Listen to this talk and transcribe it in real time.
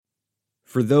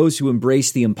For those who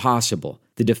embrace the impossible,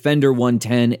 the Defender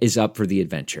 110 is up for the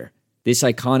adventure. This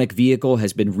iconic vehicle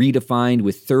has been redefined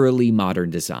with thoroughly modern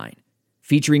design.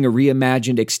 Featuring a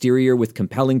reimagined exterior with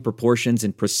compelling proportions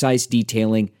and precise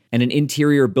detailing, and an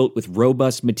interior built with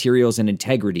robust materials and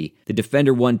integrity, the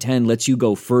Defender 110 lets you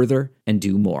go further and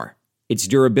do more. Its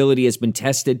durability has been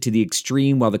tested to the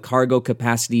extreme, while the cargo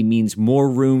capacity means more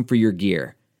room for your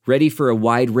gear. Ready for a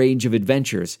wide range of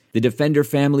adventures, the Defender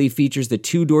family features the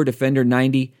two-door Defender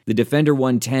 90, the Defender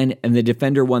 110, and the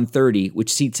Defender 130,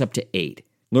 which seats up to 8.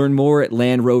 Learn more at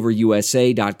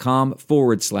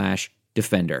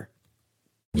LandRoverUSA.com/Defender.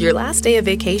 Your last day of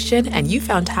vacation and you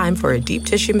found time for a deep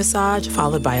tissue massage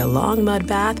followed by a long mud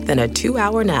bath, then a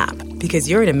 2-hour nap. Because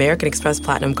you're an American Express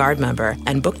Platinum Card member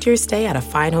and booked your stay at a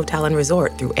fine hotel and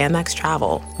resort through Amex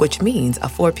Travel, which means a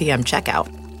 4 p.m.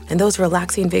 checkout. And those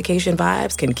relaxing vacation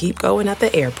vibes can keep going at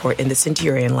the airport in the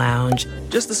Centurion Lounge.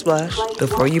 Just a splash.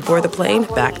 Before you board the plane,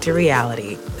 back to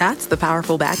reality. That's the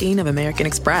powerful backing of American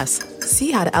Express.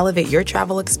 See how to elevate your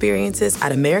travel experiences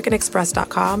at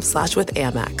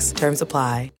americanexpress.com/withAmex. Terms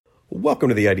apply. Welcome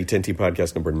to the ID10T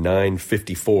podcast number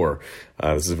 954.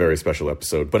 This is a very special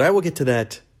episode, but I will get to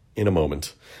that in a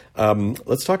moment.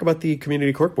 Let's talk about the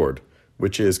community corkboard,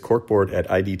 which is corkboard at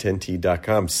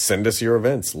id10t.com. Send us your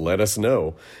events. Let us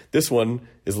know. This one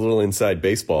is a little inside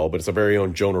baseball, but it's our very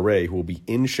own Jonah Ray, who will be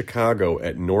in Chicago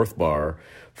at North Bar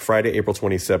Friday, April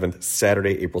 27th,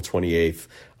 Saturday, April 28th,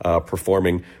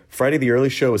 performing. Friday, the early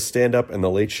show is stand-up, and the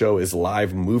late show is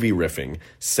live movie riffing.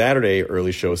 Saturday,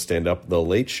 early show is stand-up. The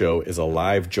late show is a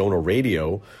live Jonah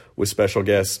Radio with special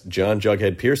guest John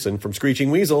Jughead Pearson from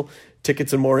Screeching Weasel.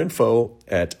 Tickets and more info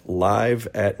at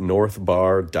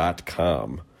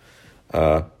live@northbar.com.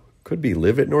 Could be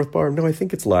live at North Bar. No, I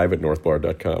think it's live at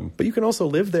northbar.com. But you can also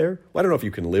live there. Well, I don't know if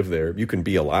you can live there. You can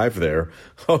be alive there.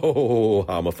 Oh,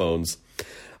 homophones.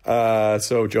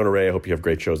 So Jonah Ray, I hope you have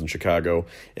great shows in Chicago.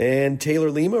 And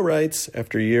Taylor Lima writes,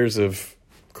 after years of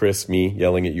Chris, me,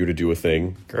 yelling at you to do a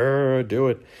thing, grr, do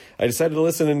it, I decided to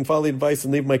listen and follow the advice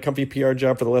and leave my comfy PR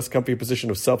job for the less comfy position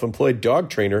of self-employed dog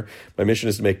trainer. My mission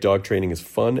is to make dog training as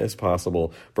fun as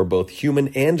possible for both human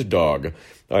and dog.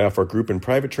 I offer group and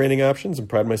private training options and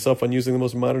pride myself on using the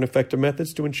most modern, effective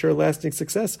methods to ensure lasting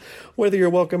success. Whether you're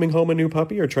welcoming home a new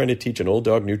puppy or trying to teach an old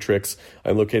dog new tricks,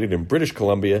 I'm located in British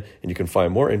Columbia, and you can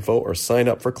find more info or sign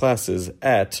up for classes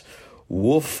at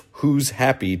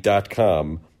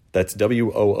wolfwhoshappy.com. That's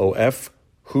WOOF,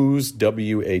 who's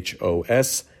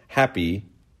WHOS, happy,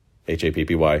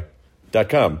 HAPPY.com.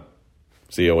 COM.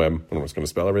 I don't know what's going to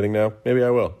spell everything now. Maybe I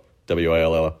will.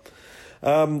 WILL.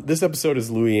 This episode is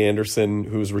Louie Anderson,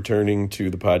 who's returning to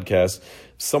the podcast.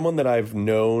 Someone that I've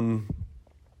known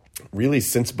really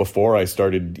since before I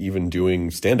started even doing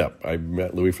stand-up. I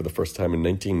met Louie for the first time in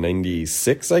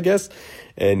 1996, I guess.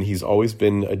 And he's always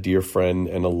been a dear friend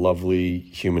and a lovely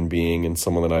human being and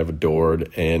someone that I've adored.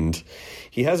 And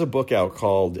he has a book out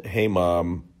called Hey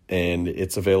Mom, and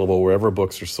it's available wherever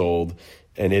books are sold.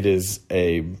 And it's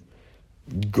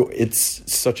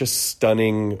such a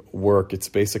stunning work. It's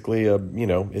basically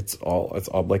it's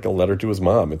all like a letter to his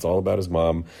mom. It's all about his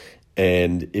mom.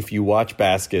 And if you watch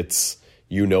Baskets,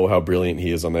 you know how brilliant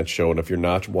he is on that show. And if you're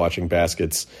not watching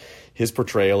Baskets, his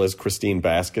portrayal as Christine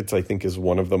Baskets, I think, is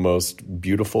one of the most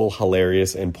beautiful,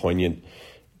 hilarious, and poignant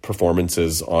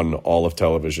performances on all of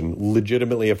television.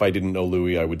 Legitimately, if I didn't know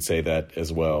Louie, I would say that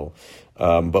as well.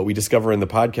 But we discover in the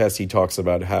podcast, he talks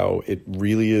about how it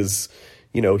really is,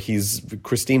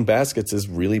 Christine Baskets is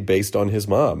really based on his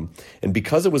mom. And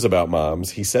because it was about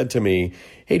moms, he said to me,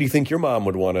 hey, do you think your mom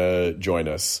would want to join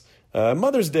us?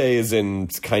 Mother's Day is in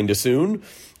kind of soon.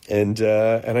 And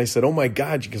I said, oh, my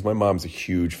God, because my mom's a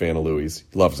huge fan of Louie's.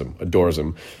 Loves him, adores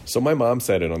him. So my mom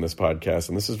said it on this podcast,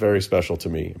 and this is very special to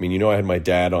me. I mean, I had my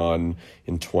dad on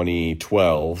in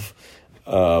 2012,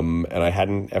 and I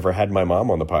hadn't ever had my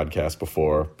mom on the podcast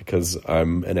before because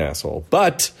I'm an asshole.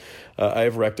 But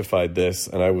I've rectified this,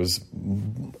 and I was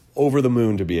over the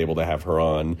moon to be able to have her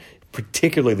on,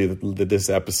 particularly this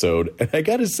episode. And I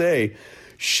got to say,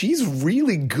 she's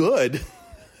really good.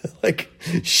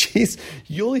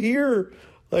 You'll hear,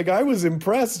 I was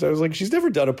impressed. I was like, she's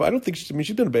never done she's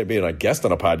been a guest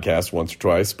on a podcast once or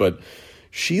twice, but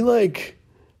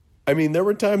there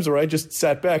were times where I just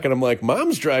sat back and I'm like,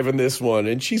 Mom's driving this one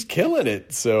and she's killing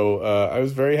it. So I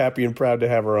was very happy and proud to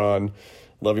have her on.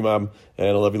 Love you, Mom, and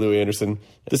I love you, Louie Anderson.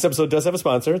 This episode does have a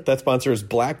sponsor. That sponsor is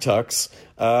Black Tux.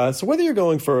 So whether you're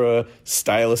going for a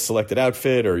stylist-selected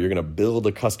outfit or you're going to build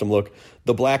a custom look,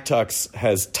 the Black Tux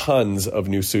has tons of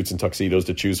new suits and tuxedos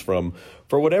to choose from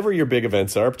for whatever your big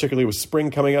events are, particularly with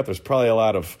spring coming up. There's probably a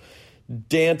lot of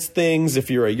dance things if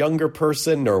you're a younger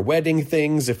person, or wedding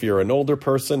things if you're an older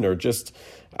person, or just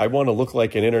I want to look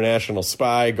like an international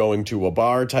spy going to a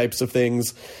bar types of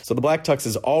things. So the Black Tux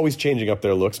is always changing up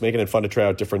their looks, making it fun to try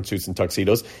out different suits and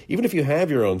tuxedos. Even if you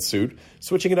have your own suit,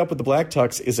 switching it up with the Black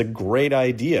Tux is a great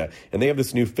idea. And they have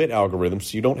this new fit algorithm,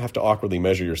 so you don't have to awkwardly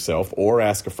measure yourself or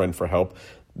ask a friend for help.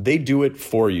 They do it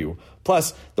for you.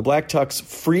 Plus, the Black Tux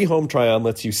free home try-on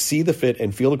lets you see the fit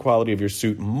and feel the quality of your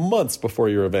suit months before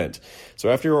your event.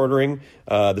 So after you're ordering,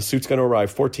 the suit's going to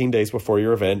arrive 14 days before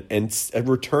your event, and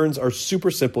returns are super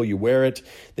simple. You wear it,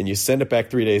 then you send it back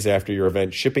 3 days after your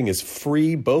event. Shipping is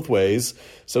free both ways.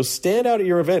 So stand out at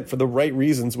your event for the right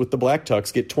reasons with the Black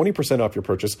Tux. Get 20% off your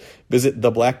purchase. Visit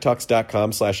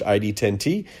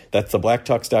theblacktux.com/ID10T. That's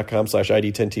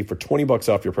theblacktux.com/ID10T for $20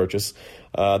 off your purchase.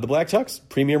 The Black Tux,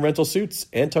 premium rental suits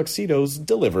and tuxedos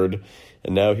delivered.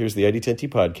 And now here's the ID10T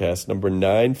podcast, number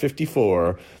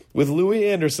 954, with Louis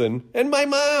Anderson and my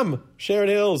mom, Sharon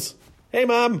Hills. Hey,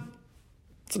 Mom.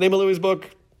 It's the name of Louis' book.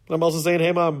 I'm also saying,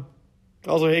 hey, Mom.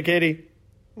 Also, hey, Katie.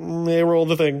 Hey, roll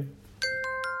the thing.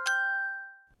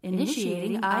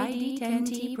 Initiating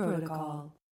ID10T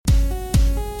protocol.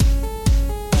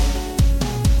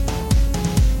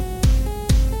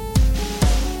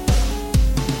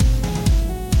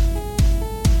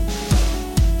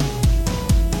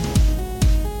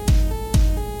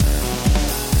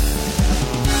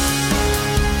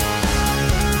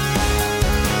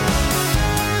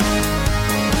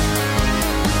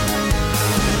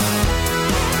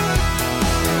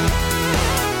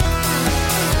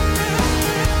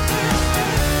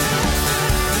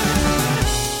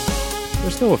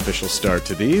 No official start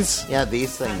to these. Yeah,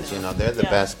 these things, they're the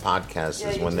best podcasts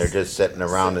is when they're just sitting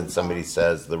around and somebody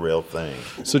says the real thing.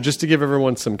 So just to give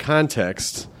everyone some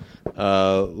context,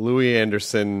 Louis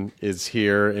Anderson is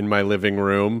here in my living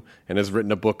room and has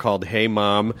written a book called Hey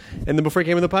Mom. And then before he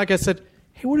came on the podcast said,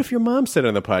 hey, what if your mom said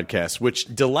on the podcast?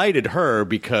 Which delighted her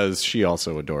because she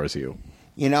also adores you.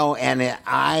 And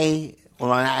I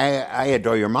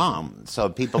adore your mom. So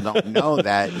people don't know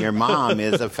that your mom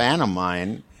is a fan of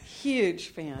mine. Huge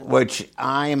fan. Which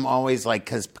I'm always like,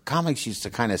 because comics used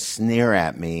to kind of sneer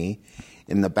at me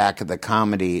in the back of the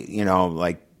comedy,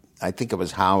 like I think it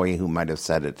was Howie who might have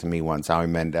said it to me once, Howie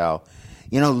Mandel.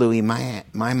 Louis, my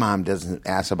mom doesn't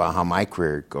ask about how my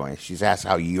career is going. She's asked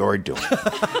how you're doing.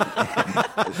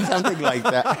 Something like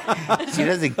that. She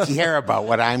doesn't care about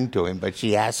what I'm doing, but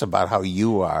she asks about how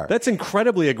you are. That's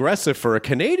incredibly aggressive for a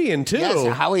Canadian, too.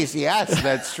 Yes,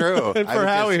 that's true. And for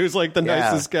Howie, who's like the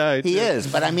nicest guy, too. He is,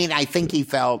 but I think he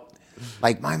felt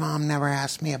like my mom never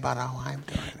asked me about how I'm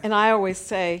doing. And I always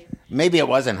say... Maybe it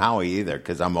wasn't Howie either,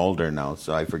 because I'm older now,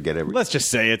 so I forget everything. Let's just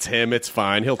say it's him. It's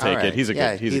fine. He'll take it. He's a good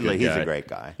guy. He's a great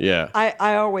guy. Yeah.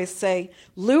 I always say,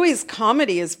 Louis'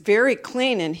 comedy is very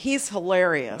clean, and he's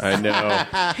hilarious. I know.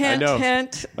 Hint,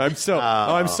 hint. I'm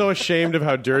so ashamed of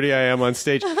how dirty I am on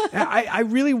stage. I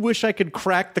really wish I could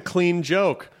crack the clean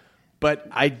joke, but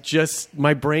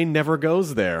my brain never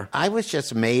goes there. I was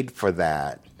just made for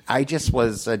that. I just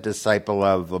was a disciple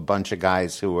of a bunch of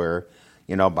guys who were...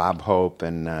 Bob Hope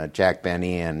and Jack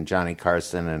Benny and Johnny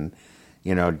Carson and,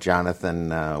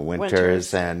 Jonathan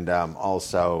Winters and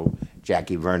also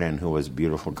Jackie Vernon, who was a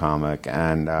beautiful comic.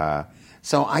 And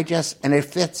so and it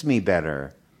fits me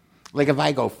better. Like if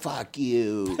I go, fuck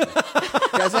you,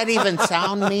 does that even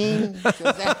sound mean?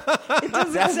 It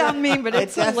doesn't sound mean, but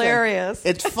it's hilarious.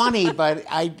 It's funny, but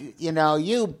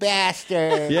you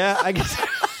bastard. Yeah, I guess...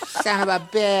 Son of a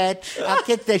bitch. I'll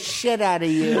kick the shit out of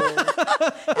you.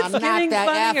 I'll knock that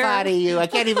funnier. F out of you. I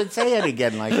can't even say it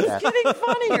again like that. It's getting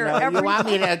funnier. You want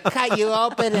me to cut you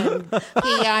open and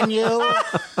pee on you?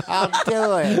 I'll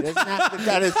do it. It's not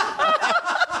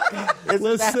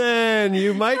Listen,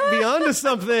 you might be onto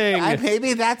something.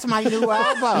 Maybe that's my new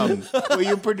album. Will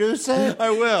you produce it?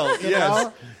 I will.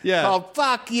 Yes. Yeah. Oh,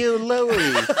 fuck you,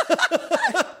 Louis.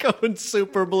 Going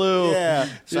super blue. Yeah.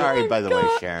 Sorry, by the way,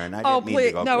 Sharon. I didn't mean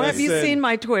to go crazy. Have you seen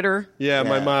my Twitter? Yeah,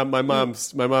 my mom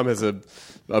has a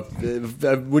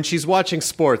when she's watching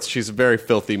sports, she's a very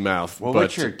filthy mouth. Well,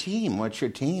 what's your team? What's your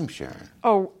team, Sharon?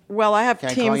 Oh, well, I have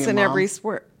teams in every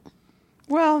sport.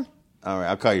 Well, all right,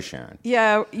 I'll call you Sharon.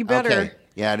 Yeah, you better. Okay.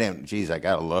 Yeah, I didn't. Geez, I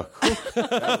got to look.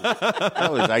 that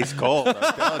was ice cold.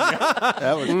 I'm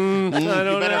telling you. That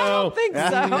was. I don't think so.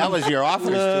 That was your offer's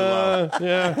too low.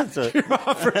 Yeah, your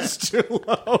offer's too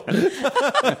low.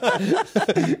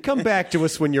 Come back to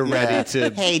us when you're ready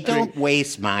to. Hey, don't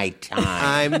waste my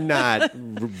time. I'm not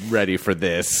ready for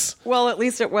this. Well, at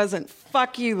least it wasn't.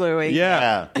 Fuck you, Louis.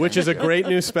 Yeah, which is a great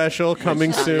new special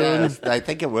coming soon. Yes, I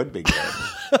think it would be good.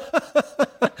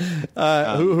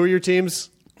 Who are your teams?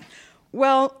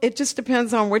 Well, it just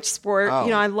depends on which sport. Oh.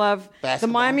 I love Basketball?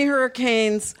 the Miami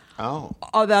Hurricanes. Oh.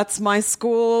 Oh, that's my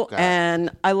school, Got it. and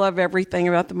I love everything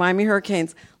about the Miami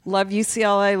Hurricanes. Love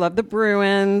UCLA, love the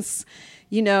Bruins,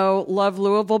 love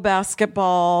Louisville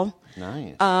basketball.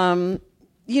 Nice.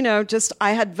 Just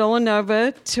I had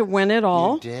Villanova to win it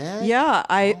all. You did?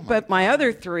 Yeah, but my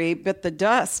other three bit the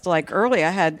dust. Like early, I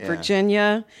had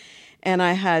Virginia, and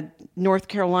I had North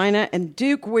Carolina and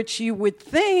Duke, which you would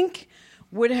think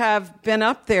would have been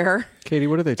up there. Katie,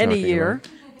 what are they in talking a year?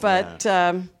 about? But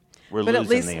We're but losing at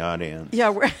least, the audience. yeah,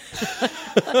 we're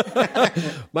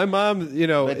My mom,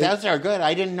 But those are good.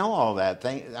 I didn't know all that.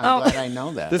 I'm glad I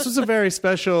know that. this was a very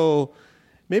special.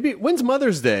 Maybe when's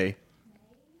Mother's Day?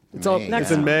 It's May,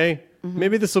 It's in yeah. May.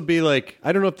 Maybe this will be like,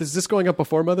 I don't know if is this going up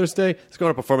before Mother's Day? It's going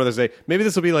up before Mother's Day. Maybe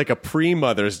this will be like a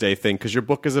pre-Mother's Day thing because your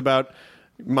book is about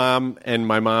Mom and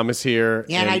my mom is here.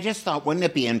 Yeah, and I just thought, wouldn't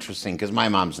it be interesting? Because my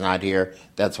mom's not here.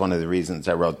 That's one of the reasons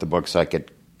I wrote the book, so I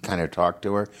could kind of talk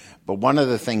to her. But one of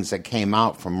the things that came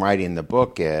out from writing the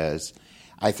book is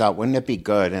I thought, wouldn't it be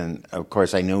good? And, of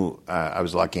course, I knew I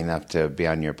was lucky enough to be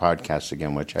on your podcast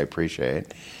again, which I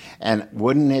appreciate. And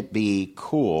wouldn't it be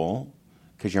cool,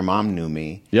 because your mom knew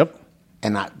me, Yep.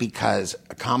 and because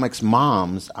comics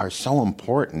moms are so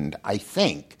important, I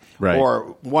think, Right.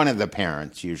 or one of the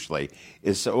parents usually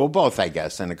is, well, both, I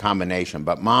guess, in a combination.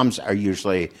 But moms are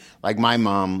usually, like my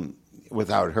mom,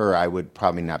 without her, I would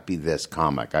probably not be this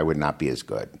comic. I would not be as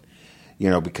good,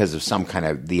 because of some kind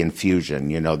of the infusion,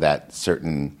 that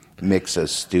certain mix of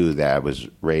stew that I was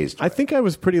raised I think I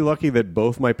was pretty lucky that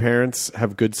both my parents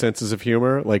have good senses of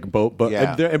humor, like both,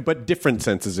 but different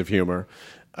senses of humor.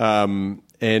 My mom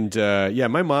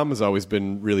has always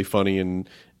been really funny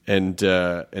and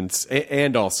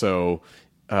also,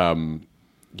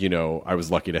 I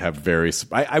was lucky to have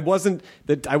I wasn't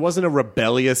a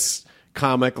rebellious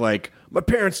comic like my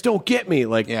parents don't get me.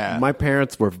 Like my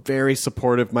parents were very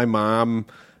supportive. My mom,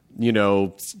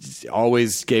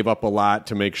 always gave up a lot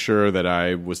to make sure that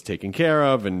I was taken care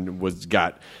of and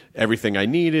got everything I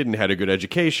needed and had a good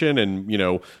education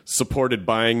and, supported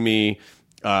buying me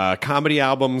comedy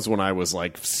albums when I was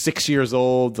like 6 years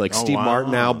old, like Steve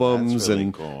Martin albums. That's really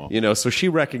and, cool. So she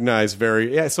recognized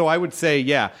so I would say,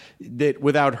 that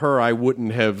without her, I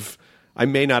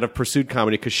may not have pursued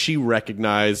comedy because she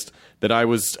recognized that I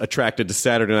was attracted to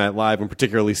Saturday Night Live and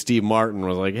particularly Steve Martin.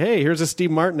 Was like, hey, here's a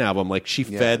Steve Martin album. Like she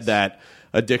fed that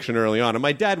addiction early on. And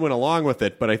my dad went along with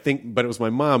it, but it was my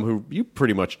mom who, you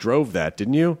pretty much drove that,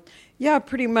 didn't you? Yeah,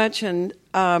 pretty much. And,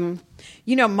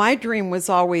 my dream was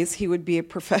always he would be a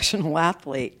professional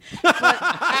athlete.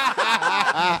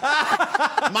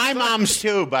 My mom's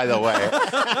too, by the way.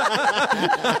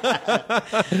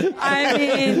 I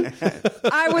mean,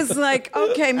 I was like,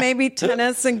 okay, maybe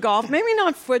tennis and golf, maybe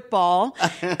not football.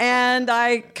 And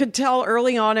I could tell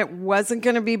early on it wasn't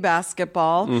going to be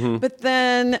basketball. Mm-hmm. But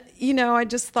then, I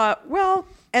just thought, well,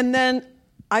 and then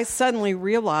I suddenly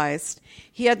realized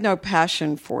he had no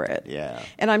passion for it. Yeah.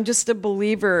 And I'm just a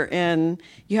believer in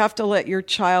you have to let your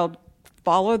child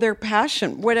follow their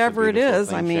passion, whatever it Beautiful is.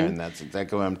 thing, I mean, Sharon. That's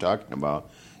exactly what I'm talking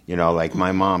about. Like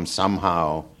my mom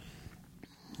somehow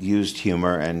used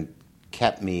humor and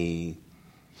kept me.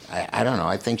 I don't know.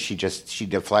 I think she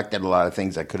deflected a lot of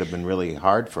things that could have been really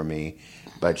hard for me,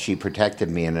 but she protected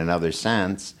me in another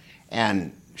sense.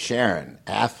 And Sharon,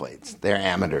 athletes, they're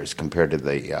amateurs compared to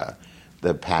the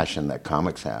passion that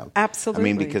comics have. Absolutely. I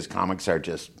mean, because comics are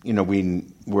just,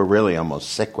 we're really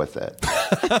almost sick with it.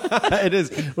 It is.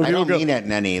 When I people don't mean it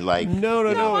in any like. No.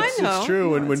 I It's know.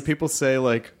 true. And when people say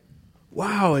like,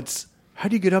 "Wow, how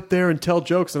do you get up there and tell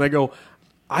jokes?" and I go,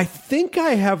 I think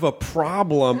I have a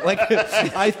problem. Like,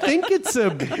 I think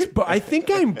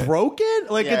I'm broken.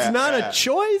 Like, it's not a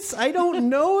choice. I don't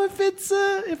know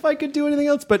if I could do anything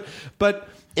else. But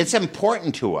it's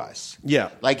important to us. Yeah.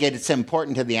 Like it's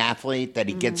important to the athlete that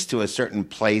he gets to a certain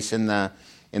place in the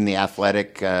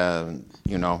athletic,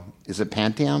 is it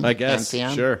pantheon? I guess,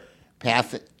 Pantheon? sure.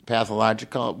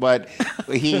 Pathological. But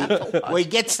he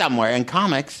gets somewhere. In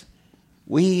comics,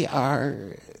 we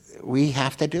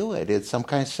have to do it. It's some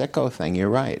kind of sicko thing. You're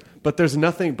right. But there's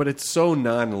nothing, but it's so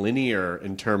non-linear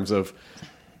in terms of,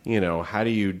 how do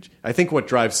you, I think what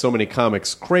drives so many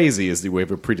comics crazy is that we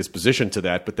have a predisposition to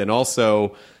that, but then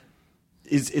also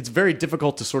it's very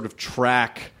difficult to sort of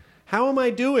track, how am I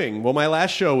doing? Well, my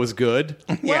last show was good.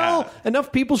 Well,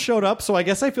 enough people showed up, so I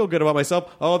guess I feel good about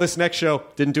myself. Oh, this next show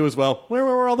didn't do as well. Where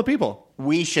were all the people?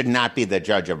 We should not be the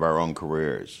judge of our own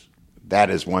careers. That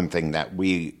is one thing that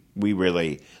we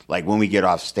really, like when we get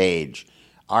off stage,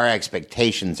 our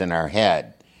expectations in our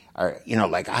head are,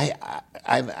 like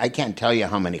I can't tell you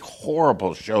how many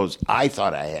horrible shows I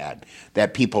thought I had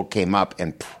that people came up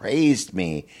and praised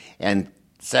me and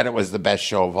said it was the best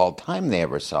show of all time they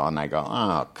ever saw. And I go,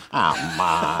 oh, come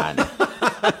on.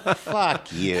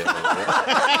 Fuck you.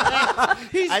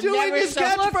 He's doing his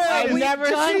catchphrase.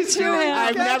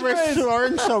 I've never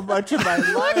sworn so much in my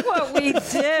life. Look what we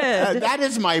did. That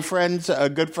is my friend's, a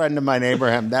good friend of mine,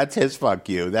 Abraham. That's his fuck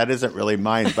you. That isn't really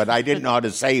mine, but I didn't know how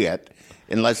to say it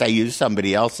unless I used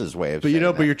somebody else's way of saying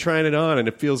it. But you're trying it on and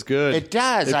it feels good. It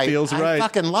does. It feels right. I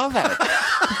fucking love it.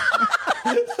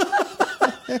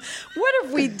 What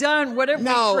have we done? What have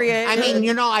we created? I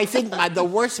mean, I think the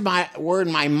worst word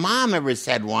my mom ever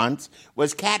said once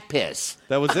was cat piss.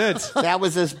 That was it. That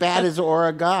was as bad as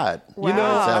Aura God.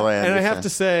 Wow. And I have to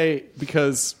say,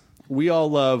 because we all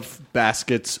love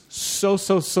Baskets so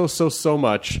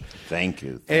much. Thank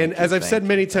you. And as I've said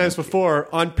many times before,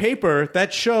 on paper,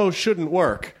 that show shouldn't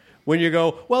work. When you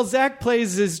go, well, Zach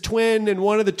plays his twin, and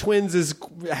one of the twins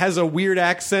has a weird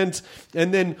accent,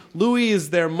 and then Louie is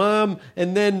their mom,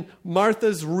 and then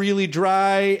Martha's really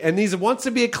dry, and he wants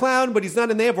to be a clown, but he's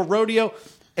not, and they have a rodeo.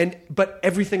 But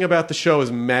everything about the show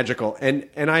is magical. And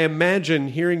I imagine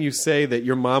hearing you say that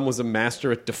your mom was a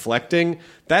master at deflecting,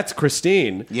 that's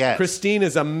Christine. Yes. Christine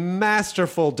is a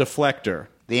masterful deflector.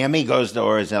 The Emmy goes to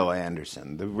Orzella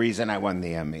Anderson. The reason I won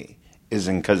the Emmy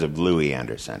isn't because of Louie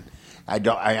Anderson.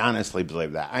 I honestly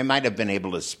believe that. I might have been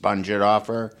able to sponge it off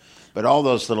her, but all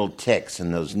those little ticks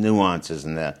and those nuances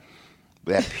and that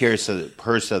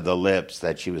purse of the lips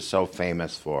that she was so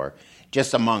famous for,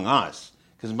 just among us.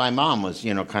 Because my mom was,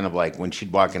 kind of like when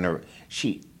she'd walk in her,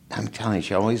 I'm telling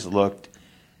you,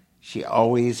 she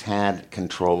always had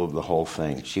control of the whole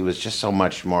thing. She was just so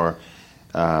much more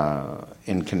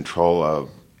in control of,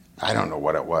 I don't know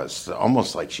what it was,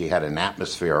 almost like she had an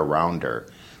atmosphere around her.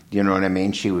 You know what I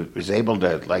mean? She was able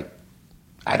to,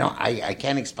 I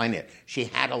can't explain it. She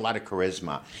had a lot of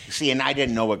charisma. See, and I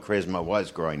didn't know what charisma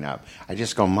was growing up. I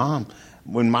just go, Mom.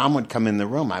 When Mom would come in the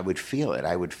room, I would feel it.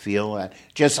 I would feel it.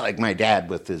 Just like my dad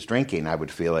with his drinking, I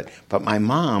would feel it. But my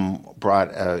mom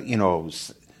brought,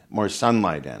 more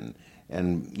sunlight in.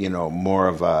 And, more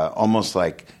of almost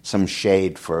like some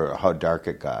shade for how dark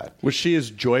it got. Was she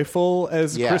as joyful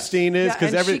as Christine is?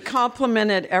 Yeah, and she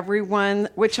complimented everyone,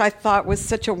 which I thought was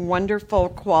such a wonderful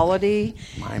quality.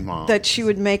 My mom. That she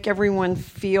would make everyone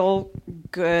feel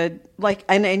good.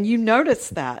 And you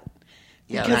noticed that.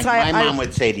 Yeah, because my mom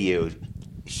would say to you,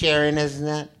 Sharon, isn't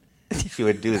it? She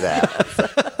would do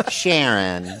that.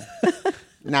 Sharon.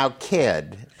 Now,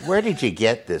 kid, where did you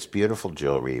get this beautiful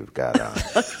jewelry you've got on?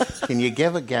 Can you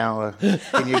give a gal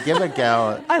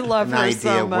I love an her idea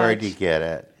so much. Where'd you get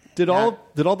it? Did all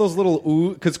those little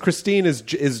ooh, because Christine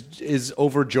is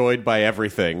overjoyed by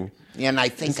everything. And I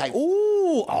think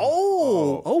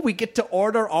we get to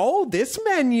order this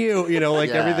menu.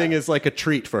 Everything is like a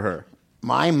treat for her.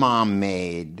 My mom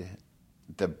made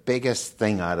the biggest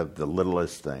thing out of the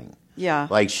littlest thing. Yeah.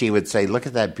 Like she would say, look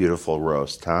at that beautiful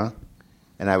roast, huh?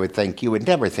 And I would think, you would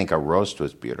never think a roast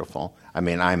was beautiful. I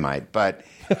mean, I might, but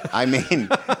I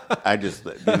just,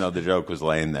 the joke was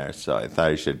laying there, so I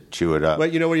thought I should chew it up.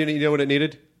 But you know what it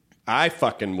needed? I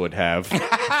fucking would have.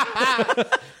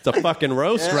 It's a fucking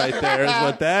roast right there is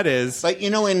what that is. But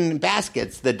in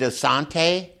Baskets, the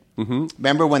Dasani,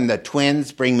 remember when the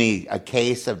twins bring me a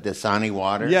case of Dasani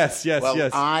water? Yes.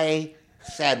 I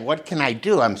said, what can I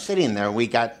do? I'm sitting there. We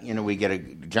get a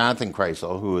Jonathan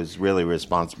Kreisel, who is really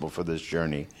responsible for this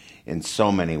journey in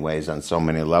so many ways, on so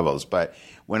many levels. But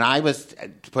when I was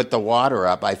to put the water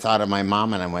up, I thought of my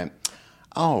mom and I went,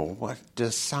 oh, what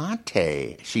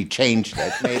Dasani? She changed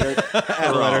it, made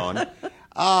her own.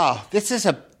 Oh, this is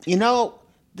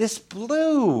this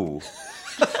blue.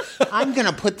 I'm going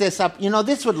to put this up.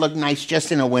 This would look nice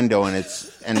just in a window in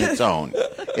its own.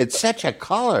 It's such a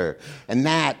color. And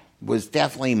that was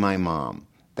definitely my mom.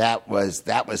 That was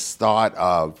thought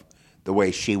of the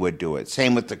way she would do it.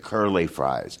 Same with the curly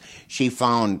fries.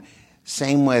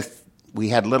 We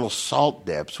had little salt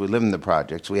dips. We live in the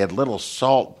projects. We had little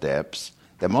salt dips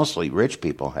that mostly rich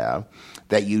people have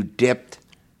that you dipped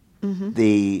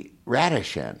the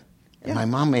radish in. And my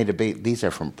mom made these are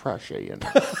from Prussia,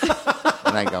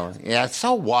 And I go, yeah,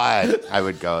 so what? I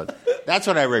would go, that's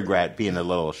what I regret, being a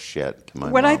little shit to my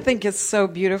mom. What I think is so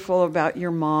beautiful about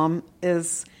your mom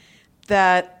is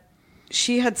that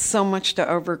she had so much to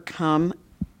overcome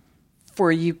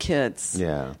for you kids.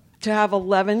 Yeah. To have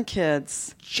 11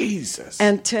 kids. Jesus.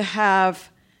 And to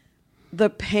have the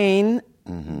pain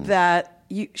that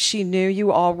she knew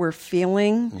you all were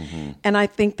feeling. And I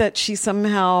think that she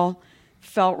somehow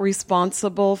felt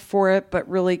responsible for it, but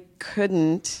really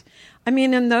couldn't. I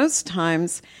mean, in those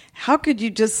times, how could you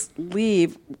just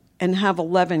leave and have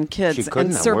 11 kids She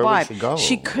couldn't. and survive? Where would she go? She Where would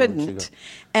she couldn't. go?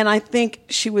 And I think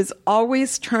she was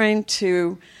always trying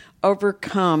to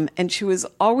overcome, and she was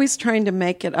always trying to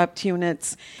make it up to you.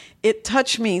 And it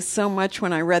touched me so much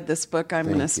when I read this book. I'm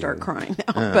going to start crying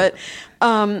now. But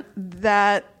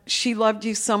that she loved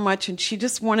you so much, and she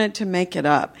just wanted to make it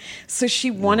up. So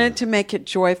she wanted to make it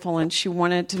joyful, and she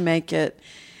wanted to make it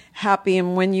happy.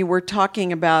 And when you were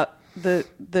talking about the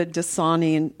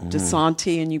Dasani and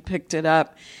Dasanti, and you picked it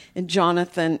up, and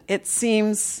Jonathan, it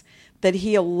seems that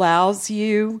he allows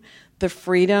you the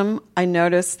freedom. I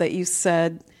noticed that you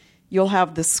said you'll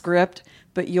have the script,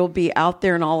 but you'll be out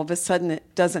there, and all of a sudden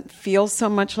it doesn't feel so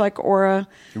much like Aura.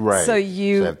 Right. So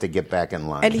you I have to get back in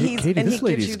line. and Katie, he this gives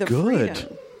lady's you the good.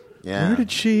 freedom. yeah. Where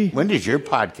did she? When is your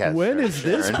podcast? When start, is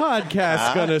this Sharon?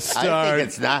 podcast going to start? I think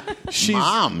it's not. She's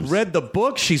Moms. read the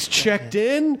book. She's checked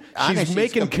in. Anna, She's she's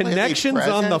making completely connections on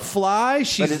present. the fly.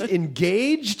 She's it-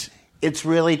 engaged. It's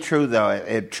really true, though.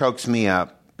 It chokes me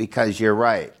up because you're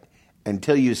right.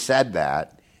 Until you said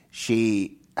that,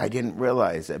 I didn't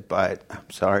realize it, but I'm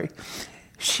sorry.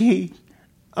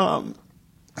 Oh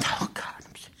God.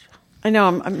 I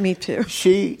know, me too.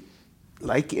 She,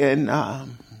 like in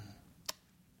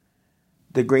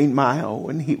The Green Mile,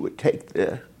 when he would take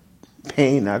the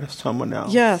pain out of someone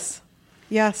else.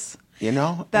 Yes. You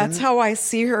know? That's how I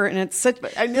see her, and it's such.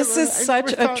 I This never- is I such never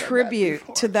a thought of that tribute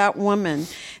before. to that woman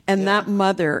and that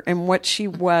mother and what she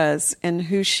was and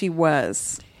who she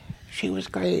was. She was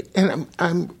great, and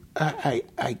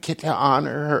I get to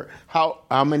honor her.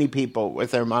 How many people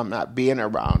with their mom not being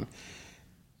around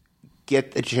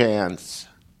get the chance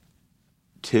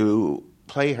to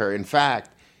play her? In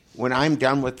fact, when I'm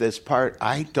done with this part,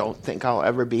 I don't think I'll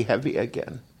ever be heavy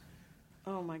again.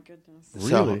 Oh my goodness.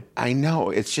 Really? So, I know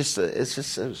it's just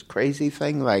a crazy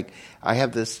thing. Like I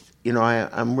have this,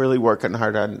 I'm really working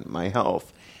hard on my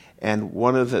health, and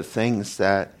one of the things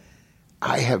that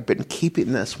I have been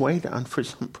keeping this weight on for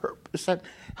some purpose, and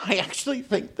I actually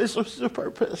think this was the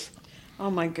purpose. Oh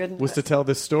my goodness. Was to tell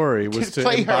this story. Was to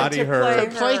play her. embody To her.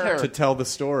 play her. To To tell the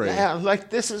story. Yeah, like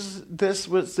this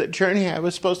was the journey I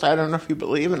was supposed to. I don't know if you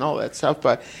believe in all that stuff,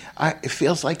 but it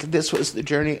feels like this was the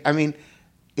journey. I mean,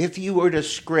 if you were to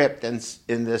script in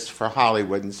this for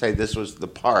Hollywood and say this was the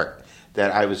part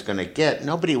that I was going to get,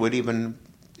 nobody would even.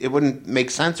 It wouldn't make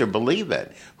sense or believe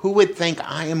it. Who would think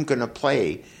I am going to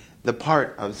play the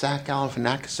part of Zach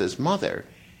Galifianakis' mother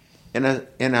in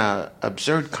a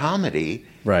absurd comedy?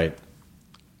 Right.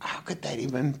 How could that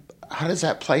even? How does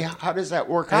that play out? How does that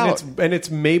work out? And it's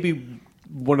maybe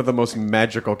one of the most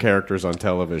magical characters on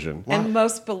television. and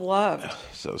most beloved.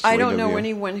 So sweet I don't of know you.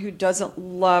 anyone who doesn't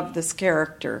love this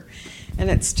character,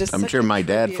 and it's just. I'm such sure a my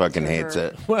dad tribute fucking to hates her.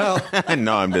 it. Well,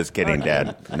 No, I'm just kidding,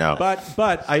 Dad. No.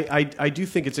 but I do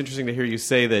think it's interesting to hear you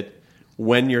say that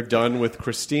when you're done with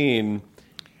Christine,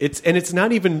 it's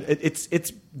not even it's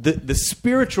the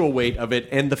spiritual weight of it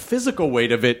and the physical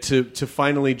weight of it to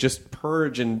finally just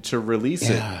purge and to release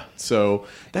it. So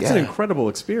that's an Yeah. incredible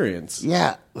experience.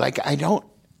 Yeah, like I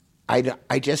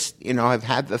just, I've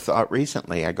had the thought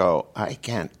recently. I go,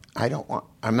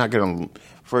 I'm not going to,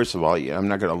 first of all, I'm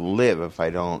not going to live if I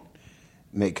don't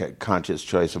make a conscious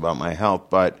choice about my health.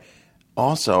 But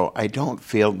also, I don't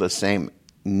feel the same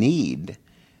need,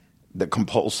 the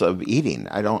compulsive eating.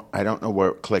 I don't know where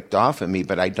it clicked off in me,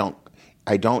 but I don't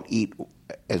eat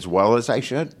as well as I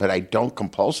should, but I don't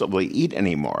compulsively eat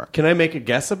anymore. Can I make a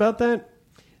guess about that?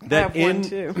 That have one,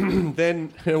 too.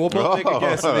 Then we'll both make a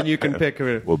guess, and then you can pick.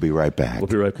 We'll be right back. We'll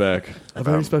be right back. A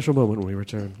very special moment when we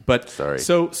return. But Sorry.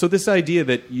 So this idea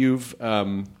that you've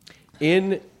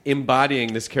in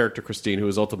embodying this character Christine, who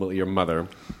is ultimately your mother,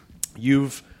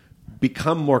 you've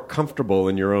become more comfortable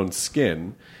in your own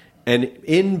skin, and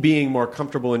in being more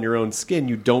comfortable in your own skin,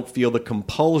 you don't feel the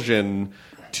compulsion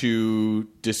to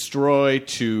destroy,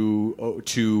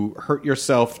 to hurt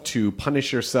yourself, to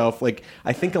punish yourself. Like,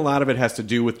 I think a lot of it has to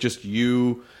do with just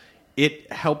you.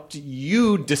 It helped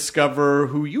you discover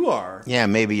who you are. Yeah,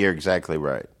 maybe you're exactly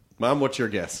right. Mom, what's your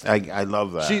guess? I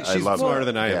love that. She's I love smarter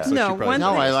that. than I am. Yeah. So she No, probably one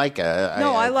No, thing- I like it.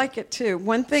 I like it too.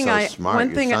 One thing so I smart. one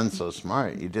Your thing son's so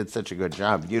smart. You did such a good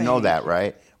job. You know Thank that,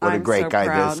 right? What a I'm great so guy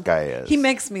proud. this guy is. He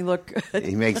makes me look good.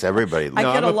 He makes everybody look. I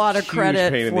get I'm a lot of huge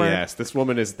credit pain in for- the ass. This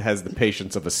woman has the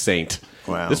patience of a saint.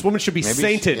 Wow. This woman should be Maybe she-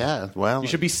 sainted. yeah, well- you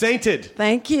should be sainted.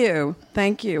 Thank you.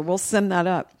 We'll send that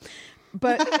up.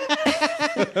 But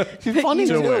funny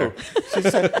To too. where? She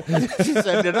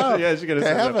sent it up. Yeah, she's gonna to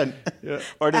send it up. heaven,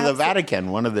 or to the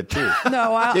Vatican. One of the two.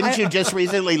 no, Didn't you just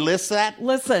recently list that?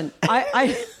 listen.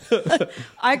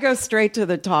 I go straight to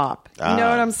the top. You know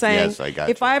what I'm saying? Yes, I got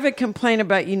If you. I have a complaint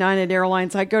about United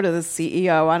Airlines, I go to the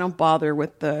CEO. I don't bother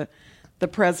with the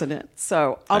president.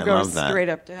 So I'll I go love that. straight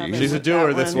up to heaven. She's a with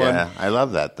doer, that this one. one. Yeah, I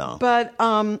love that though.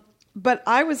 But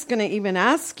I was going to even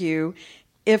ask you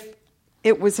if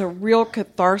it was a real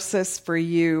catharsis for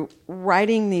you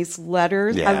writing these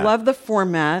letters. Yeah. I love the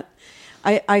format.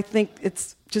 I think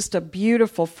it's just a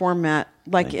beautiful format,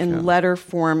 like in letter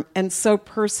form, and so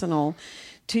personal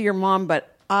to your mom.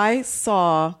 But I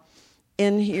saw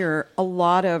in here a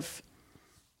lot of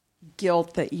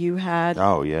guilt that you had.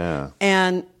 Oh yeah.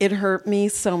 And it hurt me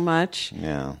so much.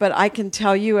 Yeah. But I can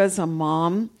tell you as a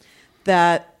mom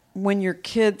that when your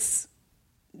kids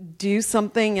do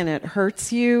something and it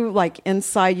hurts you, like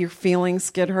inside your feelings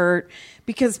get hurt,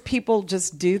 because people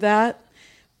just do that.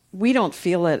 We don't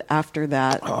feel it after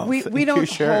that. Oh, we thank don't you,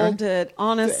 Sharon. hold it,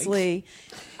 honestly.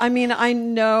 I mean, I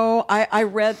know, I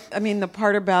read, the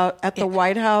part about at the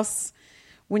White House,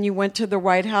 when you went to the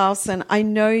White House, and I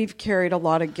know you've carried a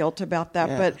lot of guilt about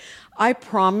that, but I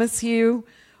promise you,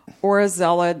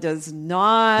 Orazella does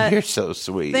not You're so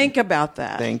sweet. think about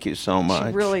that. Thank you so much.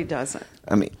 She really doesn't.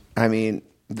 I mean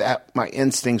that my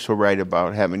instincts were right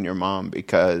about having your mom,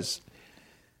 because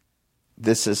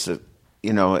this is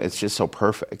it's just so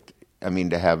perfect. I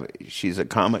mean, she's a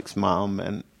comics mom,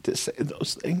 and to say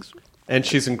those things. And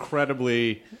she's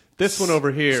incredibly. This one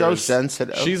over here, So is-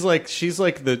 sensitive. She's like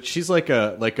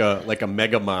a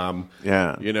mega mom.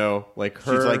 Yeah. like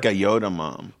her. She's like a Yoda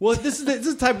mom. Well, this is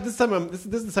the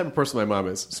type of person my mom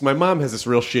is. So my mom has this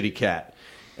real shitty cat.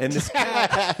 And this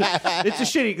cat,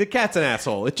 the cat's an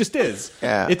asshole. It just is.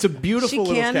 Yeah. It's a beautiful She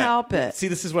little can't cat. help it. See,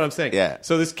 this is what I'm saying. Yeah.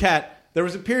 So this cat, there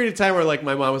was a period of time where like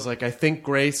my mom was like, I think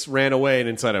Grace ran away, and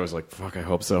inside I was like, fuck, I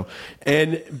hope so.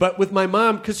 But with my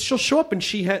mom, because she'll show up and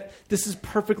this is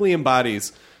perfectly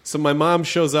embodies. So my mom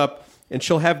shows up and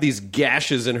she'll have these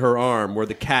gashes in her arm where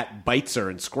the cat bites her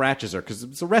and scratches her because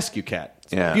it's a rescue cat.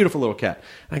 It's a beautiful little cat.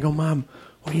 And I go, Mom,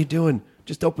 what are you doing?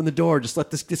 Just open the door. Just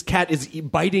let this cat is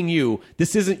biting you.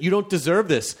 You don't deserve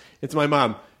this. It's my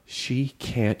mom. She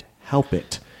can't help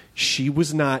it. She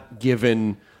was not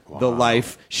given the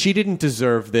life. She didn't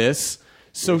deserve this.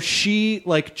 So she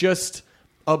just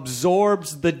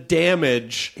absorbs the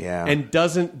damage and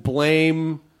doesn't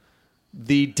blame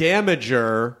the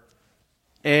damager.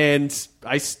 And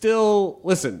I still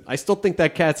think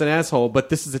that cat's an asshole, but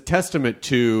this is a testament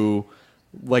to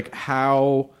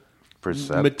how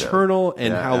Perceptive. maternal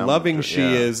and how loving she yeah.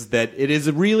 is, that it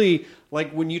is really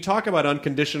when you talk about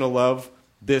unconditional love,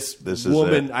 this is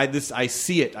woman, it. I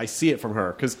see it from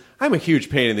her, because I'm a huge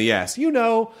pain in the ass.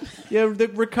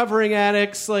 The recovering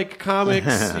addicts, comics,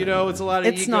 it's a lot of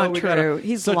It's ego. not We true. gotta-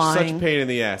 He's such lying. pain in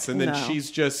the ass. And then No.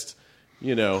 she's just,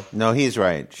 No, he's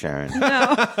right, Sharon.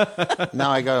 No,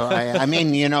 I go.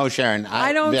 Sharon.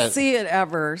 I don't see it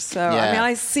ever. So, Yeah.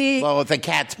 I see. Well, if the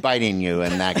cat's biting you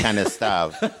and that kind of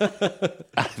stuff,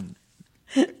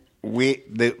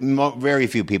 very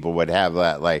few people would have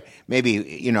that.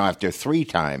 Maybe after 3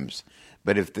 times.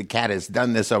 But if the cat has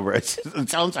done this over, it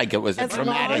sounds like it was a As long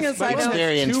traumatic as I don't-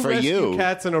 experience two for rescue you.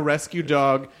 cats and a rescue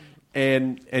dog,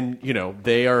 and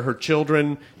they are her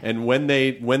children. And when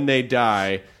they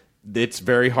die, it's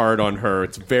very hard on her.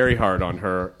 It's very hard on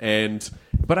her.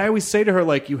 But I always say to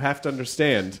her, you have to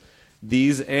understand,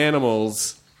 these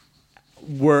animals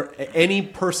any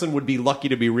person would be lucky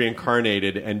to be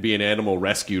reincarnated and be an animal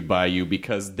rescued by you,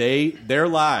 because their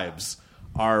lives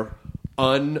are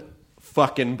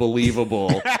unfucking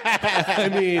believable. I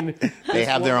mean, They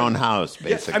have their own house,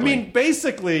 basically.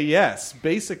 basically yes.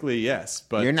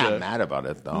 But You're not mad about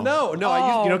it, though. No.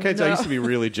 I used to be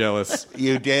really jealous.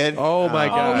 You did? Oh my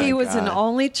god! he was an God.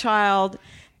 only child,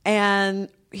 and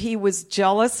he was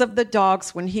jealous of the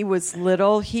dogs when he was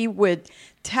little. He would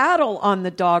tattle on the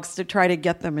dogs to try to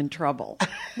get them in trouble.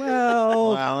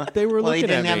 Well, they were he looking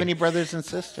didn't at have me. any brothers and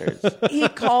sisters. He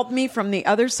called me from the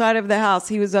other side of the house.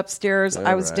 He was upstairs.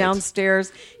 I was right.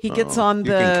 downstairs. He gets on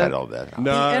You the can cut all that out.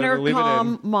 No, the leave it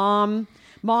intercom. in.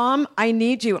 Mom, I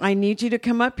need you. I need you to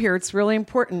come up here. It's really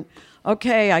important.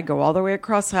 Okay, I go all the way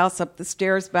across the house, up the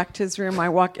stairs, back to his room. I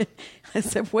walk in. I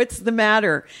said, what's the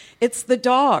matter? It's the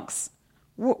dogs.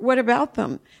 What about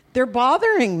them? They're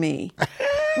bothering me.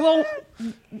 Well,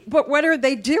 but what are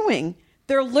they doing?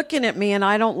 They're looking at me, and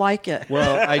I don't like it.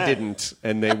 Well, I didn't,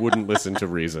 and they wouldn't listen to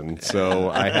reason, so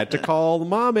I had to call the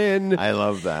mom in. I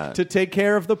love that. To take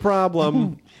care of the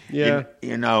problem. Yeah.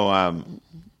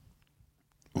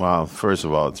 Well, first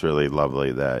of all, it's really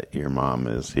lovely that your mom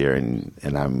is here, and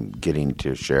I'm getting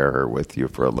to share her with you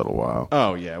for a little while.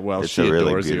 Oh yeah, well, It's she a really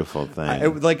adores beautiful you.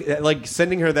 thing. Like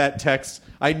sending her that text.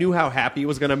 I knew how happy it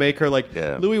was going to make her. Like,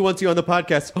 Yeah. Louis wants you on the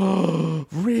podcast. Oh,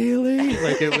 really?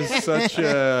 Like it was such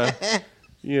a,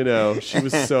 she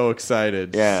was so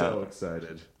excited. Yeah. So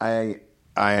excited.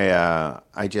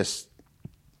 I just,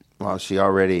 well, she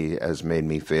already has made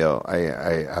me feel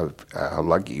how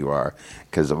lucky you are,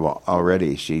 because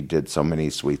already she did so many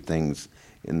sweet things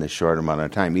in the short amount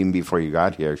of time. Even before you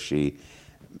got here, she,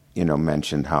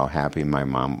 mentioned how happy my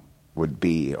mom would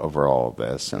be over all of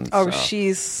this. And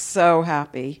she's so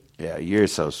happy. Yeah, you're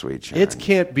so sweet, Sharon. It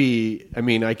can't be. I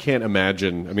mean, I can't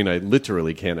imagine. I mean, I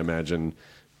literally can't imagine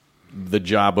the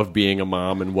job of being a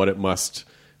mom and what it must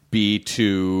be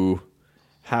to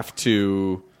have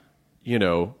to,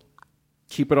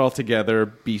 keep it all together,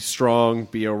 be strong,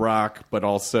 be a rock, but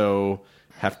also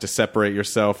have to separate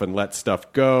yourself and let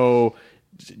stuff go.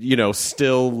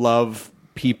 Still love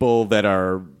people that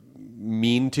are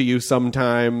mean to you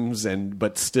sometimes,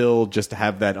 but still just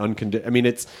have that unconditional. I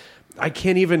mean, I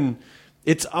can't even.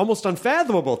 It's almost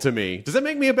unfathomable to me. Does that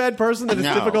make me a bad person? That it's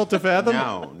difficult to fathom?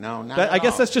 No, not I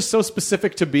guess all. that's just so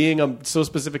specific to being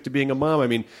a mom. I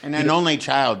mean, And an only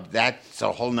child, that's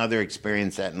a whole nother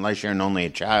experience that unless you're an only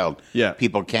child,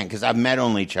 people can't. Because I've met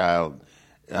only child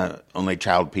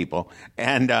people.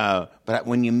 And but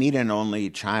when you meet an only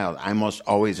child, I almost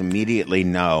always immediately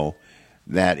know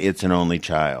that it's an only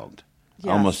child.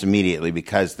 Yes. Almost immediately,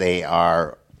 because they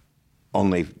are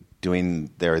only doing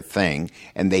their thing,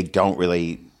 and they don't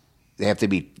really. They have to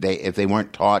be. If they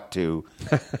weren't taught to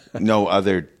know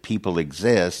other people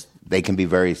exist, they can be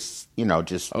very,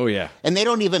 just. Oh yeah. And they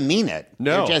don't even mean it.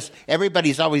 No. They're just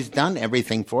everybody's always done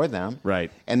everything for them,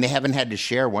 Right. And they haven't had to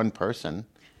share one person.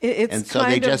 It's And so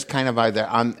they just kind of either.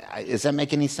 Does that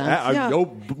make any sense? Yeah.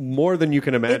 No, more than you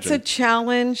can imagine. It's a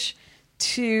challenge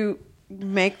to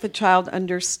make the child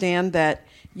understand that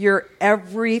you're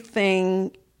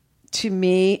everything to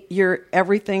me. You're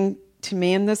everything to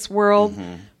me in this world,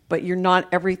 but you're not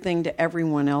everything to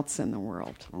everyone else in the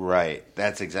world. Right.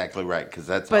 That's exactly right. Because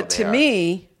that's. how But they to are.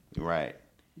 me, right.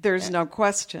 there's no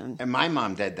question. And my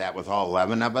mom did that with all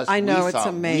 11 of us. I know, We it's thought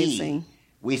amazing.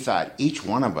 We thought, each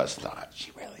one of us thought,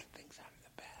 she really thinks I'm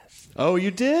the best. Oh,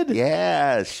 you did?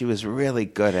 Yeah, she was really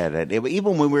good at it.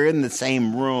 Even when we were in the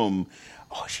same room,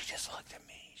 she just looked at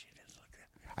me.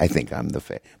 I think I'm the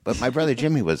favorite. But my brother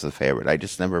Jimmy was the favorite. I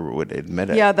just never would admit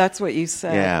it. Yeah, that's what you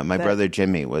said. Yeah, my That- brother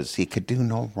Jimmy he could do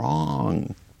no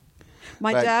wrong.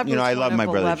 My But, dad was I one love of my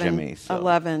brother 11, Jimmy. So.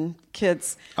 11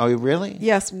 kids. Oh, really?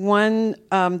 Yes, one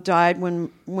died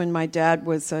when my dad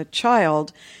was a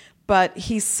child, but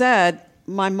he said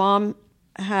my mom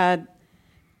had,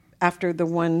 after the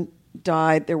one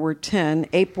died, there were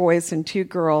 8 boys and 2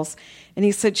 girls, and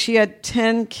he said she had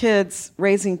 10 kids,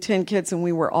 raising 10 kids, and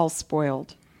we were all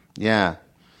spoiled. Yeah.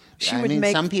 She I would mean,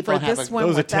 make some people for have this a- one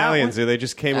Those with that Italians, one. they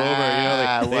just came over.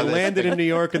 well, They that's landed in New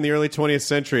York in the early 20th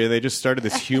century, and they just started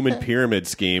this human pyramid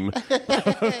scheme.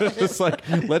 It's like,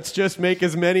 let's just make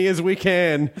as many as we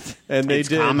can, and they It's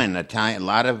did. common. A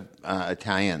lot of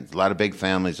Italians, a lot of big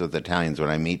families with Italians. When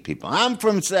I meet people, I'm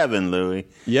from 7, Louis.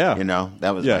 Yeah.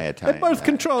 That was Yeah. my Italian. Birth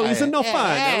control is no fun,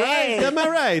 all right? Am I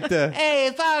right?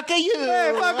 Hey, fuck you!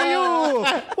 Hey, fuck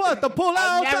you! What, the pull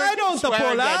out? never I don't swear pull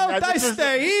again. out. I This is-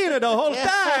 stay in the whole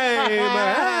time.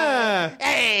 Hey!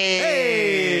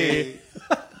 Hey!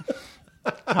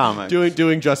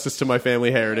 Doing justice to my family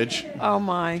heritage. Oh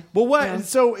my! Well, what? Yeah.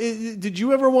 So, did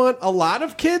you ever want a lot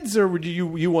of kids, or did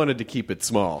you wanted to keep it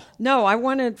small? No, I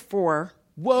wanted 4.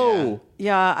 Whoa!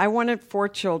 Yeah, I wanted 4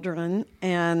 children,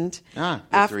 and the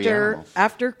 3 animals.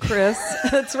 after Chris,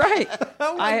 that's right.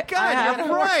 Oh my God, I have you're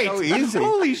 4. right. So easy.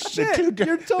 Holy shit!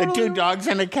 You're totally the 2 dogs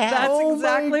and a cat. That's Oh my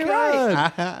exactly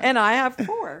God. right. And I have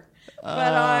 4.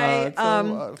 But I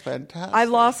fantastic. I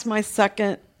lost my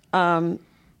second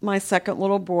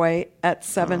little boy at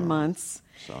 7 months.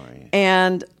 Sorry.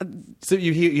 And So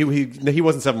he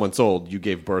wasn't 7 months old. You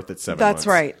gave birth at 7 months. that's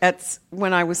right. That's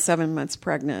when I was 7 months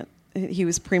pregnant. He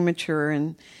was premature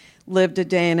and lived a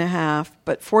day and a half.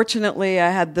 But fortunately, I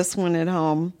had this one at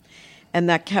home, and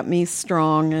that kept me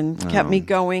strong and kept me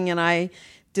going. And I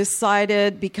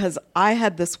decided, because I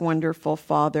had this wonderful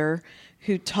father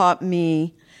who taught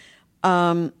me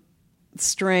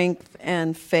strength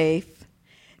and faith.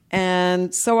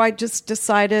 And so I just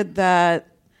decided that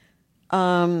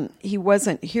he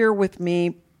wasn't here with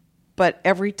me, but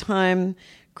every time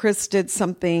Chris did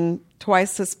something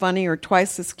twice as funny or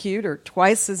twice as cute or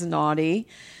twice as naughty,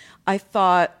 I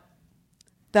thought,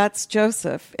 that's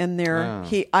Joseph in there.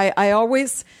 I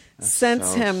always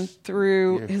sense him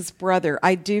through his brother.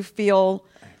 I do feel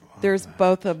there's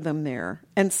both of them there.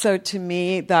 And so to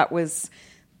me, that was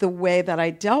the way that I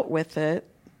dealt with it,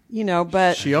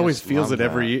 but she always feels it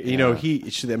every year. Yeah.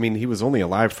 He was only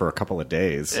alive for a couple of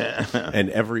days.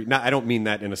 And I don't mean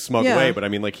that in a smug way, but I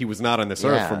mean, like, he was not on this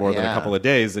earth for more than a couple of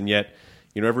days. And yet,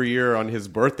 every year on his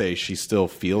birthday, she still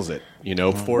feels it,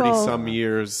 40 some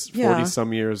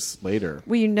years later.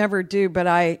 Well, you never do,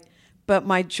 but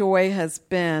my joy has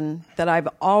been that I've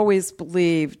always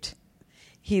believed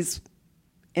he's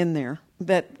in there,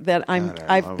 that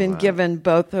I've been given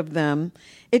both of them.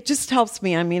 It just helps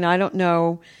me. I mean, I don't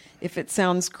know if it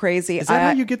sounds crazy. Is that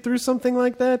how you get through something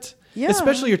like that? Yeah.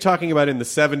 Especially you're talking about in the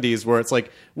 70s where it's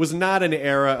like, was not an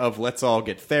era of let's all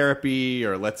get therapy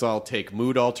or let's all take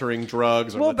mood altering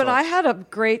drugs. I had a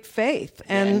great faith.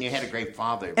 And you had a great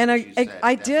father. And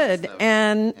I did.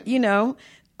 And,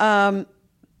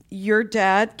 your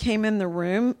dad came in the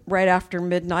room right after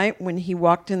midnight. When he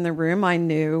walked in the room, I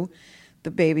knew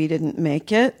the baby didn't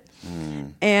make it.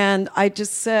 And I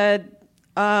just said,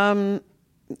 call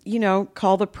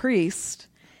the priest.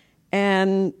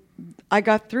 And I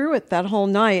got through it that whole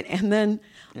night. And then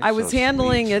I was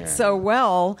handling it so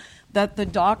well that the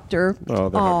doctor,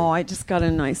 I just got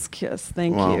a nice kiss.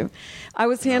 Thank you. I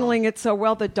was handling it so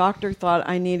well, the doctor thought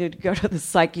I needed to go to the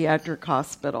psychiatric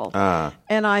hospital.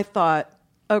 And I thought,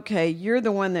 okay, you're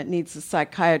the one that needs a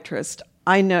psychiatrist.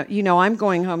 I know, I'm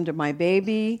going home to my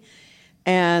baby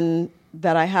and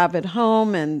that I have at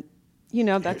home. And,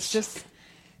 that's just...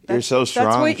 You're so strong,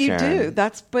 that's what you Sharon.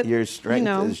 do. Your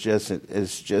strength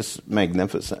is just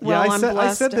magnificent. Well, yeah, I'm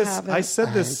blessed to have it. I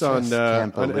said this in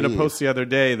a post the other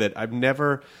day that I've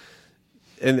never,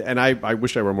 and I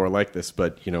wish I were more like this,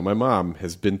 but my mom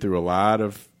has been through a lot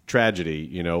of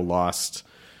tragedy. Lost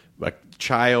a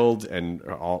child and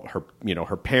all her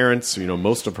her parents. A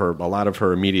lot of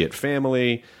her immediate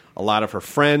family. A lot of her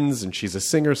friends, and she's a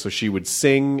singer, so she would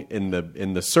sing in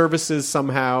the services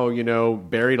somehow,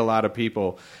 buried a lot of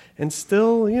people, and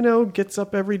still, gets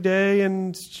up every day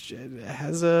and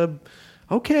has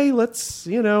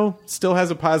still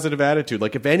has a positive attitude.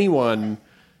 Like, if anyone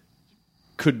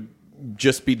could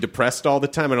just be depressed all the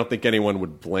time, I don't think anyone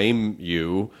would blame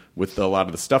you with a lot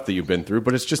of the stuff that you've been through,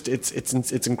 but it's just, it's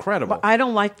incredible. But I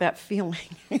don't like that feeling.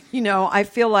 I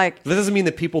feel like... That doesn't mean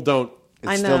that people don't.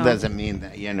 It still doesn't mean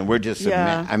that, we're just,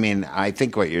 I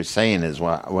think what you're saying is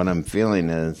what I'm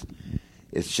feeling is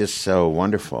it's just so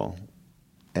wonderful.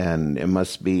 And it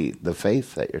must be the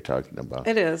faith that you're talking about.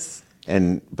 It is.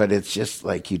 But it's just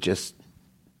like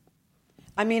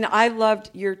I loved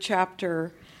your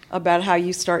chapter about how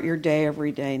you start your day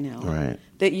every day now. Right.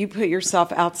 That you put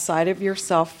yourself outside of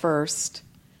yourself first.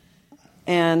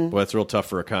 And well, that's real tough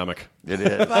for a comic. It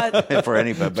is for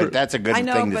anybody, but that's a good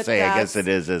thing to say. I guess it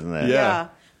is, isn't it? Yeah,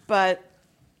 but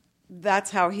that's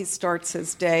how he starts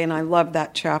his day, and I love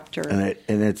that chapter. And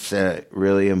it's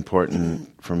really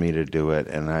important for me to do it.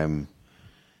 And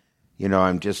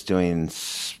I'm just doing.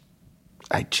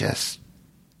 I just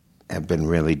have been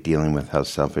really dealing with how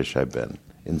selfish I've been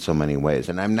in so many ways,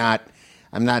 and I'm not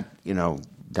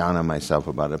down on myself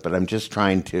about it, but I'm just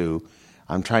trying to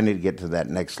get to that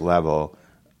next level,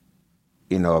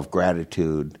 of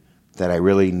gratitude that I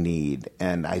really need.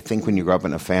 And I think when you grow up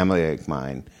in a family like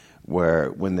mine, where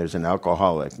when there's an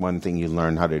alcoholic, one thing you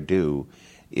learn how to do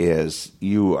is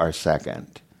you are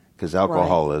second, because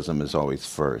alcoholism is always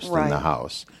first in the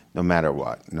house, no matter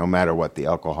what. No matter what, the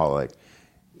alcoholic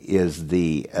is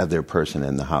the other person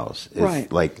in the house.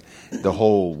 It's like the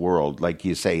whole world, like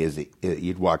you say,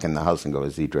 you'd walk in the house and go,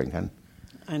 is he drinking?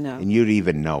 I know. And you'd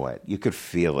even know it. You could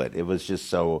feel it. It was just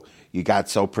so, you got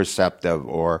so perceptive,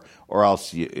 or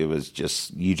else you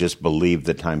just believed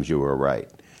the times you were right.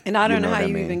 And I don't know how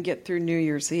you even get through New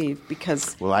Year's Eve,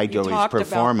 because I always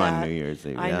perform on New Year's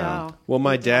Eve. I know. Well,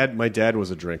 my dad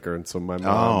was a drinker, and so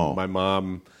my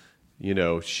mom,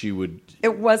 she would.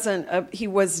 It wasn't. He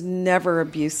was never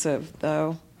abusive,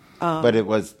 though. But it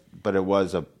was.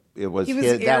 He was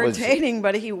irritating,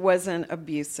 but he wasn't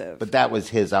abusive. But that was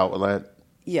his outlet.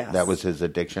 Yes. That was his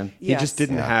addiction. Yes. He just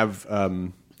didn't have,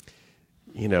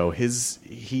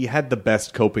 he had the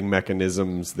best coping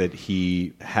mechanisms that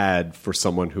he had for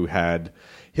someone who had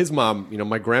his mom.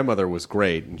 My grandmother was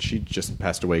great, and she just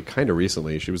passed away kind of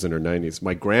recently. She was in her 90s.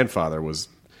 My grandfather was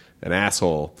an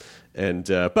asshole, and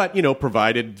but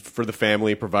provided for the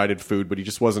family, provided food, but he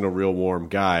just wasn't a real warm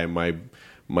guy.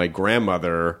 My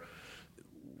grandmother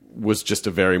was just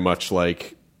a very much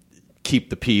like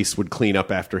keep the peace, would clean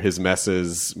up after his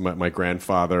messes. My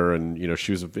grandfather, and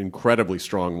she was an incredibly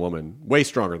strong woman, way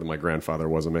stronger than my grandfather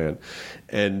was a man.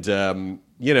 And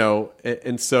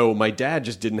and so my dad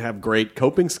just didn't have great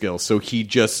coping skills. So he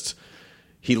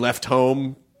left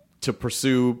home to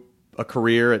pursue a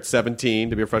career at 17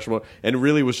 to be a freshman, and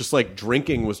really was just like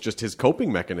drinking was just his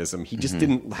coping mechanism. He just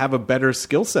didn't have a better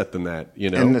skill set than that,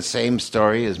 And the same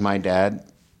story as my dad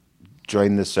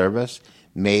joined the service,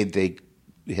 made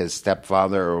his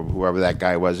stepfather or whoever that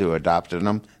guy was who adopted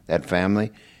him, that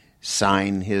family,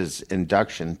 sign his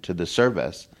induction to the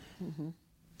service.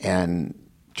 And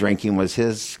drinking was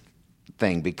his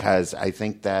thing, because I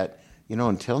think that,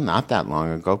 until not that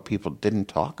long ago, people didn't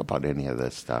talk about any of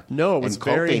this stuff. No, it was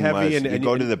very heavy. You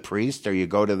go to the priest, or you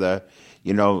go to the,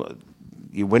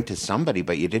 you went to somebody,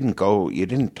 but you didn't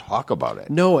talk about it.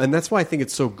 No, and that's why I think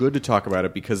it's so good to talk about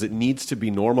it, because it needs to be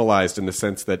normalized in the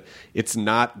sense that it's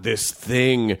not this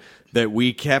thing that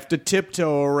we have to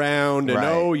tiptoe around and,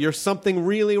 oh, you're something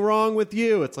really wrong with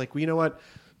you. It's like, well, you know what?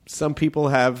 Some people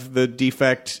have the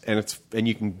defect, and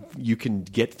you can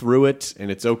get through it,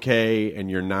 and it's okay, and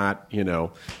you're not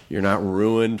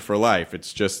ruined for life.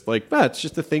 It's just like, it's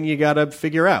just a thing you got to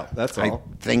figure out. That's all. I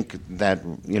think that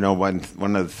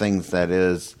one of the things that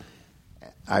is,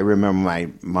 I remember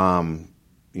my mom.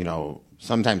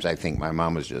 Sometimes I think my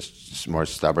mom was just more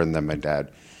stubborn than my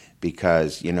dad,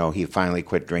 because he finally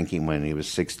quit drinking when he was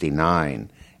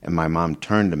 69, and my mom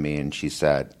turned to me and she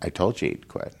said, "I told you he'd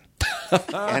quit."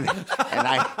 and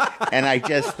I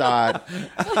just thought,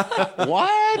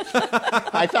 what?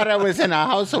 I thought I was in a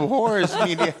house of horrors.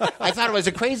 I thought it was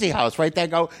a crazy house, right? They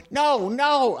go,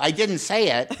 no, I didn't say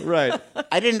it. Right.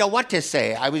 I didn't know what to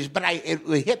say.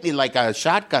 It hit me like a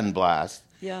shotgun blast.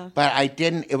 Yeah. But I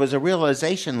didn't. It was a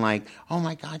realization, like, oh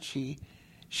my God, she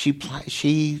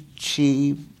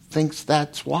thinks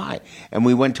that's why. And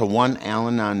we went to one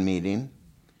Al-Anon meeting,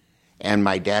 and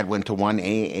my dad went to one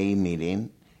AA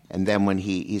meeting. And then when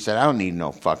he said, I don't need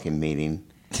no fucking meeting.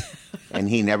 And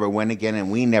he never went again, and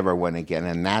we never went again.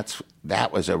 And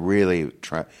that was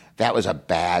a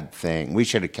bad thing. We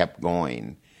should have kept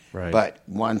going. Right. But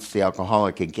once the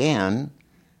alcoholic again,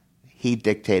 he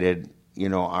dictated,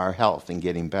 our health and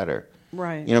getting better.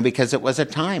 Right. Because it was a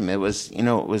time. It was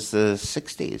the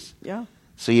 60s. Yeah.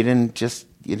 So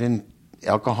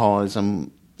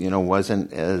alcoholism,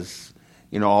 wasn't as,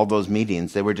 all those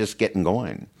meetings, they were just getting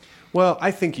going. Well,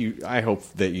 I hope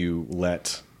that you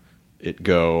let it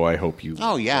go. I hope you.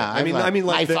 Oh yeah, I mean,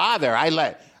 like my father.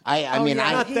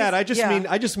 I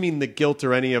just mean the guilt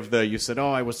or any of the. You said,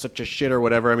 "Oh, I was such a shit" or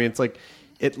whatever. I mean, it's like,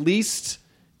 at least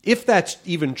if that's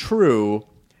even true,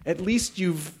 at least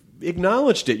you've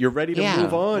acknowledged it. You're ready to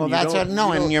move on. Well, that's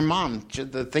and your mom,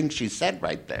 the thing she said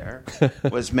right there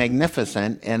was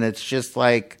magnificent, and it's just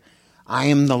like, I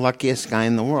am the luckiest guy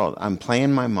in the world. I'm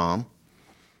playing my mom.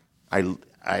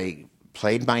 I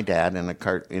played my dad in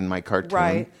my cartoon.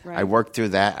 Right. I worked through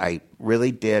that. I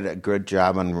really did a good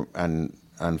job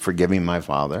on forgiving my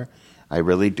father. I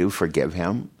really do forgive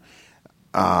him,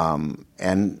 and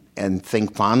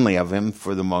think fondly of him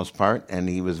for the most part. And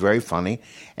he was very funny.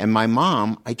 And my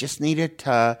mom, I just needed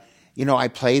to,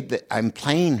 I'm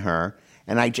playing her,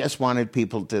 and I just wanted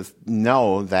people to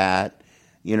know that,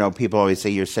 people always say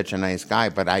you're such a nice guy,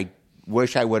 but I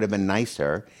wish I would have been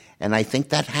nicer. And I think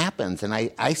that happens. And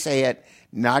I say it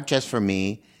not just for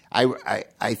me.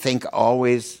 I think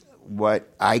always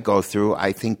what I go through,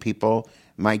 I think people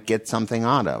might get something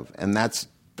out of. And that's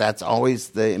always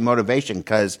the motivation,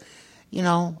 because,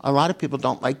 a lot of people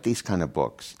don't like these kind of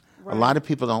books. Right. A lot of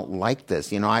people don't like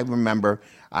this. I remember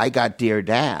I got Dear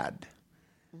Dad,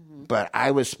 but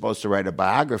I was supposed to write a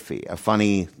biography,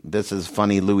 this is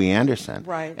funny Louis Anderson.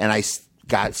 Right. And I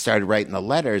started writing the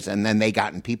letters, and then they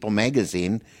got in People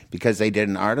magazine because they did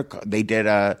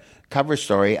a cover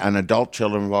story on adult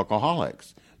children of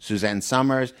alcoholics, Suzanne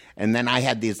Summers. And then I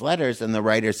had these letters, and the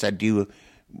writer said,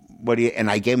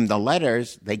 and I gave them the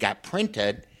letters. They got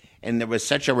printed, and there was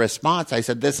such a response. I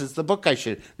said, this is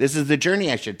the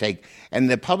journey I should take. And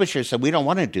the publisher said, we don't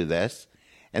want to do this.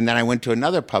 And then I went to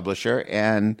another publisher,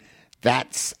 and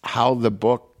that's how the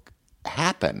book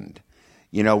happened.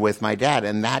 With my dad.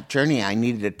 And that journey I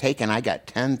needed to take, and I got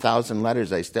 10,000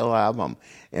 letters. I still have them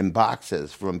in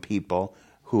boxes from people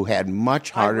who had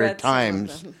much harder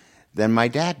times than my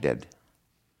dad did.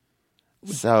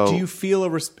 So, do you feel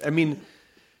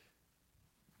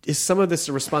is some of this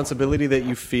a responsibility that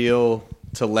you feel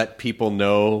to let people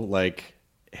know, like,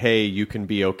 hey, you can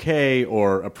be okay,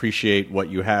 or appreciate what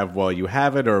you have while you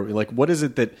have it, or like, what is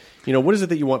it that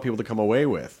you want people to come away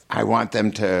with? I want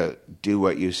them to do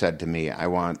what you said to me. I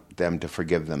want them to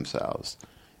forgive themselves.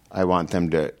 I want them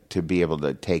to be able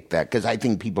to take that, because I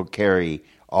think people carry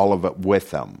all of it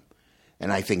with them.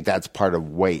 And I think that's part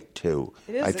of weight, too.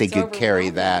 It is. I think It's you carry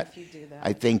overwhelming that. if you do that.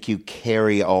 I think you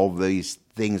carry all these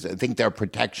things. I think they're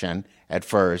protection at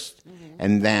first,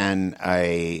 and then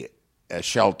a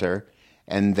shelter,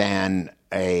 and then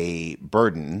a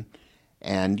burden.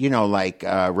 And, like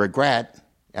regret,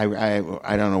 I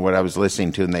don't know what I was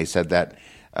listening to, and they said that,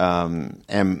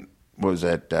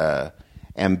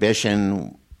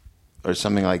 ambition or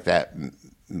something like that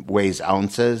weighs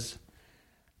ounces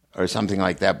or something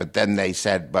like that. But then they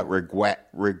said, but regret,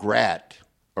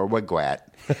 or wigwat.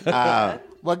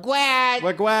 Wigwat,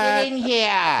 get in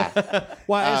here.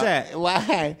 Why is that?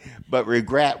 Why? But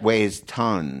regret weighs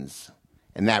tons.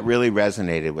 And that really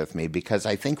resonated with me because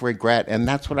I think regret, and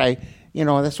that's what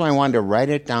that's why I wanted to write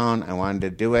it down. I wanted to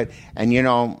do it. And,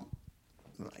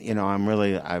 I'm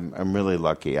really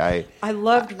lucky. I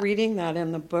loved reading that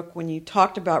in the book when you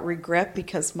talked about regret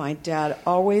because my dad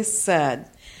always said,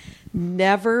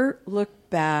 never look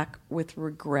back with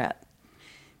regret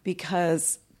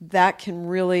because that can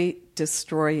really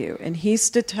destroy you. And he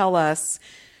used to tell us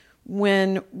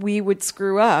when we would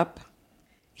screw up,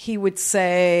 he would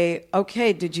say,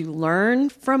 okay, did you learn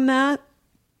from that?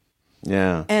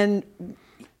 Yeah. And,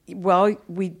 well,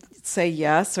 we'd say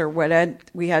yes, or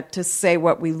we had to say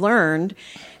what we learned.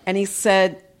 And he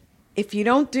said, if you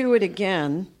don't do it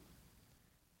again,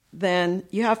 then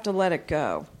you have to let it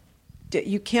go.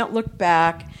 You can't look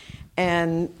back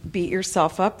and beat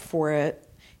yourself up for it.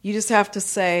 You just have to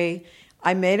say,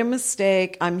 I made a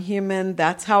mistake. I'm human.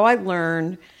 That's how I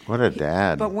learned. What a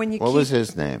dad. But when what was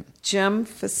his name? Jim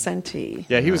Facenti.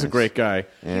 Yeah, he was a great guy.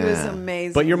 Yeah. He was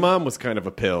amazing. But your mom was kind of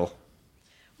a pill.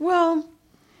 Well,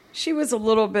 she was a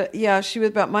little bit, she was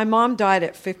about, my mom died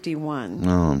at 51.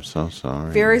 Oh, I'm so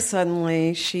sorry. Very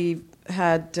suddenly, she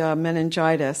had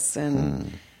meningitis,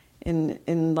 and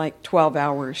in like 12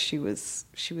 hours, she was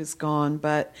gone.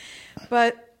 But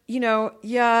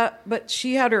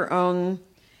she had her own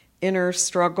inner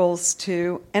struggles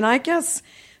too. And I guess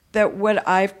that what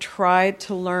I've tried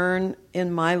to learn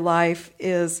in my life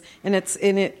is, and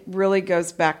it really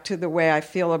goes back to the way I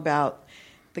feel about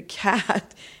the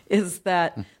cat, is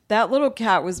that little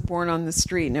cat was born on the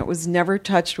street and it was never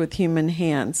touched with human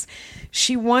hands.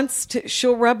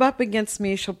 She'll rub up against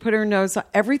me, she'll put her nose on,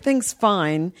 everything's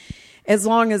fine as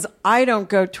long as I don't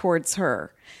go towards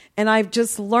her. And I've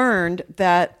just learned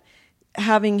that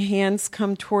having hands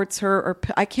come towards her, or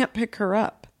I can't pick her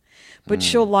up, but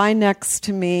she'll lie next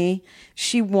to me.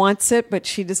 She wants it, but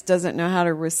she just doesn't know how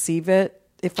to receive it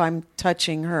if I'm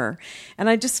touching her. And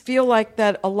I just feel like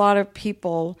that a lot of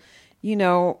people,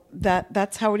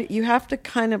 that's how you have to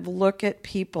kind of look at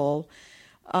people.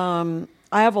 I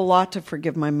have a lot to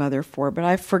forgive my mother for, but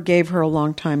I forgave her a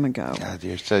long time ago. God,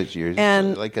 you're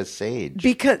like a sage.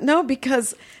 Because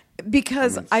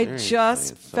I just it's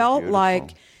so felt beautiful.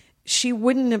 like she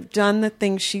wouldn't have done the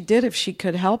things she did if she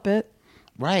could help it.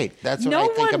 Right. That's what No I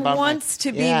think one about. wants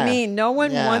to be mean. No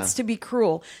one wants to be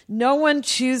cruel. No one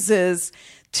chooses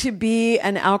to be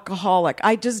an alcoholic.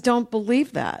 I just don't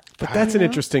believe that. But that's an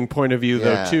interesting point of view,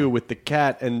 though, Yeah. too, with the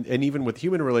cat and even with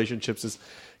human relationships, is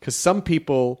because some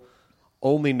people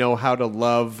only know how to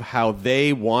love how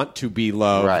they want to be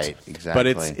loved. Right,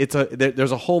 exactly. But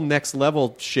there's a whole next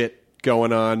level shit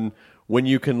going on when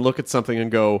you can look at something and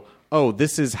go, oh,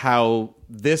 this is how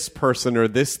this person or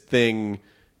this thing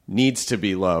needs to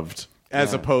be loved,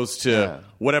 as opposed to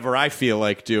whatever I feel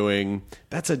like doing.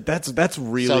 That's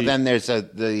really. So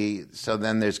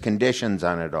then there's conditions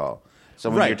on it all. So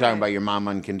when you're talking about your mom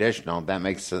unconditional, that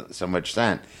makes so much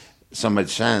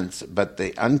sense. But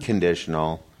the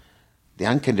unconditional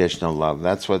love,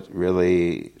 that's what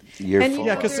really you're And full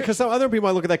Yeah, of. because some other people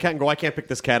might look at that cat and go, I can't pick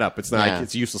this cat up. It's not. Yeah.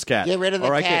 It's a useless cat. Get rid of the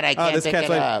Or cat. I can't this pick cat's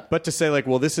it up. But to say like,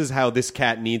 well, this is how this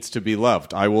cat needs to be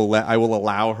loved. I will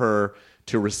allow her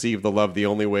to receive the love the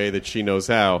only way that she knows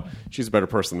how. She's a better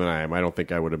person than I am. I don't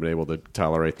think I would have been able to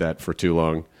tolerate that for too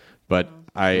long. But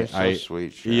You're so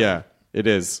sweet, Sharon. Yeah, it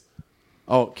is.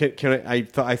 Oh, can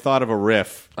I thought of a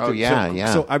riff. Oh,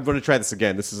 yeah. So I'm going to try this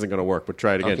again. This isn't going to work, but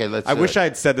try it again. Okay, let's I do wish it. I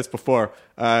had said this before,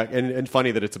 and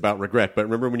funny that it's about regret. But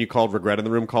remember when you called regret in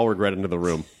the room? Call regret into the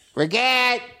room.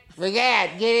 Regret,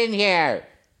 get in here.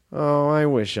 Oh, I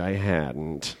wish I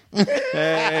hadn't.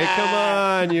 Hey, come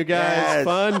on, you guys. Yes.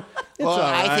 Fun? It's Well, all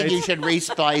I think right. you should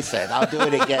resplice it. I'll do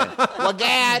it again.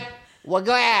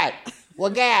 Regret,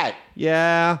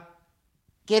 Yeah,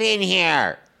 get in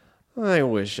here. I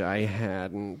wish I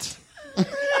hadn't.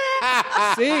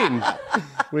 Scene.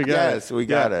 We got it. Yes, we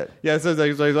got it. Yeah, so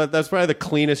that's probably the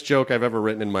cleanest joke I've ever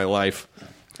written in my life.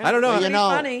 I don't know. Pretty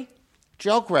funny.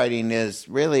 Joke writing is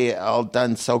really all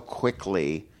done so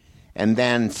quickly and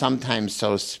then sometimes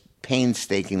so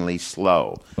painstakingly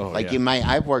slow. yeah. You might.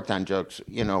 I've worked on jokes,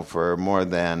 for more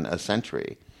than a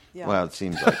century. Yeah. Well, it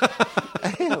seems like.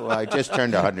 Well, I just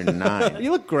turned 109.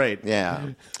 You look great. Yeah,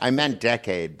 I meant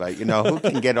decade, but who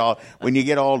can get all? When you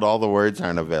get old, all the words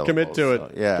aren't available. Commit to it.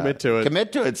 So, yeah, Commit to it.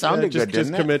 Commit to it. Sounded good,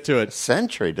 just didn't commit to it.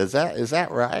 Century. Is that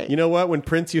right? You know what? When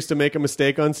Prince used to make a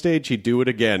mistake on stage, he'd do it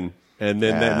again. And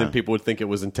then people would think it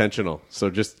was intentional. So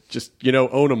just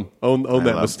own him. Own I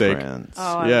that love mistake. Prince.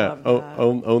 Oh, I love that.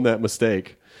 Own that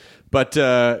mistake. But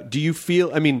do you feel,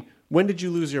 when did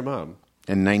you lose your mom?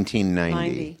 In 1990.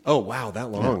 90. Oh, wow, that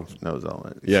long. Knows all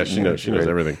that. Yeah, she knows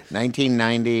everything.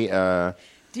 1990.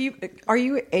 Are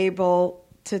you able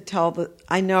to tell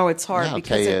I know it's hard Yeah, I'll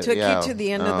because tell it took yeah. you to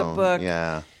the end of the book.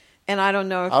 Yeah. And I don't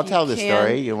know if I'll you tell the can,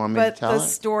 story. You want me to but tell the it?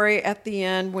 story at the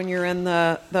end when you're in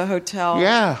the hotel.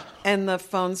 Yeah. And the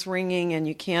phone's ringing and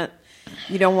you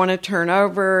don't want to turn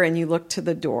over and you look to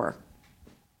the door.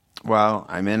 Well,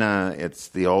 I'm in it's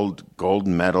the old gold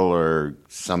medal or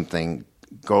something,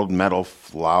 gold medal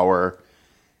flour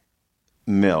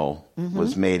mill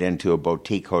was made into a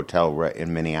boutique hotel right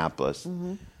in Minneapolis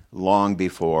long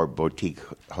before boutique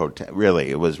hotel. Really,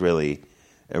 it was really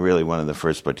one of the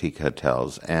first boutique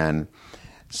hotels. And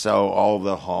so all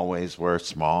the hallways were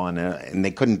small and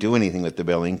they couldn't do anything with the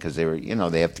building because they were,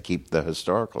 they have to keep the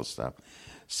historical stuff.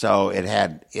 So it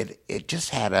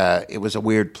was a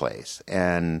weird place.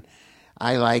 And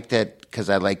I liked it because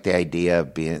I liked the idea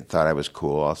of thought I was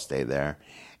cool. I'll stay there.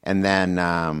 And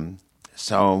then,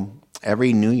 so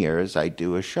every New Year's I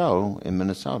do a show in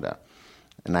Minnesota.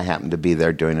 And I happened to be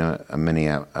there doing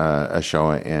a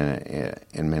show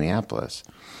in Minneapolis.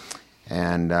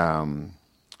 And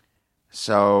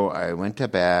so I went to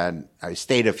bed. I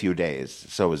stayed a few days.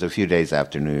 So it was a few days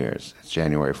after New Year's. It's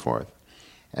January 4th.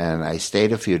 And I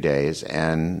stayed a few days,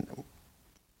 and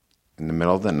in the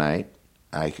middle of the night,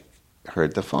 I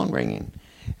heard the phone ringing.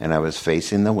 And I was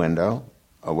facing the window,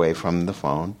 away from the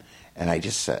phone, and I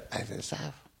just said,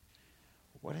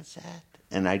 what is that?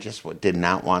 And I just did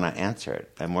not want to answer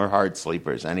it. And we're hard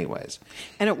sleepers anyways.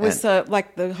 And it was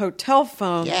like the hotel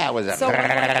phone. Yeah, it was a... So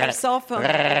like your cell phone,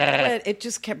 it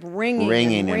just kept ringing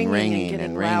and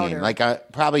getting louder. Like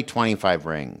probably 25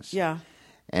 rings. Yeah.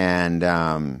 And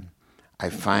I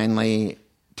finally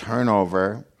turn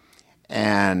over,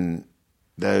 and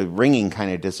the ringing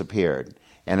kind of disappeared.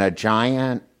 And a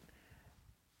giant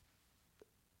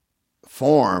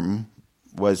form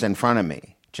was in front of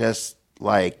me, just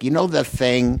like, the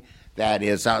thing that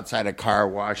is outside of car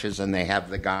washes and they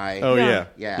have the guy. Oh, yeah.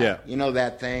 Yeah. You know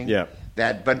that thing? Yeah.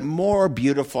 But more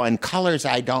beautiful in colors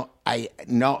I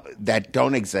know that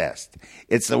don't exist.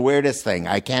 It's the weirdest thing.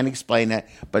 I can't explain it,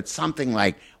 but something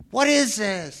like, what is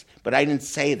this? But I didn't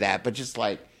say that, but just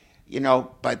like,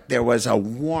 but there was a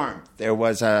warmth. There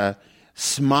was a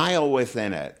smile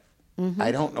within it. Mm-hmm.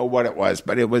 I don't know what it was,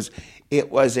 but it was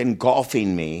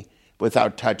engulfing me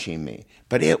without touching me.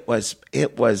 But it was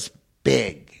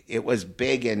big. It was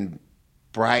big and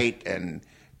bright and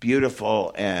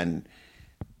beautiful, and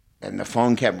the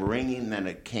phone kept ringing. Then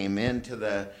it came into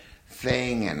the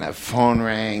thing, and the phone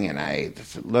rang, and I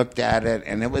looked at it,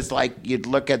 and it was like you'd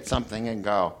look at something and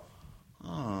go,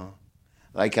 oh,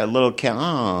 like a little kid,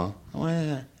 oh, what is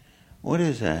that? What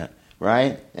is that?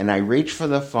 Right? And I reached for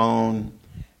the phone,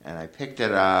 and I picked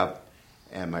it up,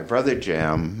 and my brother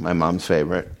Jim, my mom's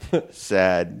favorite,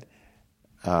 said,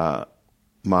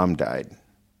 Mom died.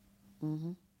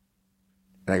 Mm-hmm.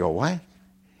 And I go, what?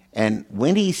 And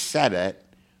when he said it,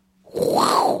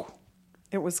 whoosh,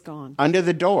 it was gone. Under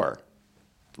the door.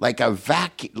 Like a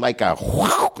vacuum, like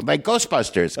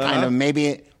Ghostbusters, kind of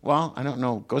maybe. Well, I don't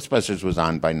know. Ghostbusters was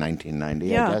on by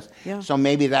 1990, I guess. Yeah. So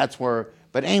maybe that's where.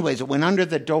 But anyways, it went under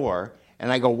the door,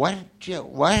 and I go, what?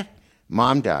 What?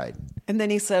 Mom died. And then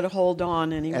he said, hold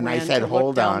on, and he And ran I said, to hold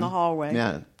look down on. the hallway.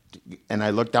 Yeah. And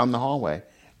I looked down the hallway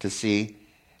to see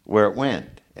where it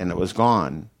went, and it was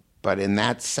gone. But in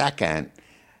that second,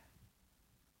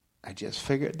 I just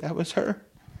figured that was her.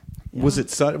 Yeah. Was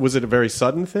it a very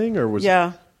sudden thing, or was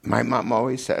Yeah. My mom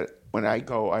always said, when I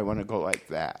go, I want to go like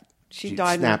that. She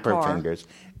died in her snap her car. fingers,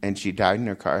 and she died in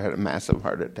her car, had a massive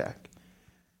heart attack,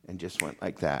 and just went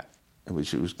like that.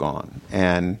 She was gone.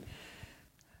 And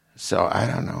so I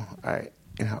don't know. I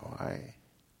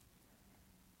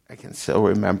can still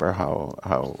remember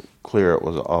how clear it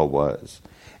all was.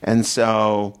 And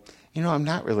so, I'm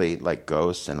not really like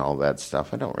ghosts and all that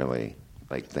stuff. I don't really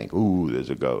think, ooh, there's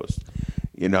a ghost.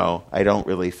 I don't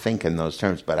really think in those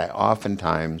terms, but I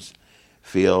oftentimes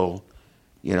feel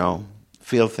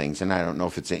things. And I don't know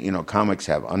if it's, comics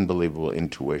have unbelievable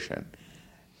intuition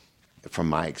from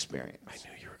my experience. I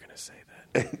knew you were going to say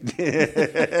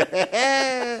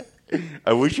that.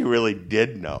 I wish you really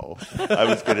did know. I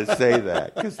was going to say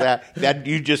that because that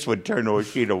you just would turn to a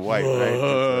sheet of white,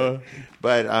 right?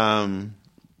 But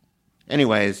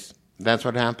anyways, that's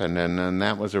what happened, and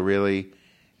that was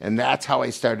and that's how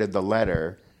I started the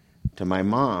letter to my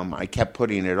mom. I kept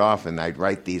putting it off, and I'd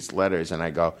write these letters, and I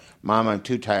go, Mom, I'm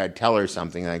too tired. Tell her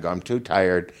something. And I go, I'm too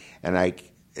tired, and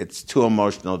it's too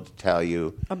emotional to tell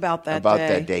you about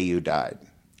that day you died.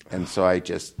 And so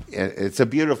it's a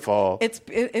beautiful.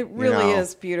 It really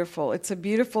is beautiful. It's a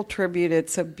beautiful tribute.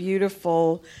 It's a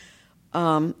beautiful.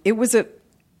 It was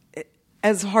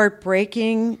as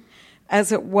heartbreaking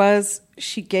as it was.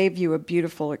 She gave you a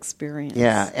beautiful experience.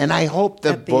 Yeah, and I hope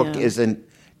the book isn't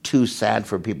too sad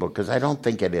for people because I don't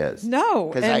think it is. No,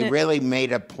 because I really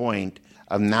made a point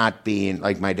of not being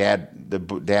like my dad. The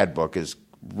dad book is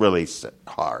really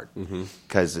hard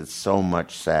because it's so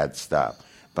much sad stuff.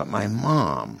 But my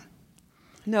mom,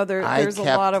 no, there's a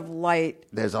lot of light.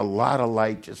 There's a lot of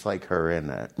light, just like her in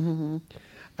it. Mm-hmm.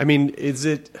 I mean, is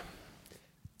it?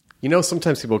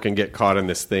 Sometimes people can get caught in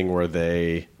this thing where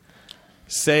they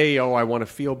say, "Oh, I want to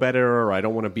feel better," or "I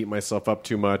don't want to beat myself up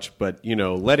too much." But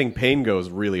letting pain go is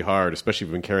really hard, especially if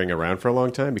you've been carrying it around for a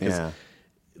long time. Because,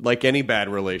 like any bad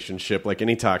relationship, like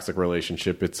any toxic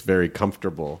relationship, it's very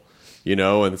comfortable.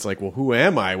 And it's like, well, who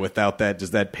am I without that?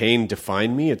 Does that pain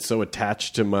define me? It's so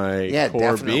attached to my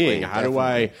core being. How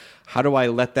do I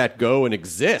let that go and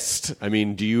exist? I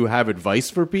mean, do you have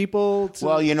advice for people?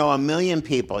 Well, a million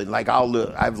people, like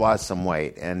I've lost some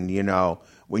weight. And,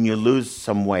 when you lose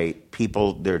some weight,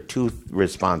 there are two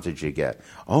responses you get.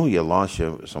 Oh, you lost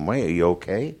some weight. Are you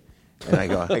okay? And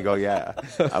I go, yeah,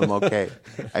 I'm okay.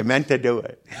 I meant to do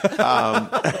it.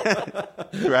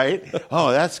 Right?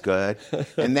 Oh, that's good.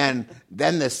 And then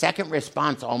the second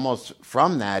response almost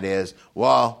from that is,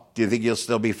 well, do you think you'll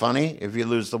still be funny if you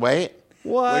lose the weight?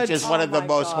 What? Which is one of the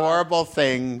most horrible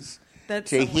things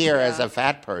to hear as a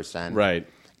fat person. Right.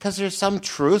 Because there's some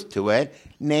truth to it.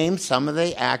 Name some of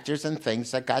the actors and things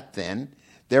that got thin.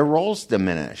 Their roles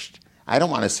diminished. I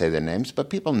don't want to say their names, but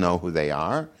people know who they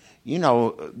are.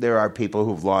 There are people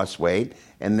who've lost weight,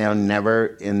 and they're never,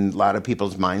 in a lot of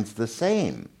people's minds, the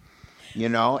same.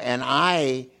 And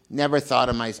I never thought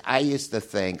of myself. I used to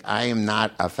think, I am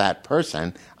not a fat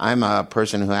person. I'm a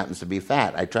person who happens to be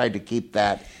fat. I tried to keep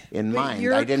that in mind.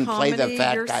 I didn't play the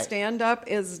fat your guy. Your stand-up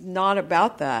is not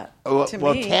about that, well, to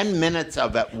me. 10 minutes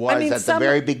of it was at the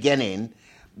very beginning,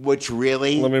 which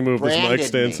really Let me move this mic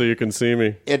stand me. So you can see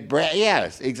me.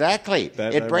 Yes, exactly.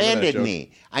 It branded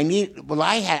me.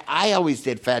 I always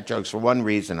did fat jokes for one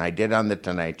reason. I did on The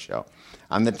Tonight Show.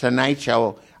 On The Tonight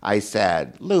Show, I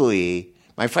said, Louis,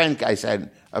 a friend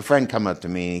come up to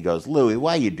me and he goes, Louis,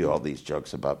 why you do all these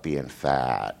jokes about being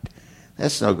fat?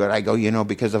 That's no good. I go,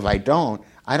 because if I don't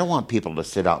want people to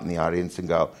sit out in the audience and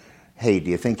go, hey,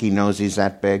 do you think he knows he's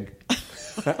that big?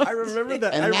 I remember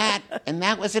that. And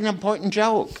that was an important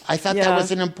joke. I thought that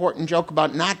was an important joke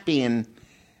about not making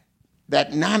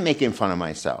fun of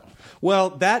myself.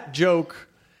 Well, that joke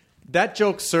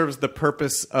serves the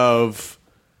purpose of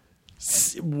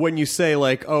when you say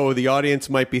like, oh, the audience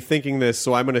might be thinking this,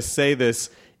 so I'm going to say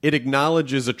this. It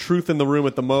acknowledges a truth in the room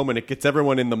at the moment. It gets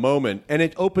everyone in the moment, and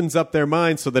it opens up their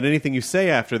minds so that anything you say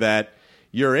after that,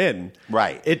 you're in.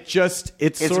 Right. It's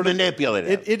sort of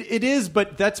manipulative. It is,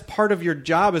 but that's part of your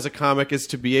job as a comic is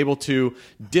to be able to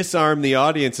disarm the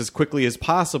audience as quickly as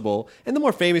possible. And the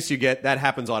more famous you get, that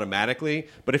happens automatically.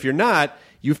 But if you're not,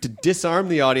 you have to disarm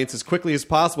the audience as quickly as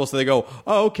possible so they go,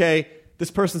 oh, okay, this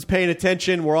person's paying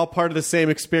attention. We're all part of the same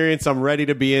experience. I'm ready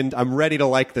to be in. I'm ready to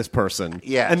like this person.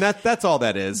 Yeah. And that's all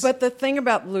that is. But the thing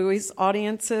about Louis'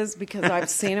 audiences, because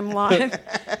I've seen him live,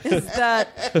 is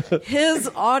that his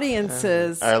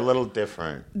audiences are a little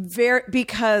different.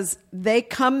 Because they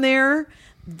come there,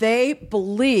 they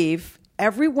believe,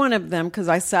 every one of them, because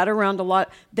I sat around a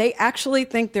lot, they actually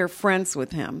think they're friends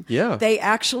with him. Yeah. They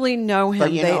actually know him.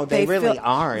 But, they really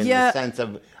are in the sense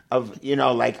of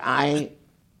like I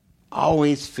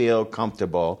always feel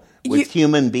comfortable with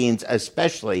human beings,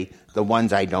 especially the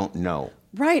ones I don't know.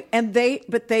 Right, and they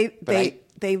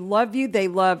love you. They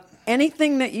love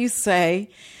anything that you say.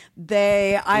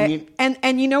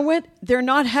 And you know what? They're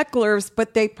not hecklers,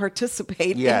 but they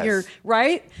participate in your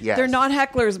right. Yes. They're not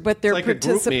hecklers, but they're like a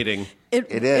group meeting.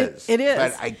 It is. It is.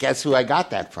 But I guess who I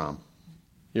got that from?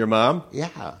 Your mom?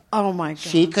 Yeah. Oh my God.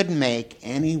 She could make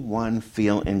anyone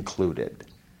feel included.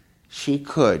 She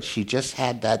could. She just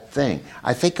had that thing.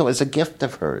 I think it was a gift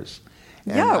of hers.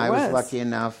 And I was lucky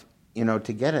enough,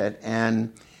 to get it.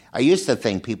 And I used to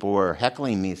think people were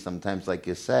heckling me sometimes, like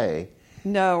you say.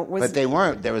 No. But they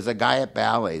weren't. There was a guy at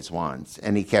Ballets once,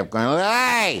 and he kept going,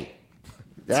 hey!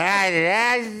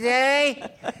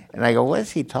 And I go, what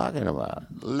is he talking about?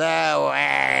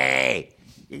 Louie,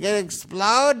 you gonna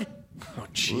explode? Oh,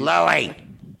 Louie.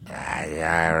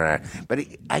 But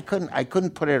I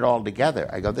couldn't put it all together.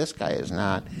 I go, this guy is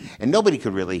not, and nobody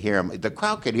could really hear him. The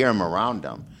crowd could hear him around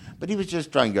him, but he was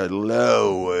just trying to go,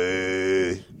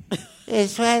 Louie.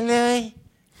 Is right, Louie?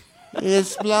 You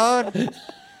explode?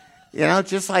 You know,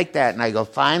 just like that. And I go,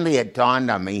 finally it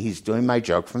dawned on me, he's doing my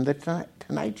joke from the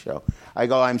Tonight Show. I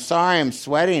go, I'm sorry I'm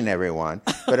sweating, everyone,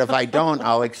 but if I don't,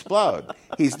 I'll explode.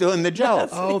 He's doing the joke.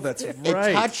 Oh, that's right.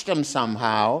 It touched him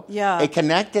somehow. Yeah. It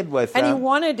connected with him. And he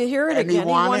wanted to hear it And again. He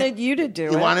wanted you to do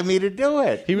it. He wanted me to do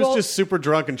it. He was just super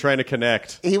drunk and trying to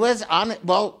connect. He was on it.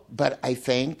 Well, but I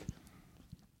think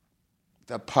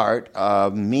the part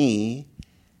of me,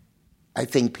 I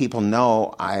think people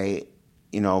know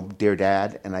Dear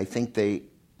Dad, and I think they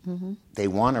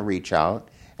want to reach out,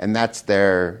 and that's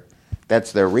their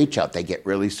reach out. They get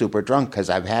really super drunk, because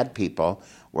I've had people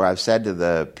where I've said to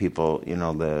the people,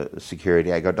 the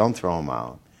security, I go, don't throw them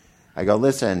out. I go,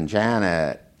 listen,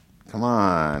 Janet, come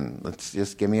on, let's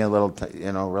just give me a little,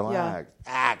 relax.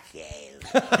 Yeah.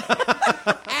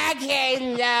 Okay,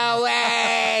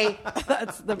 Louie.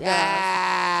 That's the best.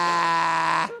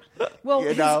 Yeah. Well,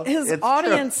 his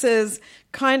audiences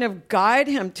kind of guide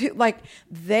him to, like,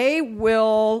 they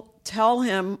will tell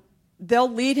him,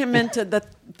 they'll lead him into the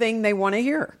thing they want to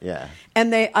hear. Yeah.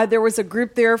 And there was a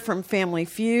group there from Family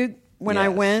Feud when I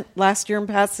went last year in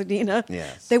Pasadena.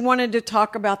 Yes. They wanted to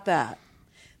talk about that.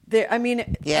 I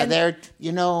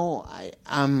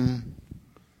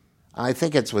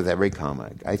think it's with every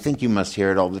comic. I think you must hear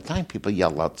it all the time. People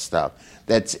yell out stuff.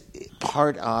 That's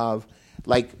part of,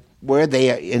 like, where they,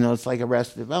 it's like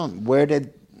Arrested Development. Where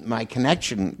did my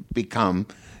connection become?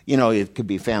 It could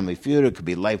be Family Feud. It could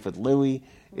be Life with Louie.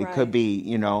 It could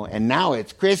be, and now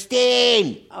it's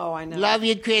Christine. Oh, I know. Love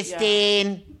you,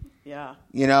 Christine. Yeah.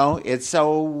 It's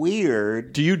so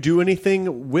weird. Do you do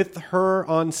anything with her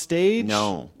on stage?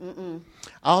 No. Mm-mm.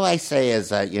 All I say is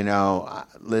that,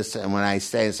 listen, when I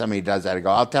say somebody does that, I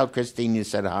go, I'll tell Christine you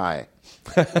said hi.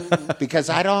 Because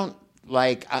I don't,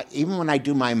 even when I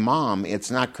do my mom, it's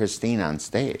not Christine on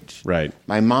stage. Right.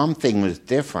 My mom thing was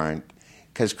different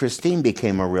because Christine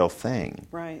became a real thing.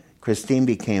 Right. Christine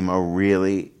became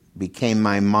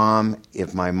my mom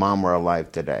if my mom were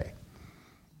alive today.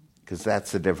 Because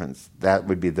that's the difference. That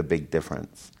would be the big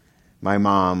difference. If my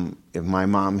mom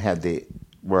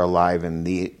were alive in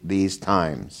these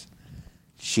times,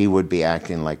 she would be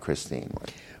acting like Christine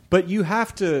would. But you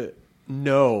have to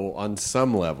know on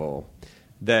some level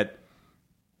that,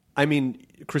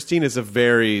 Christine is a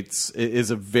very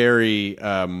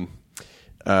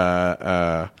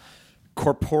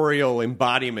corporeal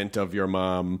embodiment of your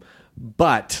mom,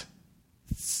 but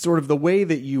sort of the way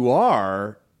that you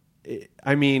are,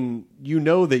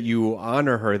 that you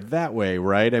honor her that way,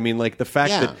 right? Like the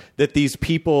fact that these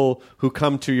people who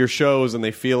come to your shows and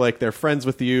they feel like they're friends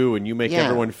with you and you make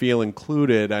everyone feel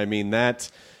included, that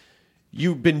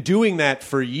you've been doing that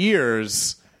for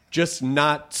years, just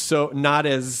not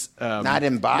as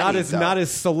embodied, not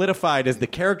as solidified as the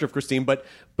character of Christine, but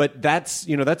that's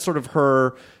that's sort of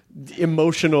her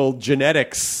emotional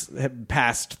genetics have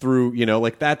passed through,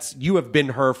 you have been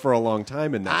her for a long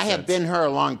time in that sense. I have been her a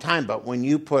long time, but when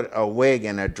you put a wig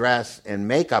and a dress and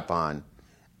makeup on,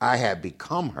 I have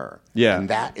become her. Yeah. And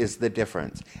that is the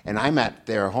difference. And I'm at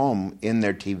their home in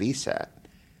their TV set.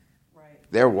 Right.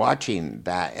 They're watching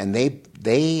that, and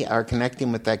they are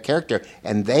connecting with that character.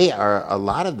 And a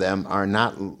lot of them are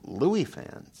not Louis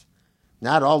fans.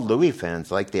 Not all Louis fans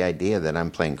like the idea that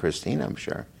I'm playing Christine, I'm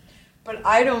sure. But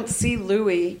I don't see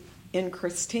Louie in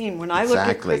Christine. When I look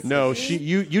at Christine, no,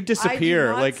 you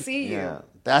disappear. I do not see you. Yeah,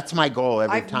 that's my goal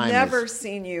every time. I've never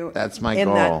seen you. That's my in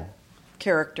goal. That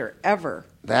character ever.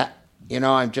 That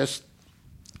I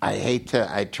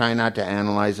try not to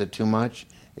analyze it too much.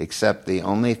 Except the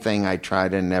only thing I try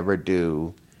to never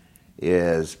do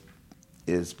is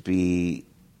be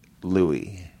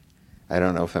Louie. I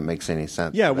don't know if it makes any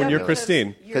sense. Yeah, when you're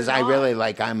Christine. Because when I'm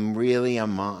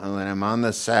on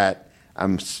the set,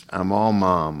 I'm all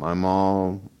mom. I'm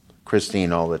all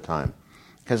Christine all the time.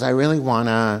 Because I really want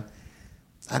to,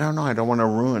 I don't want to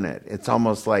ruin it. It's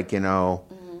almost like,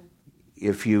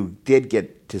 if you did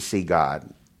get to see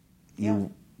God,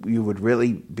 you would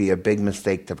really be a big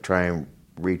mistake to try and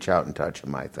reach out and touch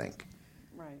him, I think.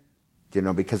 Right.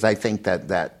 Because I think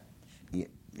that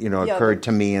occurred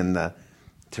to me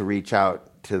to reach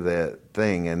out to the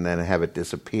thing and then have it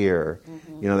disappear.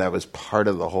 Mm-hmm. That was part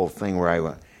of the whole thing where I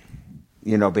went,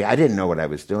 I didn't know what I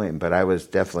was doing, but I was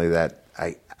definitely that.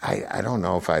 I don't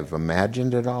know if I've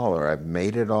imagined it all or I've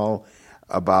made it all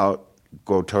about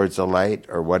go towards the light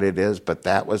or what it is, but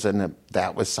that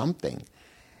was something.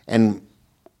 And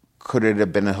could it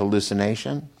have been a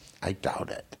hallucination? I doubt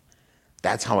it.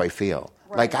 That's how I feel.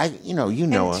 Right. Like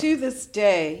And to this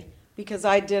day, because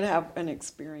I did have an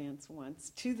experience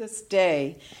once, to this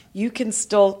day, you can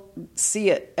still see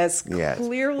it as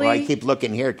clearly. Well, I keep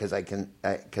looking here because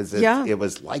it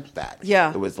was like that.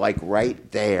 Yeah. It was like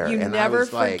right there. You and never I was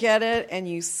forget it, and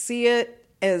you see it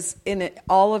as in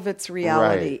all of its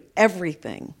reality, Right.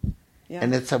 everything. Yeah.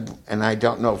 And I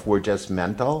don't know if we're just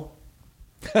mental.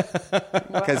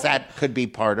 Because that could be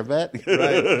part of it.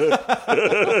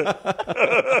 Right.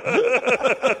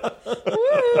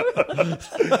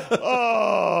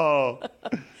 Oh.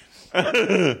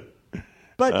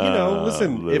 But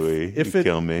listen, Louis, if you it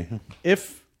kill me.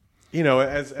 If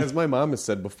as my mom has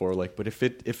said before, like, but if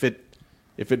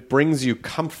it brings you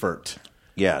comfort,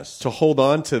 Yes. to hold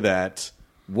on to that,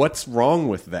 what's wrong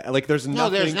with that? Like, there's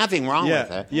nothing wrong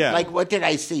with it. Yeah. Like, what did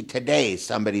I see today?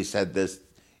 Somebody said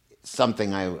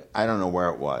something I don't know where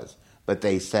it was, but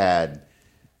they said,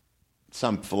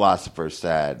 some philosopher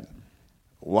said,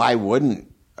 why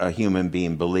wouldn't a human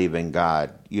being believe in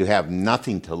God? You have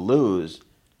nothing to lose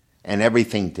and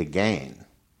everything to gain.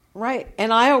 Right.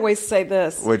 And I always say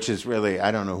this. Which is really,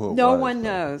 I don't know who it was. No one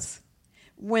knows.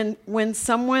 When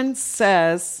someone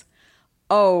says,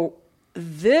 oh,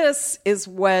 this is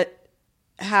what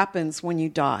happens when you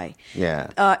die.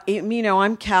 Yeah.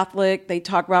 I'm Catholic. They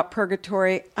talk about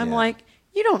purgatory. I'm like,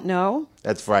 you don't know.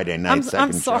 That's Friday night.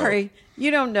 I'm sorry.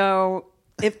 You don't know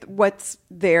if what's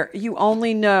there. You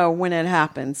only know when it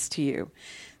happens to you.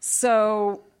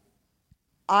 So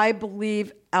I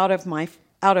believe out of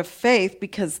faith,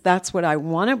 because that's what I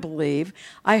want to believe.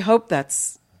 I hope that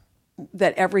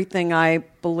everything I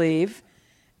believe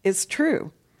is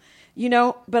true.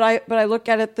 But I look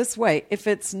at it this way. If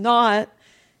it's not,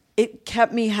 it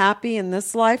kept me happy in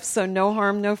this life, so no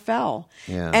harm, no foul.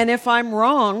 Yeah. And if I'm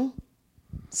wrong,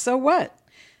 so what?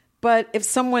 But if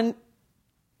someone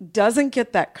doesn't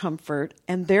get that comfort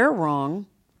and they're wrong,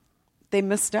 they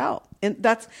missed out. And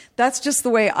that's just the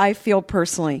way I feel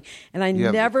personally. And I You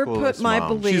have the never put coolest my mom.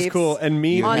 beliefs She's cool. And on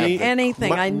me- anything.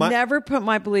 my- I never put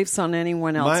my beliefs on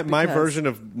anyone else. My because-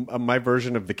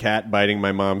 version of the cat biting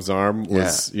my mom's arm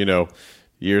was,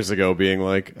 years ago, being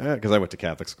like, because I went to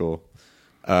Catholic school,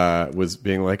 was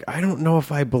being like, I don't know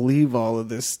if I believe all of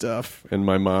this stuff, and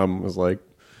my mom was like,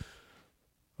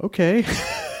 okay,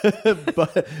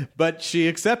 but she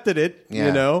accepted it,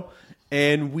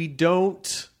 and we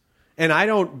don't. And I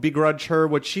don't begrudge her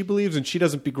what she believes, and she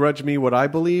doesn't begrudge me what I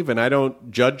believe, and I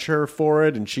don't judge her for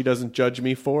it, and she doesn't judge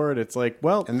me for it. It's like,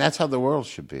 well, And that's how the world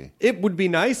should be. it would be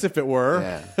nice if it were.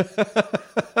 Yeah.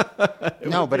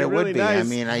 No, but be it would really be. nice.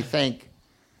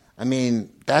 I mean,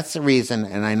 that's the reason,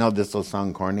 and I know this will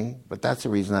sound corny, but that's the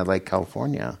reason I like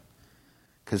California.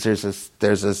 Because I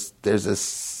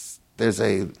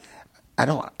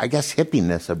guess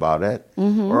hippiness about it,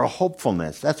 or a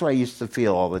hopefulness. That's what I used to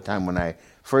feel all the time when I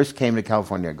first came to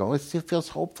California. I go, it feels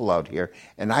hopeful out here.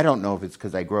 And I don't know if it's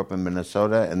because I grew up in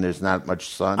Minnesota and there's not much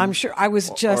sun. I'm sure. I was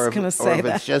just going to say if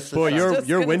that. It's just the Boy, sun. just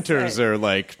your gonna winters say. are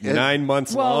like 9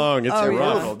 months Well, long. It's oh, yeah.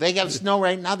 rough. Brutal. They have snow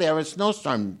right now. They have a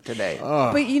snowstorm today.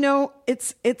 But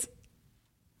it's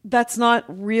that's not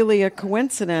really a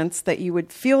coincidence that you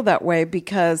would feel that way,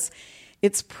 because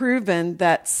it's proven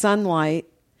that sunlight,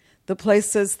 the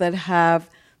places that have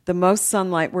the most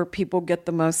sunlight, where people get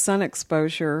the most sun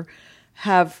exposure,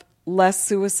 have less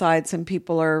suicides and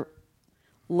people are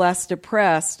less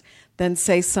depressed than,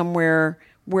 say, somewhere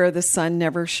where the sun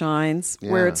never shines,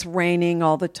 where Yeah. it's raining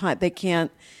all the time. They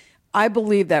can't. I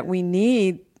believe that we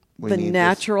need the need this.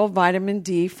 natural vitamin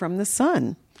D from the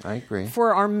sun. I agree.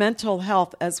 For our mental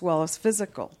health as well as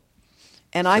physical.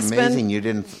 And It's amazing you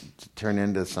didn't turn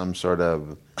into some sort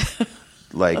of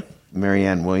like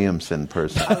Marianne Williamson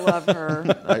person. I love her.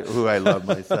 Who I love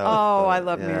myself. Oh, but, I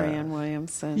love yeah. Marianne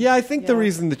Williamson. Yeah, I think the Yeah.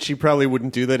 reason that she probably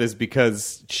wouldn't do that is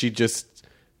because she just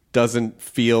doesn't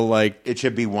feel like. It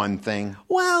should be one thing.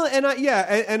 Well,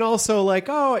 and also like,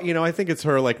 I think it's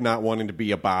her like not wanting to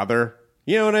be a bother.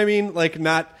 You know what I mean? Like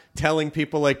not telling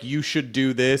people like you should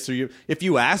do this, or if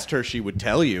you asked her, she would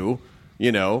tell you.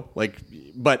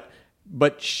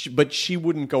 But she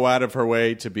wouldn't go out of her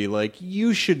way to be like,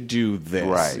 you should do this.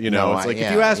 Right. It's No, like if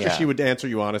yeah, you asked her, yeah. she would answer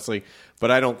you honestly.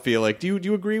 But I don't feel like. Do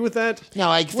you agree with that? No,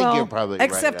 I think Well, you're probably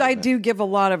except right. I do give a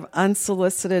lot of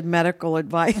unsolicited medical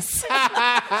advice. That's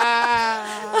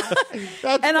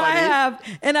And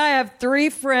funny. I have 3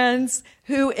 friends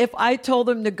who, if I told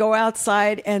them to go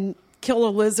outside and kill a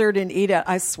lizard and eat it,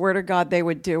 I swear to God they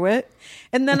would do it.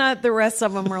 And then the rest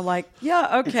of them were like,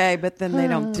 yeah, okay, but then they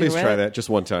don't do Please it. try that just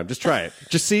one time. Just try it.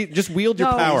 Just wield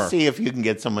your No. power. See if you can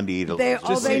get someone to eat a They, lizard. oh,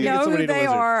 Just so they you get know somebody who to they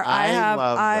lizard. are.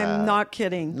 love I'm that. not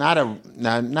kidding.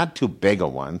 Not too big a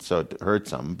one, so it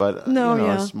hurts them, but No, you know,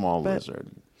 yeah, a small but- lizard.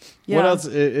 Yeah. What else?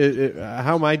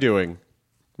 How am I doing?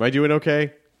 Am I doing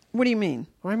okay? What do you mean?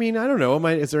 I mean, I don't know.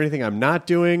 Is there anything I'm not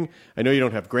doing? I know you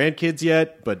don't have grandkids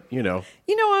yet, but you know.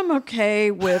 You know, I'm okay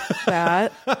with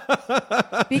that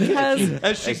because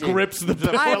As she grips the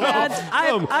pillow.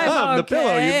 I'm okay the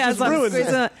pillow. You've as just I'm ruined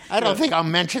squeezing it. it. I don't think I'll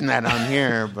mention that on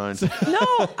here, but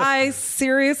No, I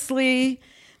seriously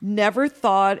never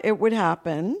thought it would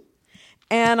happen.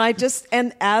 And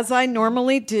and as I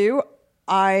normally do,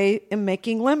 I am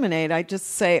making lemonade. I just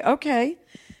say, okay,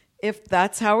 if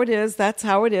that's how it is, that's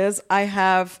how it is. I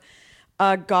have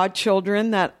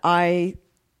godchildren that I,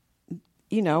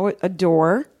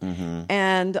 adore. Mm-hmm.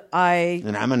 And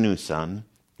and I'm a new son.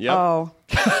 Yep. oh,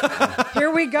 here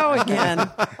we go again.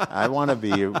 I want to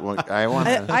be. I want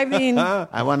to. I mean,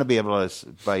 I want to be able to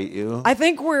bite you. I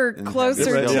think we're closer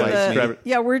have to you still like me? the.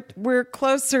 Yeah, we're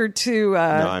closer to. no,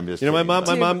 I'm just. You know, my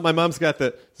kidding. mom's got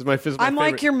the. This is my I'm like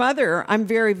favorite. your mother. I'm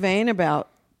very vain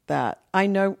about that. I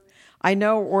know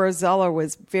Orozella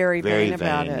was very vain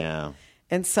about it. Yeah.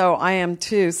 And so I am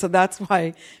too. So that's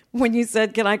why when you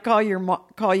said, "Can I call you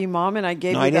mom?" and I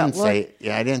gave No, you I that didn't look. say.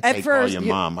 Yeah, I didn't At say first, call you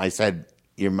you- mom. I said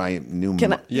you're my new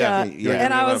Can I, mom. yeah. Yeah.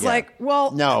 And I was Yeah. like,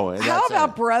 well, No, how that's about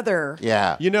it. brother?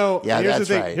 Yeah. You know, Yeah, here's that's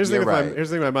the thing. right. Here's the thing. You're With right. here's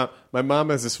the thing. With my mom. My mom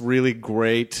has this really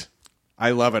great.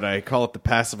 I love it. I call it the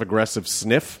passive aggressive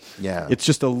sniff. Yeah. It's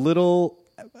just a little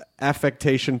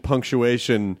affectation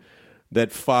punctuation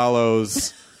that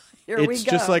follows. Here it's we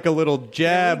go. just like a little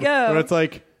jab. Here we go. Where it's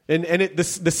like. And the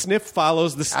sniff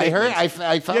follows the I statement. heard. I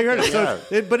felt. Yeah, you heard it. it, So,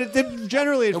 yeah. but it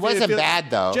generally It wasn't feels- bad,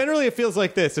 though. Generally, it feels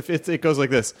like this. If it goes like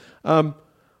this.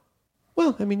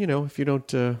 Well, I mean, you know, if you don't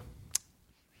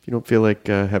feel like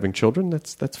having children,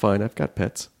 that's fine. I've got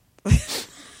pets.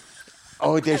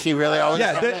 Oh, did she really always?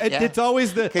 Yeah, say that? it's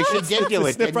always the 'Cause she it's did do the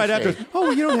it, sniff didn't right she? after. Oh,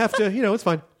 well, you don't have to. You know, it's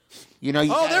fine. You know.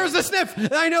 You Oh, gotta- there was the sniff.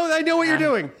 I know what you're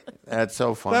doing. That's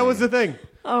so funny. That was the thing.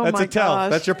 Oh, that's my a tell. gosh.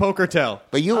 That's your poker tell.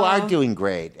 But you are doing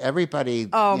great. Everybody.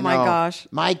 Oh, you my know, gosh.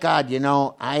 My God, you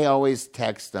know, I always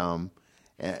text them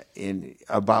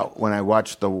about when I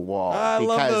watch The Wall. I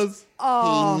love because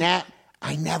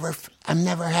those. I'm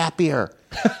never happier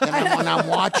than when I'm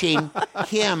watching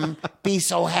him be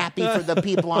so happy for the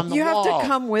people on the You wall. have to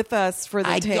come with us for the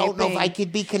I taping. don't know if I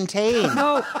could be contained.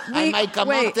 No, I might come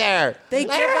wait. up there. They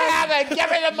Let give her us- have it.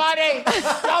 Give me the money.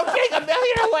 Don't take $1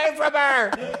 million away from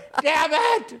her. Damn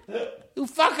it. You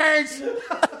fuckers.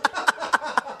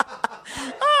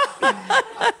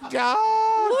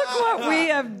 Look what we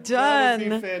have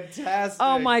done. Fantastic.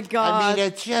 Oh my God. I mean,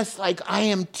 it's just like I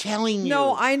am telling you.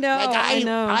 No, I know, Like, I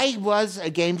know. I was a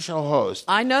game show host.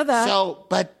 I know that. So,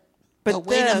 but wait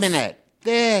this- a minute.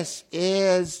 This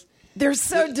is. They're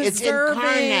so It's deserving.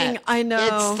 incarnate. I know.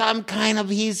 It's some kind of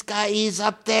he's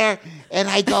up there, and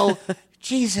I go,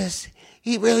 Jesus.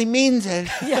 He really means it.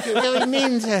 He really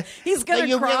means it. He's gonna Like,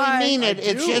 you cry. really mean it. I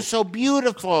It's do. just so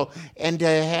beautiful, and to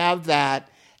have that,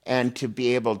 and to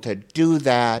be able to do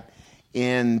that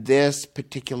in this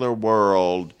particular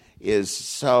world is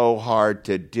so hard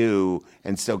to do,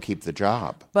 and still keep the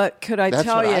job. But could I That's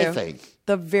tell what you, I think.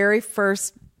 the very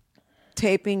first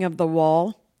taping of The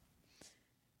Wall,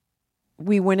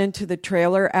 we went into the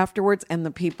trailer afterwards, and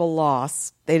the people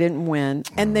lost. They didn't win,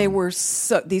 and they were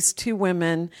these two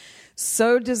women,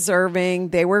 so deserving.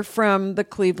 They were from the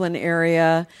Cleveland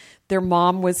area. Their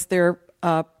mom was their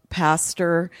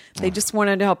pastor. They just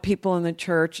wanted to help people in the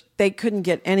church. They couldn't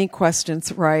get any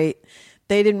questions right.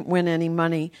 They didn't win any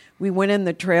money. We went in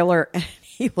the trailer, and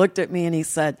he looked at me and he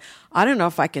said, "I don't know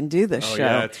if I can do this show."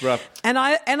 yeah, it's rough. And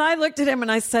I looked at him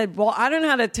and I said, "Well, I don't know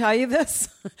how to tell you this,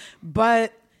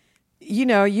 but you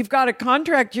know, you've got a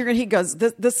contract. You're gonna." He goes,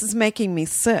 "This is making me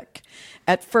sick."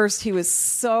 At first, he was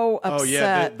so upset. Oh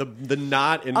yeah, the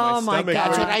knot in my Oh, my stomach. God.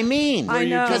 That's what I mean. I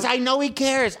know. Because I know he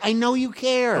cares. I know you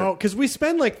care. Oh, because we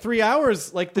spend like 3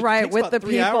 hours, like the Right, takes with about the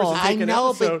 3 hours people. to I take an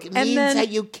know, but episode. it And means then- that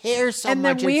you care so and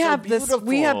much. then we It's so have this beautiful.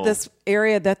 we have this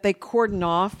area that they cordon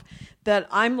off that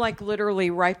I'm like literally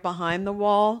right behind the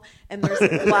wall, and there's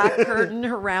a black curtain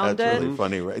around That's it. really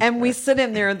funny, right And we there. sit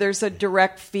in there, and there's a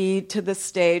direct feed to the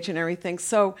stage and everything.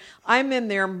 So I'm in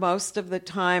there most of the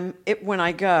time when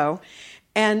I go,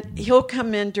 and he'll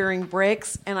come in during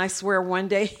breaks. And I swear, one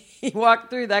day he walked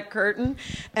through that curtain,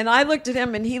 and I looked at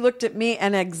him, and he looked at me,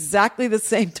 and exactly the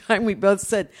same time we both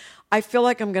said, "I feel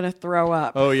like I'm going to throw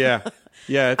up." Oh yeah,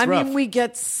 Yeah, it's I rough. mean, we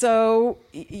get so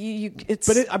it's.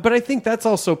 But I think that's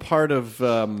also part of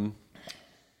when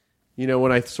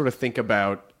I sort of think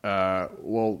about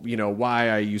why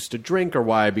I used to drink or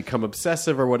why I become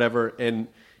obsessive or whatever, and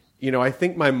I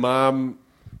think my mom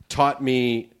taught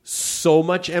me so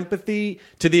much empathy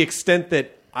to the extent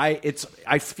that I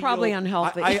feel probably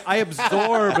unhealthy. I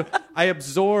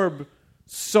absorb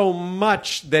so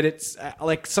much that it's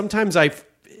like sometimes I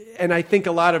think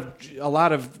a lot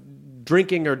of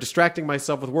drinking or distracting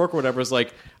myself with work or whatever is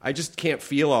like I just can't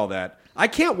feel all that. I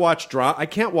can't watch I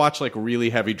can't watch like really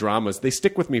heavy dramas. They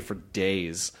stick with me for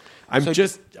days. I'm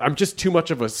just too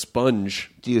much of a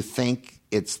sponge. Do you think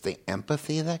it's the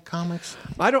empathy that comics?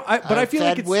 I feel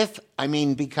like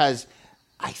it's because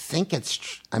I think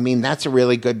that's a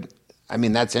really good.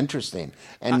 That's interesting,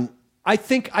 and I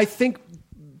think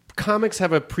comics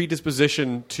have a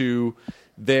predisposition to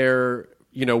their.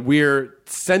 We're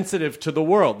sensitive to the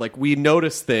world. Like we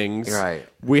notice things. Right.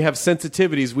 We have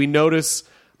sensitivities. We notice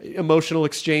emotional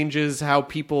exchanges, how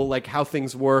people how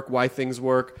things work, why things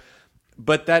work.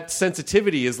 But that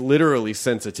sensitivity is literally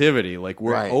sensitivity. Like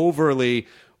we're overly.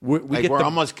 We're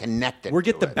almost connected. We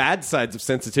get the bad sides of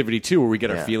sensitivity too, where we get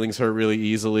our feelings hurt really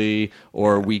easily,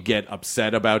 or we get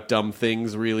upset about dumb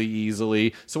things really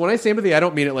easily. So when I say empathy, I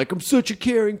don't mean it like I'm such a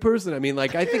caring person. I mean I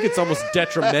think it's almost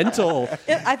detrimental.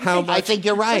 I think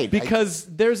you're right because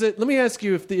let me ask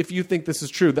you if you think this is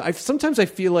true. Sometimes I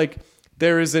feel like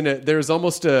there's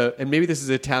almost and maybe this is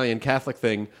an Italian Catholic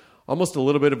thing, almost a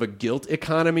little bit of a guilt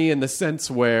economy in the sense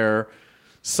where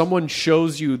someone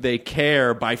shows you they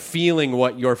care by feeling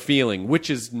what you're feeling, which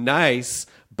is nice,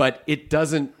 but it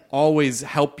doesn't always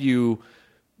help you.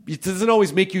 It doesn't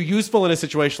always make you useful in a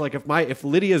situation. Like if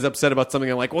Lydia's upset about something,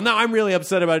 I'm like, well, now I'm really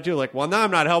upset about it too. Like, well, now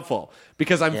I'm not helpful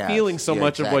because I'm feeling so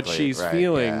much of what she's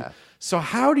feeling. Yeah. So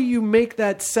how do you make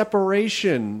that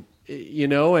separation,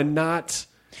 and not...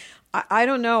 I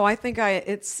don't know. I think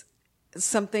it's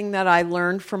something that I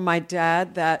learned from my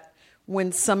dad that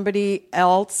when somebody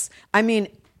else,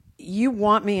 you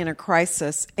want me in a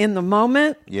crisis in the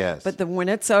moment, yes. But then when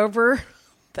it's over,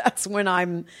 that's when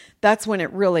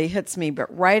it really hits me.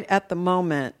 But right at the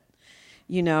moment,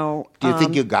 Do you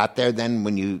think you got there then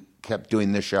when you kept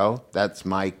doing the show? That's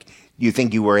Mike. You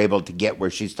think you were able to get where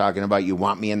she's talking about? You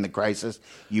want me in the crisis?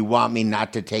 You want me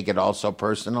not to take it all so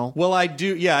personal? Well, I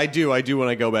do. Yeah, I do. I do when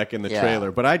I go back in the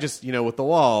trailer. But I just, with The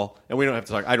Wall, and we don't have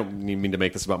to talk. I don't mean to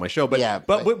make this about my show,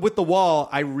 but with The Wall,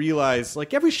 I realize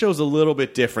every show's a little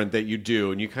bit different that you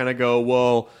do, and you kind of go,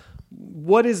 well,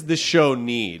 what does the show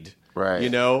need?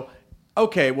 Right.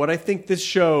 Okay, what I think this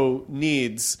show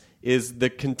needs is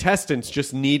the contestants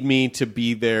just need me to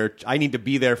be there. I need to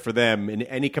be there for them in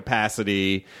any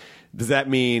capacity. Does that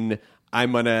mean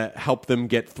I'm going to help them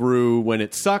get through when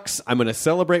it sucks? I'm going to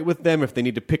celebrate with them if they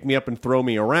need to pick me up and throw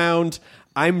me around.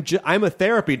 I'm a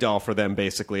therapy doll for them,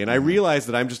 basically. And I realize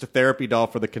that I'm just a therapy doll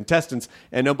for the contestants.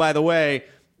 And oh, by the way,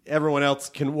 everyone else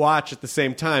can watch at the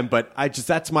same time. But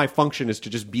that's my function, is to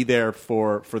just be there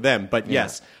for them. But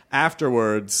yes,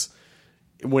 afterwards,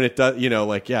 when it does,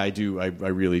 I do. I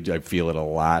really feel it a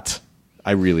lot.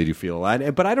 I really do feel a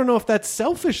lot. But I don't know if that's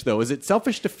selfish, though. Is it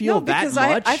selfish to feel that much?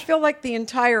 Because I feel like the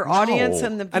entire audience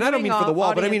and the and I don't mean for The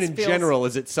Wall, but I mean in general,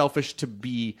 is it selfish to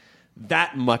be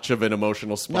that much of an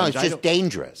emotional sponge? No, it's just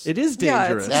dangerous. It is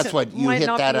dangerous. That's what you hit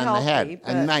that on the head.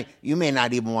 And you may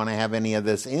not even want to have any of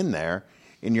this in there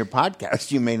in your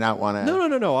podcast. You may not want to.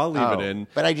 No. I'll leave it in.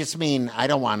 But I just mean I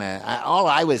don't want to. All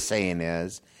I was saying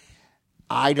is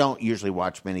I don't usually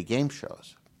watch many game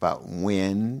shows, but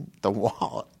when The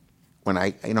Wall. When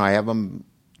I have them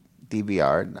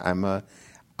DVR'd,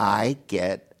 I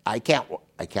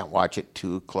can't watch it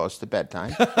too close to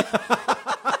bedtime.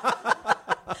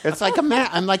 It's like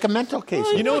I'm like a mental case.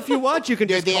 If you watch, you can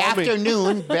just the call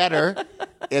afternoon me. better.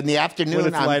 In the afternoon, when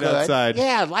it's I'm light good. outside.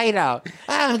 Yeah, light out.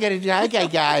 I got a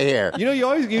guy here.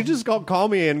 You just call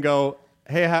me and go,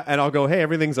 hey, and I'll go, hey,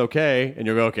 everything's okay, and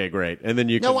you'll go, okay, great, and then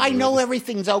you. No, I know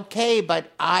everything's okay, but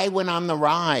I went on the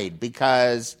ride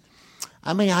because.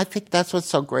 I think that's what's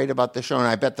so great about the show, and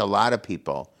I bet a lot of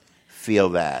people feel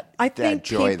that. I think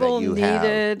joy people that you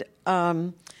needed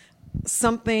a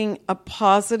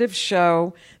positive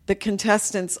show. The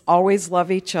contestants always love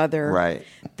each other. Right.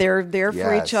 They're there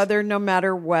for each other no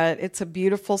matter what. It's a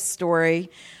beautiful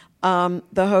story. The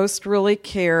host really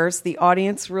cares. The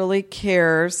audience really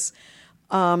cares.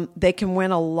 They can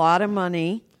win a lot of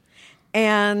money.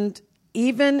 And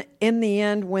even in the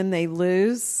end, when they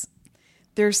lose...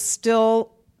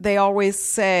 they always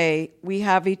say, we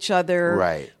have each other.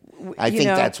 Right. I think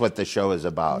that's what the show is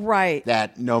about. Right.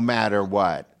 That no matter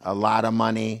what, a lot of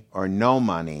money or no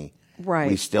money, Right.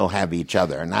 we still have each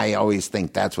other. And I always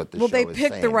think that's what the show is they saying.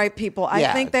 picked the right people. I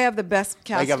Yeah. think they have the best Like,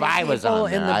 casting if I was people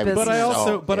on in there, the I would- business. I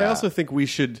also yeah. think we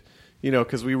should,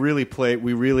 because we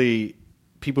really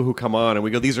people who come on and we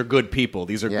go, these are good people.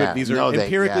 These are Yeah. good. These are No,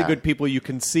 empirically yeah. good people. You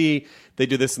can see they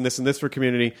do this and this and this for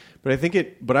community. But I think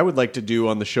what I would like to do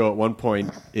on the show at one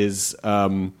point is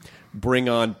bring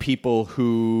on people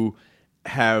who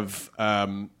have.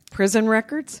 Prison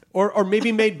records? Or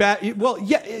maybe made bad. Well,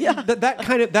 yeah.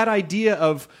 That idea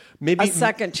of maybe A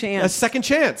second chance. A second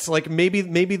chance. Like maybe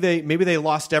they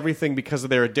lost everything because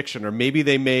of their addiction, or maybe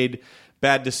they made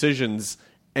bad decisions,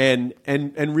 and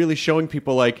really showing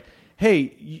people like,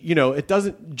 hey, it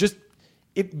doesn't just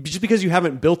because you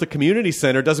haven't built a community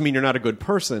center doesn't mean you're not a good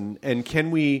person. And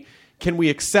can we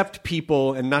accept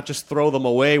people and not just throw them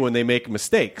away when they make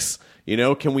mistakes?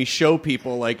 Can we show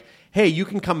people like, hey, you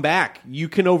can come back. You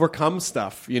can overcome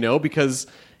stuff, because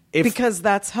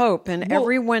that's hope, and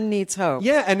everyone needs hope.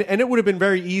 Yeah, and it would have been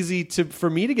very easy for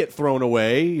me to get thrown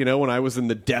away, when I was in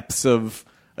the depths of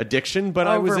addiction, but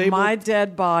I was able my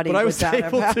dead body. But I was would that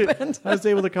able have to. happened? I was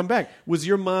able to come back. Was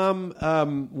your mom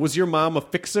a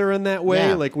fixer in that way?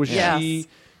 Yeah. Like was Yes.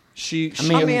 she?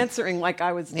 I'm answering like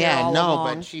I was there all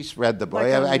along. but she's read the book.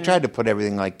 Like I tried to put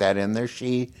everything like that in there.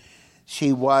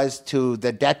 She was to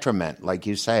the detriment, like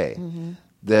you say,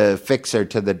 the fixer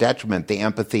to the detriment, the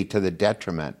empathy to the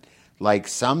detriment. Like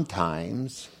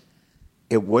sometimes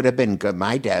it would have been good.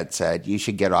 My dad said you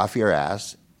should get off your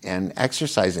ass and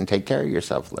exercise and take care of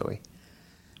yourself, Louis.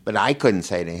 But I couldn't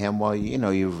say to him, well,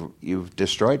 you've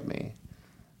destroyed me.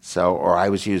 So, or I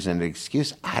was using an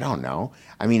excuse. I don't know.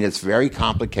 I mean, it's very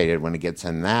complicated when it gets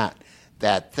in that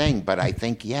thing. But I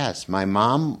think, yes, my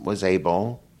mom was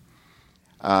able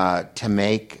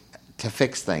to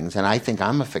fix things. And I think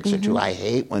I'm a fixer too. I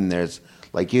hate when there's,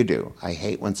 like you do, I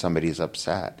hate when somebody's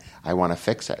upset. I want to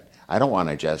fix it. I don't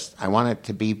want to I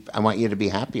want you to be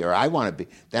happier. I want to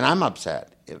be, then I'm upset.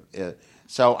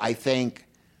 So I think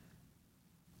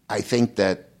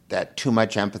that too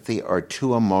much empathy or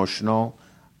too emotional,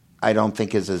 I don't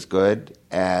think is as good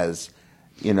as,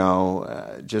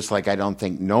 just like I don't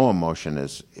think no emotion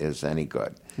is any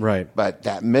good. Right. But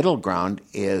that middle ground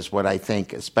is what I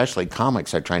think especially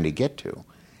comics are trying to get to.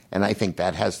 And I think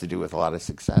that has to do with a lot of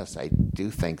success. I do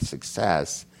think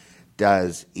success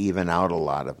does even out a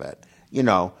lot of it.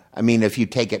 I mean, if you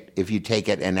take it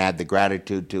and add the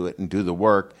gratitude to it and do the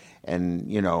work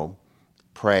and,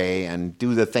 pray and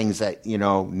do the things that,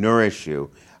 nourish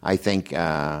you, I think,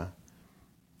 I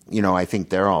think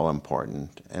they're all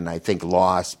important. And I think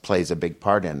loss plays a big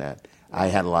part in it. I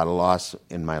had a lot of loss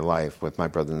in my life with my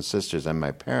brothers and sisters and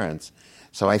my parents.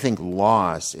 So I think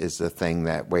loss is the thing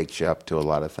that wakes you up to a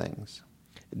lot of things.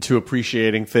 To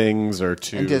appreciating things or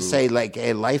to... And to say, like,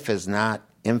 hey, life is not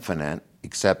infinite,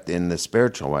 except in the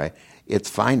spiritual way. It's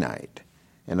finite.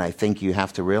 And I think you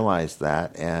have to realize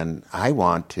that. And I've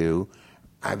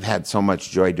had so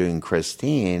much joy doing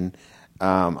Christine.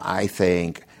 I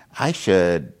think I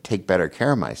should take better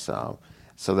care of myself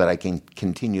so that I can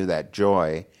continue that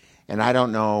joy. And I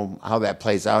don't know how that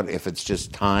plays out, if it's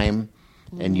just time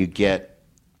and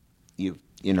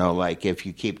like if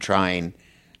you keep trying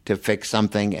to fix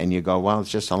something and you go, well, it's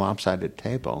just a lopsided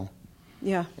table.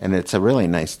 Yeah. And it's a really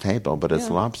nice table, but it's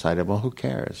lopsided. Well, who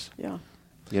cares? Yeah.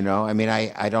 I mean,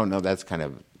 I don't know. That's kind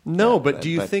of... No, but do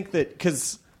you think that...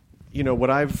 Because, what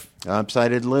I've...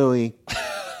 Lopsided Louie.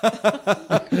 That's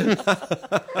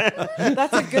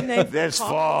a good name for This a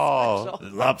fall. comedy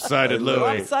special. Lopsided Louie.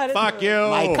 Lopsided Fuck Louie. you.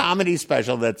 My comedy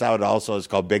special that's out also is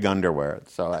called Big Underwear.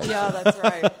 So Yeah, that's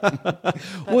right.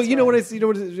 Well, what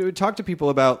I talk to people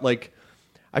about, like,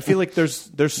 I feel like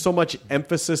there's so much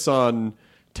emphasis on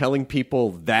telling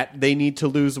people that they need to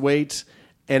lose weight,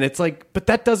 and it's like, but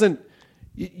that doesn't...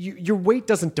 your weight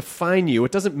doesn't define you.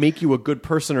 It doesn't make you a good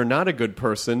person or not a good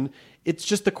person. It's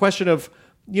just the question of,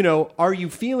 are you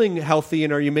feeling healthy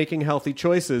and are you making healthy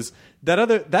choices?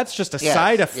 That's just a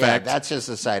side effect. Yeah, that's just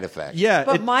a side effect. Yeah.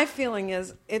 But my feeling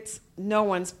is it's no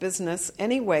one's business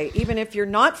anyway. Even if you're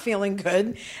not feeling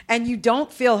good and you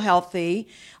don't feel healthy,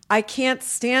 I can't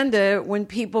stand it when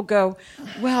people go,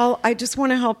 well, I just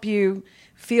want to help you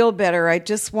feel better. I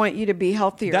just want you to be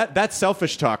healthier. That's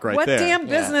selfish talk right what there. damn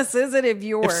business is it of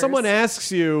yours? If someone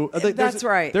asks you... That's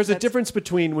right. There's a difference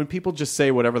between when people just say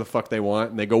whatever the fuck they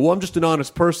want and they go, well, I'm just an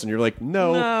honest person. You're like,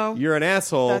 no, you're an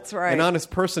asshole. That's right. An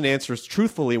honest person answers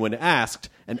truthfully when asked.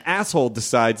 An asshole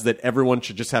decides that everyone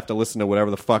should just have to listen to whatever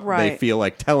the fuck they feel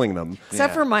like telling them.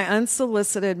 Except for my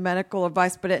unsolicited medical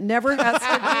advice, but it never has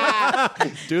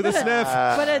to do the sniff.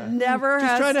 But it never just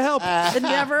has... trying to help. It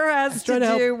never has to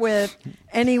do with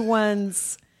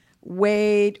anyone's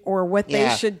weight or what they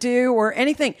should do or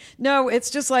anything. No,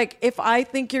 it's just like, if I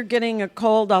think you're getting a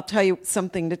cold, I'll tell you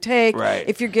something to take. Right.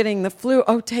 If you're getting the flu,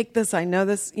 oh, take this. I know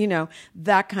this,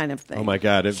 that kind of thing. Oh my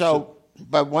God.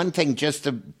 But one thing, just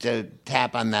to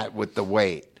tap on that with the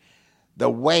weight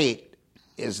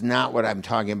is not what I'm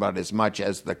talking about as much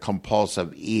as the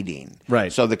compulsive eating.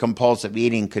 Right. So the compulsive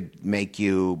eating could make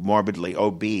you morbidly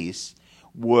obese,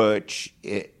 which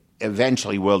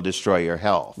eventually will destroy your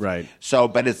health. Right. So,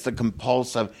 but it's the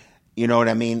compulsive, you know what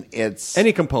I mean? It's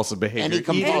any compulsive behavior. Any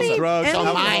compulsive. Eating, drugs, So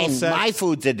alcohol, sex. my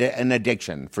food's an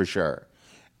addiction for sure.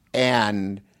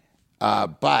 And,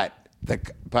 but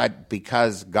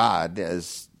because God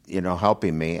is,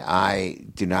 helping me, I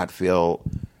do not feel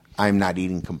I'm not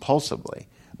eating compulsively,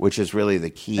 which is really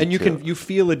the key. And you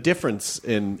feel a difference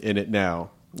in it now.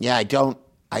 Yeah,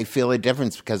 I feel a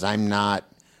difference because I'm not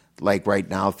like right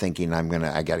now thinking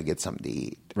I got to get something to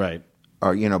eat. Right.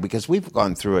 Or, because we've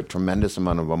gone through a tremendous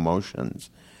amount of emotions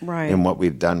in what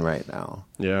we've done right now.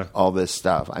 Yeah. All this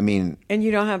stuff. I mean. And you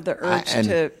don't have the urge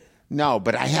to. No,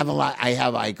 but I have a lot.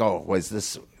 I go,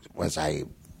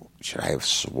 should I have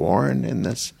sworn in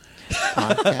this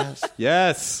podcast?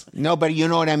 Yes. No, but you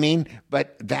know what I mean?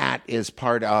 But that is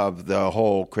part of the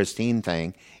whole Christine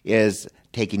thing, is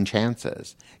taking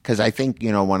chances. Because I think,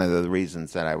 one of the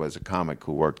reasons that I was a comic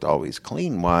who worked always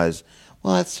clean was,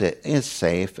 well, that's it. It's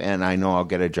safe, and I know I'll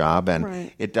get a job,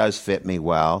 and it does fit me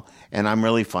well, and I'm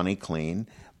really funny clean.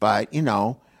 But,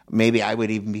 maybe I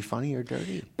would even be funny or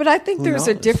dirty. But I think there's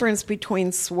a knows? difference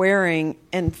between swearing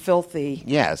and filthy.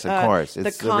 Yes, of course.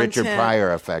 It's the Richard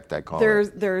Pryor effect, I call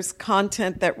it. There's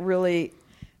content that really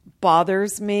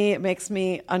bothers me. It makes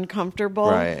me uncomfortable.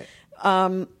 Right.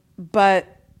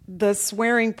 But the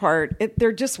swearing part,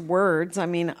 they're just words. I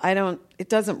mean, it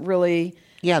doesn't really.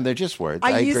 Yeah, they're just words. I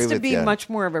agree used to with be you. much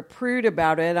more of a prude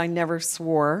about it. I never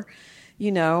swore,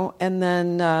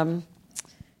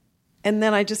 and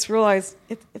then I just realized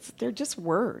they're just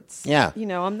words. Yeah.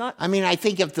 I'm not. I mean, I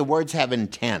think if the words have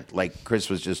intent, like Chris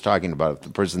was just talking about, if the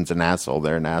person's an asshole,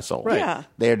 they're an asshole. Right. Yeah.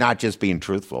 They're not just being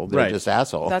truthful. They're just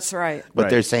assholes. That's right.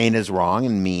 What they're saying is wrong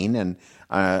and mean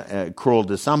and cruel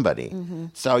to somebody. Mm-hmm.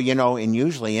 So, and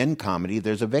usually in comedy,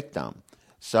 there's a victim.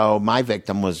 So my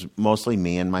victim was mostly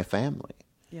me and my family.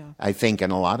 Yeah. I think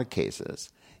in a lot of cases,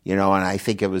 and I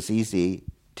think it was easy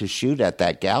to shoot at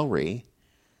that gallery.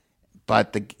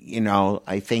 But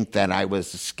I think that I was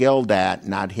skilled at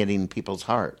not hitting people's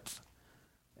hearts,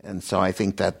 and so I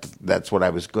think that's what I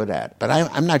was good at. But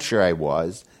I'm not sure I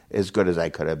was as good as I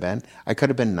could have been. I could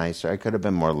have been nicer. I could have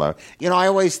been more love. I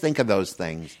always think of those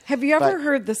things. Have you ever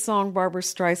heard the song Barbra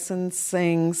Streisand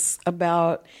sings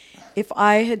about, if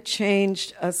I had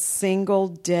changed a single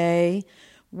day,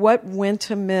 what went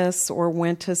amiss or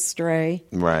went astray?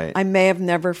 Right. I may have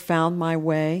never found my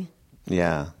way.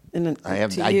 Yeah. I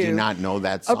do not know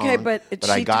that song. Okay, but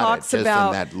I she got talks it just about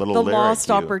in that little the lyric lost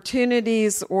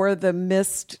opportunities or the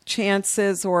missed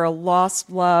chances or a lost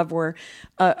love or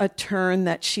a turn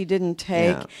that she didn't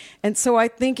take. Yeah. And so I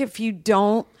think if you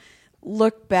don't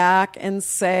look back and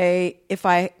say, if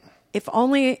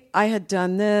only I had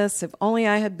done this, if only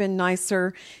I had been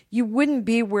nicer, you wouldn't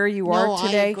be where you are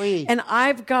today. I agree. And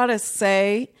I've got to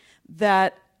say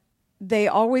that they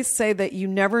always say that you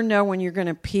never know when you're going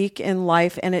to peak in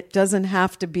life, and it doesn't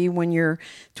have to be when you're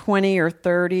 20 or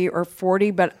 30 or 40.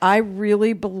 But I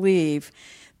really believe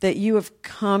that you have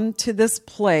come to this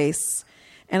place,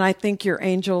 and I think your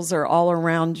angels are all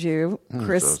around you,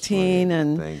 Christine,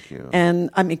 so thank you. And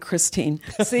I mean Christine.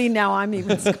 See, now I'm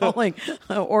even calling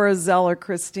Orazella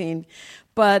Christine,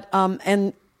 but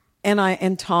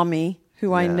and Tommy,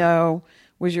 who I know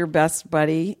was your best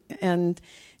buddy and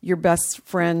your best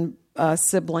friend.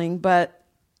 Sibling, but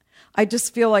I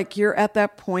just feel like you're at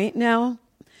that point now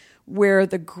where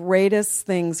the greatest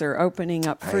things are opening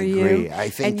up for you. I agree. I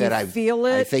think that I feel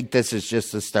it. I think this is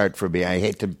just the start for me. I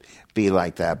hate to be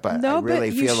like that, but I really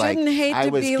but you feel like shouldn't hate I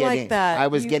to was be getting, like that. I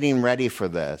was getting ready for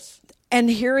this. And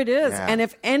here it is. Yeah. And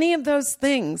if any of those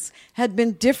things had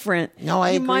been different, I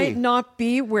you agree. might not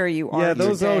be where you are. Yeah,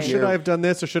 those today. should I have done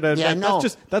this or should I have done no.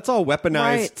 That's all weaponized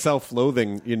Right.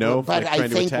 self-loathing, But like I trying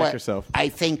think to attack yourself. I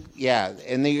think,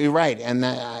 and you're right, and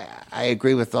I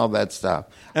agree with all that stuff.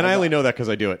 And I only know that because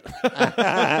I do it.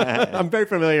 I'm very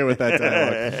familiar with that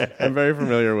dialogue. I'm very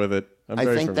familiar with it. I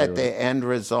think that the end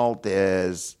result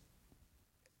is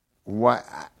what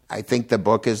I think the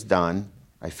book is done.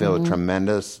 I feel a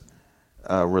tremendous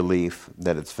relief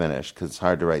that it's finished because it's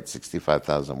hard to write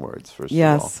 65,000 words, first of all.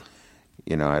 Yes.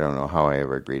 I don't know how I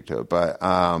ever agreed to it, but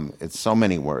it's so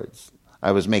many words.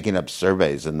 I was making up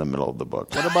surveys in the middle of the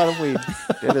book. What about if we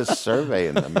did a survey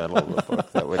in the middle of the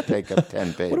book that would take up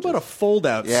 10 pages? What about a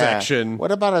fold-out section?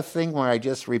 What about a thing where I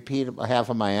just repeat half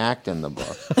of my act in the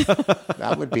book?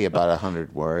 That would be about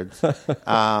 100 words.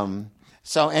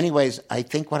 So anyways, I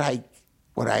think what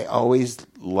I always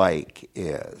like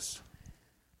is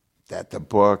that the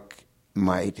book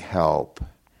might help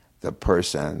the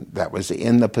person that was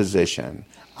in the position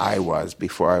I was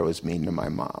before I was mean to my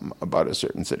mom about a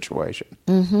certain situation.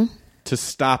 Mm-hmm. To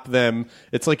stop them.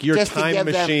 It's like your Just to time give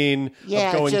them- machine of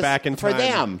going just back in time. for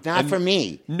them, not for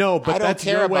me. No, I but don't that's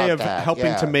care your way about of that. helping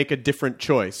Yeah. to make a different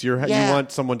choice. You Yeah.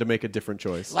 want someone to make a different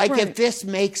choice. Like Right. if this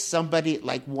makes somebody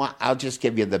like I'll just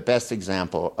give you the best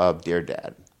example of Dear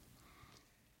Dad.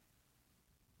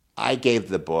 I gave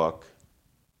the book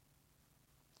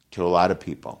to a lot of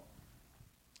people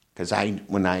because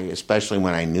especially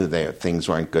when I knew that things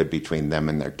weren't good between them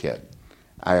and their kid,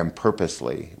 I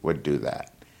purposely would do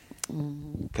that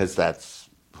because that's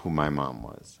who my mom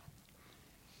was.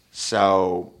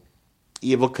 So,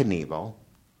 Evel Knievel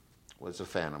was a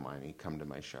fan of mine. He'd come to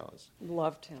my shows.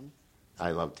 Loved him.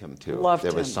 I loved him too. Loved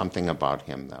there was him. something about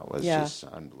him that was Yeah. just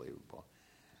unbelievable.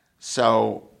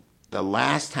 So the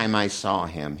last time I saw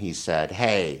him, he said,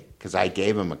 "Hey," because I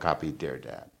gave him a copy of Dear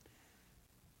Dad.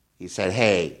 He said,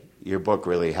 "Hey, your book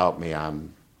really helped me.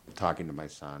 I'm talking to my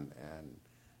son, and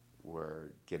we're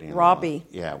getting Robbie. along."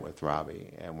 Yeah, with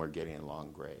Robbie, and we're getting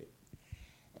along great.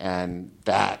 And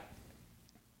that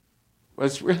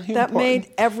was really That important.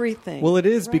 made everything. Well, it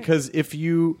is because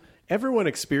everyone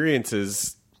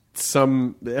experiences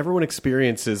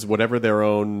whatever their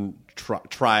own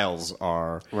trials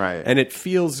are, Right. And it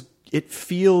feels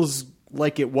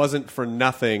like it wasn't for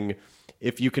nothing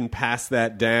if you can pass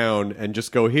that down and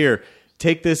just go, here,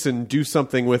 take this and do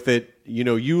something with it. You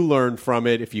know, you learn from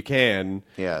it if you can.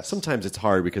 Yes. Sometimes it's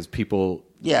hard because people,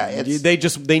 Yeah,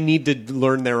 they need to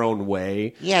learn their own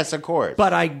way. Yes, of course.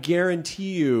 But I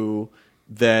guarantee you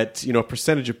that, a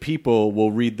percentage of people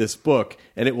will read this book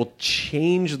and it will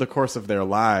change the course of their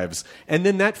lives. And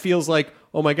then that feels like,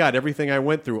 oh my God, everything I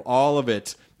went through, all of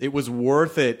it, it was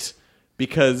worth it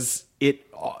because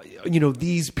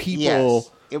these people.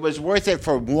 Yes, it was worth it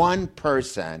for one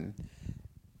person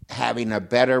having a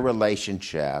better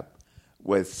relationship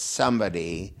with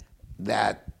somebody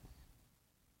that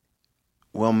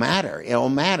will matter. It will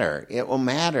matter. It will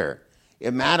matter.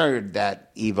 It mattered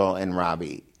that Evel and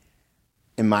Robbie,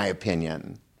 in my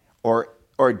opinion, or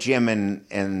Jim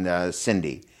and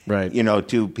Cindy, Right.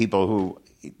 Two people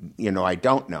who, I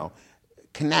don't know,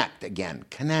 connect.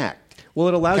 Well,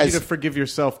 it allows you 'Cause- to forgive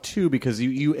yourself too, because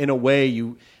you in a way,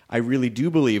 I really do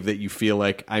believe that you feel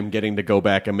like I'm getting to go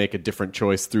back and make a different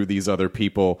choice through these other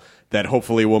people that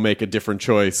hopefully will make a different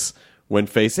choice when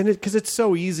facing it. Because it's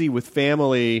so easy with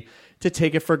family to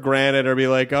take it for granted or be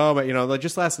like, oh, but like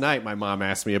just last night, my mom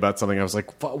asked me about something. I was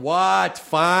like, what?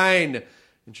 Fine.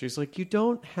 And she's like, you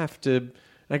don't have to. And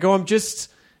I go, I'm just.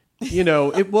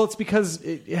 It's because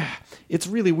it's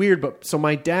really weird. But so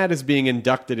my dad is being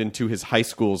inducted into his high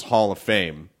school's Hall of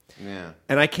Fame. Yeah.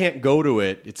 And I can't go to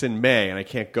it. It's in May, and I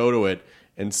can't go to it.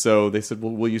 And so they said,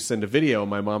 well, will you send a video? And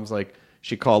my mom's like,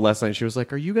 she called last night, and she was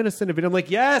like, are you going to send a video? I'm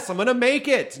like, yes, I'm going to make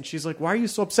it. And she's like, why are you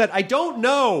so upset? I don't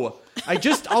know.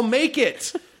 I'll make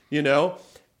it,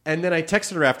 And then I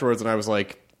texted her afterwards, and I was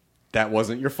like, that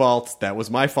wasn't your fault. That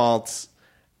was my fault.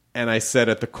 And I said,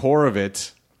 at the core of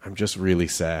it, I'm just really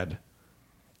sad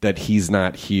that he's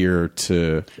not here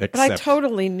to accept. but I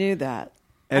totally knew that.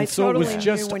 And I so totally it was knew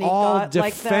just when he all got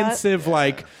like that. defensive,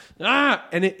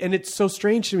 and it's so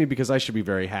strange to me because I should be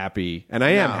very happy, and I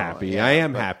am happy. yeah, I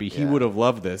am but- happy. He yeah. would have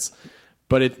loved this,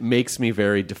 but it makes me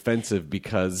very defensive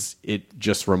because it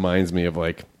just reminds me of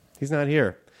he's not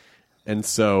here. And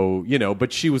so,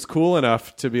 but she was cool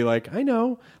enough to be like, I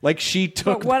know. Like she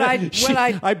took But I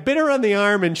bit her on the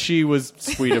arm and she was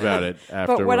sweet about it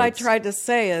afterwards. But what I tried to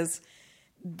say is,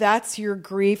 that's your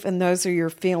grief and those are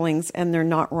your feelings, and they're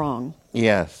not wrong.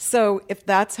 Yes. So if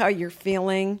that's how you're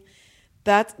feeling,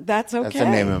 that's okay. That's the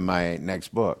name of my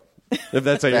next book. If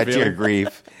that's how you're That's feeling. your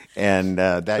grief, and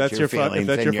that's your feelings,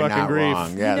 that's and your you're fucking not grief.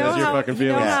 wrong. Yeah, that's your fucking you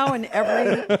know feelings. how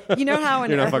in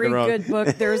You're not every fucking wrong. good book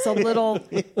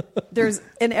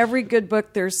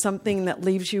there's something that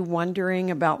leaves you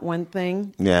wondering about one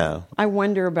thing. yeah. I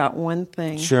wonder about one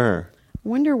thing. Sure. I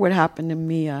wonder what happened to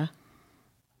Mia.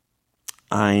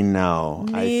 I know.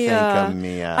 I think of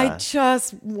Mia. I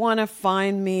just want to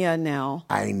find Mia now.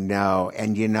 I know,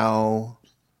 and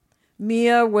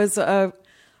Mia was a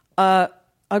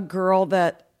girl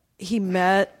that he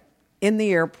met in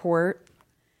the airport.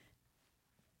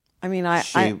 I mean,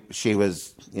 she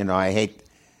was. I hate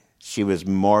she was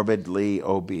morbidly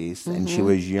obese and she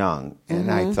was young.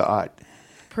 And I thought,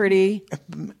 Pretty.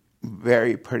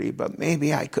 very pretty, but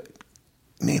maybe I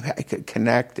could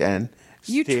connect and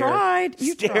You tried.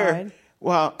 You tried.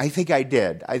 Well, I think I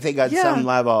did. I think on some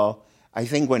level, I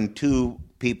think when two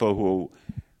people who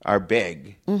are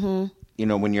big, you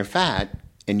know, when you're fat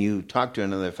and you talk to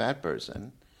another fat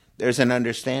person, there's an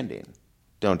understanding.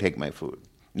 Don't take my food.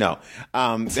 No.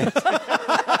 Well,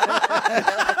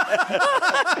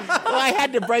 I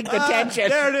had to break the tension.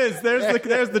 There it is.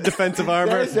 There's the defensive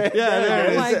armor. There it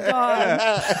Oh my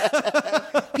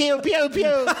God. Pew, pew, pew.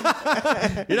 You're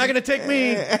not going to take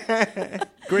me.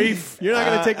 Grief. You're not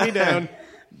going to take me down.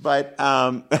 But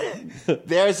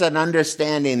there's an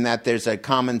understanding that there's a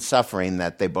common suffering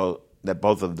that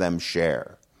both of them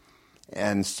share.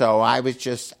 And so I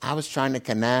was trying to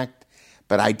connect,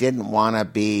 but I didn't want to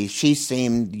be. She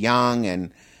seemed young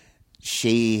and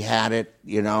she had it,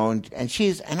 you know, and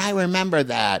I remember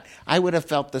that. I would have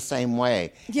felt the same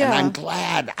way. Yeah. And I'm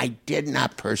glad I did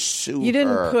not pursue her. You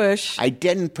didn't push. I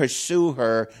didn't pursue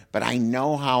her, but I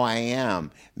know how I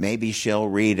am. Maybe she'll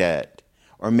read it.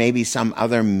 Or maybe some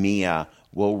other Mia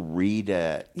will read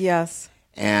it. Yes.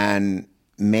 And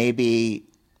maybe,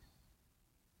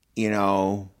 you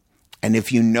know, and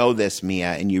if you know this,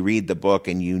 Mia, and you read the book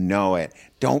and you know it,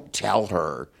 don't tell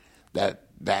her that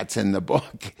that's in the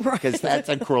book. Because that's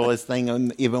the cruelest thing,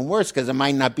 and even worse, because it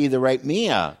might not be the right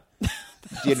Mia. Do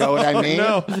you know what I mean?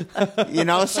 No. You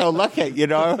know, so look at, you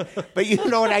know, but you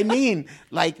know what I mean?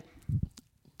 Like,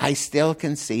 I still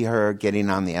can see her getting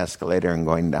on the escalator and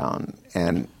going down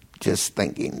and just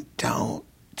thinking,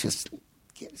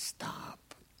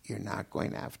 stop. You're not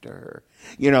going after her.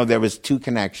 You know, there was two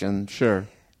connections. Sure.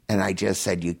 And I just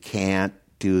said, you can't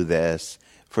do this.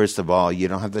 First of all, you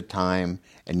don't have the time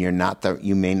and you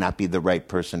may not be the right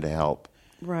person to help.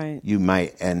 Right. You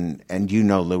might, and you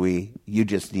know, Louis, you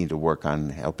just need to work on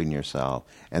helping yourself,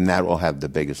 and that will have the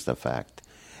biggest effect.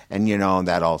 And, you know,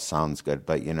 that all sounds good,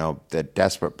 but, you know, the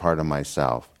desperate part of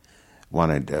myself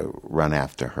wanted to run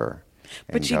after her.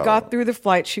 But she got through the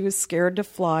flight. She was scared to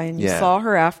fly, and you saw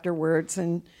her afterwards,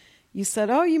 and you said,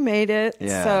 oh, you made it.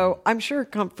 Yeah. So I'm sure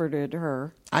it comforted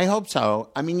her. I hope so.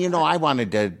 I mean, you know, I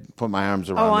wanted to put my arms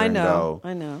around her I and know. go.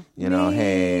 I know. You know,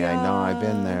 hey, I know, I've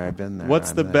been there. What's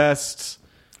I'm the there. best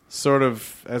sort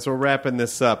of, as we're wrapping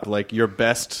this up, like your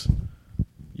best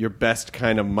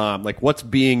kind of mom? Like, what's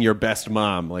being your best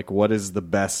mom? Like, what is the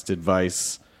best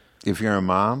advice? If you're a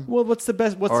mom? Well, what's the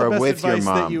best Or with your advice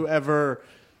mom. that you ever,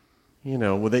 you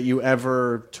know, that you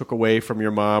ever took away from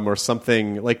your mom, or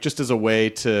something, like, just as a way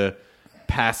to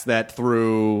pass that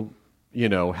through, you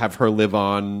know, have her live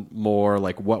on more?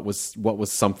 Like, what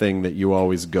was something that you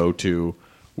always go to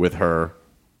with her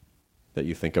that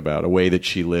you think about, a way that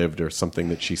she lived or something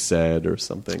that she said or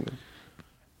something?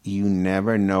 You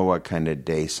never know what kind of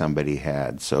day somebody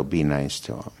had, so be nice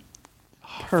to them.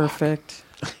 Perfect.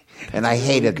 And I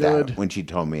hated good. that when she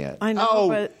told me it. I know, Oh,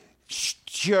 but-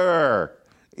 sure.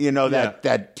 You know,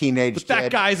 that teenage But that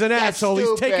kid. guy's an That's asshole.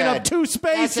 He's taking stupid. up 2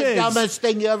 spaces. That's the dumbest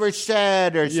thing you ever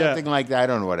said, or Yeah. something like that. I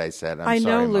don't know what I said. I know,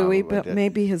 sorry, Mom, Louis, what but did.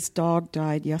 maybe his dog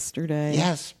died yesterday.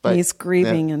 Yes, but he's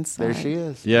grieving there, inside. There she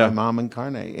is. Yeah. My mom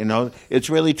incarnate. You know, it's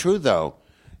really true though.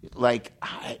 Like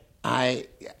I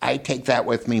take that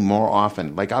with me more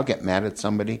often. Like I'll get mad at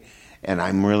somebody, and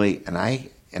I'm really and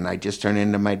I just turn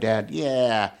into my dad.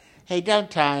 Yeah. Hey, don't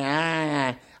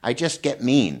try. I just get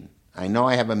mean. I know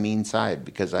I have a mean side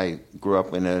because I grew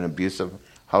up in an abusive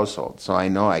household. So I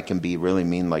know I can be really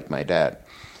mean like my dad.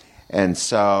 And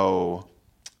so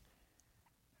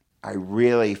I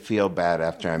really feel bad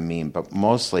after I'm mean, but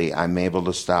mostly I'm able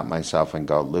to stop myself and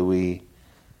go, Louis,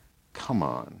 come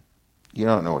on. You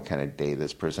don't know what kind of day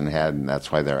this person had, and that's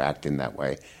why they're acting that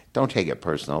way. Don't take it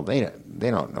personal. They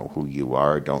don't know who you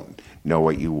are, don't know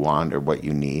what you want or what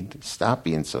you need. Stop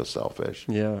being so selfish.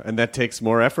 Yeah, and that takes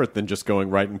more effort than just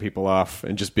writing people off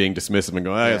and just being dismissive and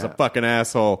going, "Oh, he's a fucking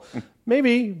asshole."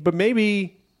 maybe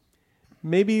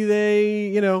they,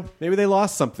 you know, maybe they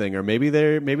lost something, or maybe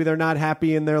they're not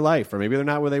happy in their life, or maybe they're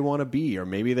not where they want to be, or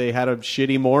maybe they had a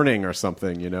shitty morning or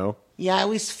something, you know. Yeah, I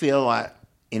always feel like,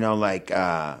 you know, like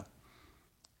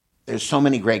there's so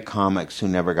many great comics who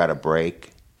never got a break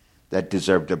that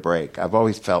deserved a break. I've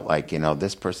always felt like, you know,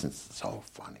 this person's so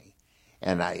funny.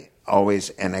 And I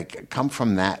come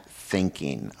from that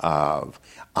thinking of,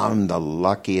 I'm the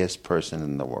luckiest person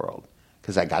in the world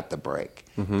because I got the break,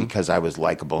 because I was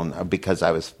likable, and because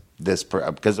I was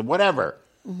because of whatever.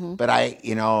 But I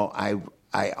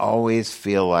always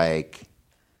feel like,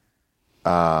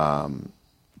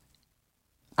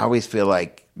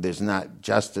 there's not,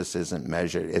 justice isn't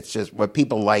measured. It's just what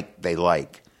people like, they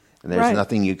like. And there's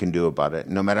nothing you can do about it.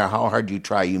 No matter how hard you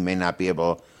try, you may not be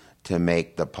able to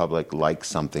make the public like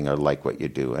something or like what you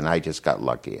do. And I just got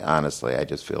lucky. Honestly, I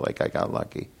just feel like I got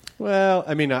lucky. Well,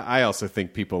 I mean, I also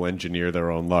think people engineer their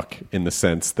own luck in the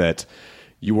sense that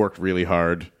you worked really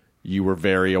hard. You were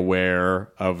very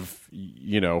aware of,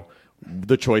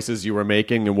 the choices you were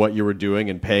making and what you were doing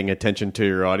and paying attention to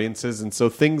your audiences. And so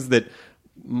things that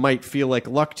might feel like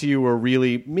luck to you were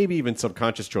really maybe even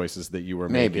subconscious choices that you were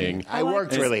making. I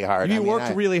worked really hard. You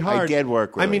worked really hard. I did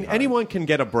work really hard. Anyone can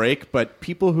get a break, but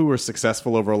people who are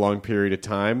successful over a long period of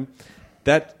time,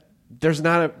 that's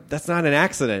not an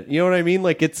accident. You know what I mean?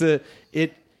 Like the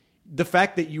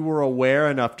fact that you were aware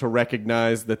enough to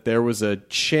recognize that there was a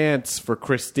chance for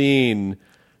Christine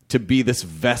to be this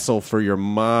vessel for your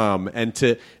mom and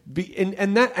to be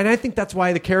and I think that's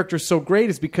why the character is so great,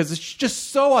 is because it's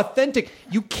just so authentic.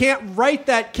 You can't write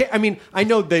that. I mean, I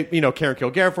know they, Karen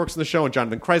Kilgariff works on the show and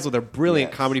Jonathan Kreisel, they're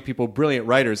brilliant comedy people, brilliant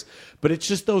writers, but it's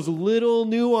just those little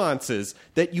nuances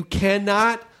that you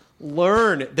cannot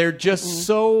learn. They're just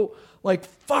so like,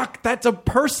 fuck, that's a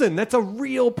person. That's a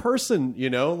real person,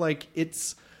 like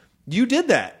you did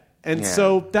that. And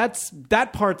so that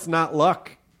part's not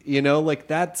luck.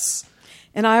 That's...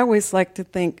 And I always like to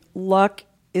think luck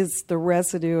is the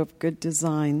residue of good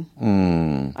design.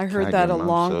 I heard that a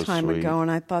long time ago,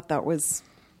 and I thought that was...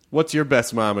 What's your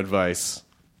best mom advice?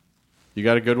 You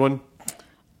got a good one?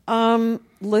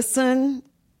 Listen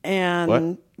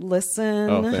and listen.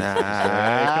 Oh, come on, you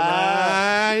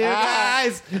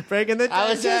guys! Breaking the I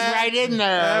was just right in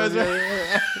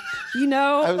there.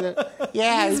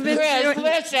 He's been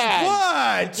What?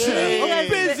 I'm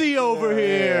busy over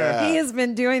here. He has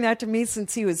been doing that to me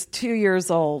since he was 2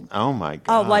 years old. Oh, my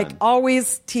God. Like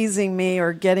always teasing me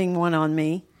or getting one on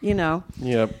me,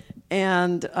 Yep.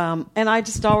 And I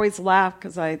just always laugh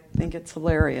because I think it's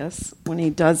hilarious when he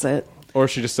does it. Or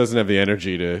she just doesn't have the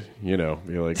energy to, be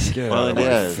like, get out of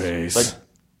my face. But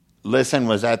listen,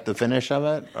 was that the finish of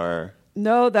it, or?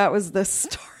 No, that was the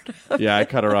start of Yeah, I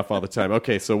cut her off all the time.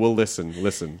 Okay, so we'll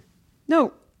listen.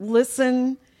 No,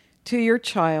 listen to your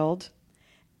child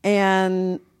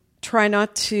and try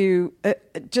not to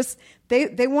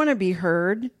they want to be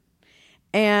heard.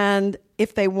 And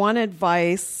if they want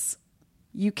advice,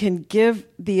 you can give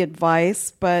the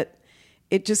advice, but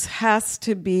it just has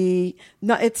to be,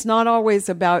 it's not always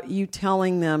about you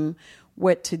telling them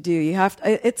what to do. You have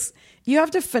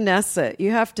to finesse it.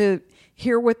 You have to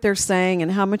hear what they're saying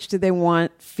and how much do they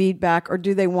want feedback or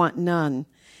do they want none?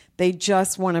 They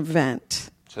just want to vent.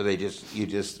 So you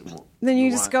just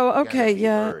go, okay,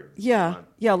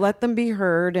 let them be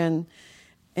heard and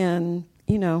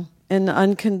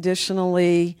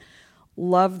unconditionally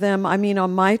love them. I mean,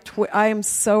 on my I am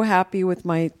so happy with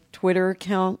my Twitter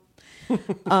account.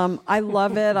 I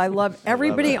love it. I love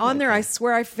everybody on there. I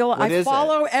swear, I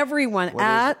follow everyone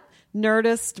at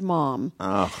Nerdist Mom.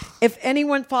 Oh. If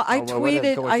anyone I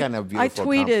tweeted, what kind of I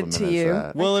tweeted to you.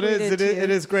 That? Well, it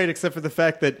is great, except for the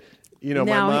fact that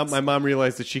my mom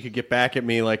realized that she could get back at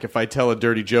me. Like if I tell a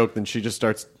dirty joke, then she just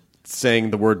starts saying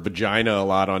the word vagina a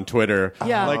lot on Twitter.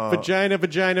 Yeah, like vagina.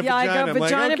 Yeah, I go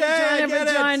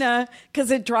vagina,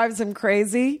 because it drives them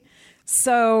crazy.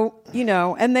 So,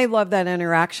 and they love that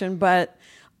interaction, but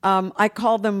I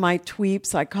call them my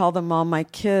tweeps. I call them all my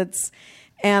kids.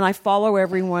 And I follow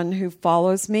everyone who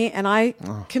follows me, and I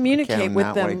communicate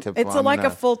with them. It's like a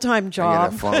full-time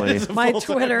job. My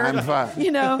Twitter,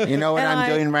 You know what I'm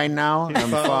doing right now?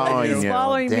 I'm following you. He's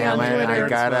following me on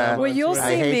Twitter. Well, you'll see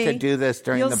me. I hate to do this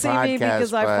during the podcast. You'll see me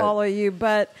because I follow you,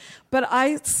 but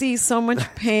I see so much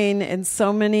pain in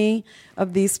so many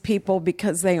of these people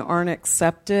because they aren't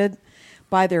accepted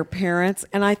by their parents.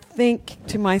 And I think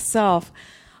to myself,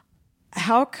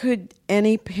 how could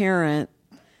any parent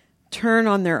turn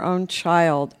on their own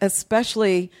child,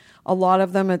 especially a lot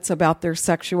of them, it's about their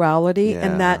sexuality,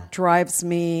 and that drives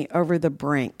me over the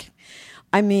brink.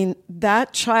 I mean,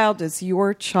 that child is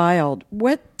your child.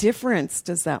 What difference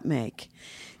does that make?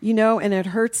 And it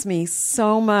hurts me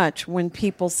so much when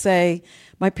people say,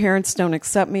 my parents don't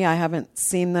accept me, I haven't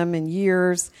seen them in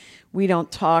years, we don't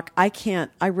talk, I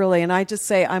just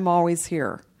say, I'm always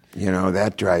here.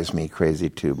 That drives me crazy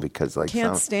too, because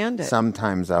can't stand it.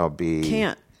 Sometimes I'll be...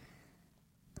 Can't.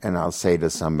 And I'll say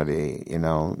to somebody,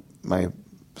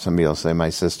 somebody will say, my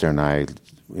sister and I,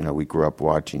 we grew up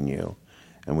watching you,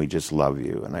 and we just love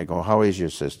you. And I go, how is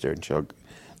your sister? And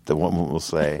the woman will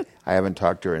say, I haven't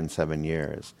talked to her in 7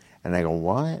 years. And I go,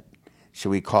 what? Should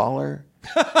we call her?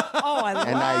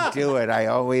 I do it. I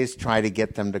always try to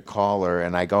get them to call her.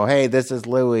 And I go, hey, this is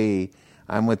Louie.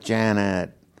 I'm with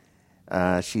Janet.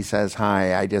 She says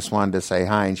hi. I just wanted to say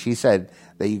hi. And she said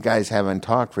that you guys haven't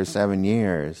talked for 7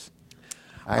 years.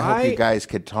 I hope you guys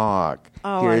could talk.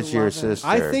 Oh, Here's I your love it. sister.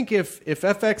 I think if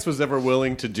FX was ever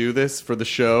willing to do this for the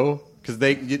show, because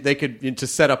they could, to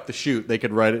set up the shoot, they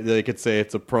could write it, they could say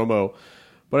it's a promo.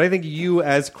 But I think you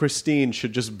as Christine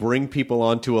should just bring people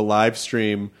onto a live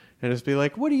stream and just be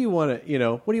like, what do you want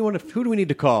to, who do we need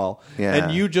to call? Yeah.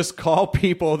 And you just call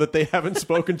people that they haven't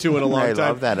spoken to in a long I time.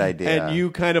 love that idea. And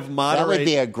you kind of moderate. That would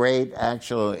be a great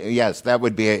yes, that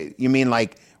would be you mean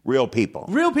like real people.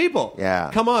 Real people.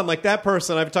 Yeah. Come on, like that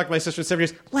person. I've talked to my sister in 7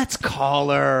 years. Let's call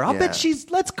her. I'll bet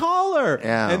let's call her.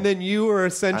 Yeah. And then you are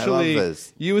essentially, I love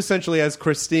this. as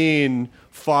Christine,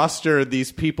 foster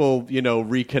these people,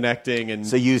 reconnecting. And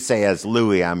So you say as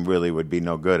Louis, I really would be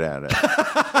no good at it.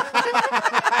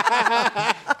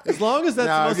 as long as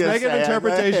that's the most negative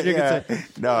interpretation you can say.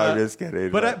 No, I'm just kidding.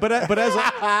 But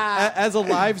as a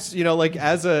live,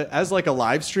 as like a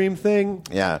live stream thing.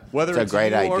 Yeah, Whether it's a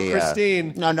great you idea. or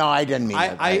Christine. No, I didn't mean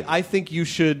that. I think you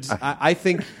should. I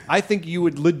think you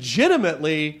would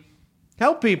legitimately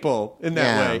help people in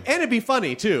that way, and it'd be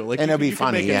funny too. Like, and it'd be you could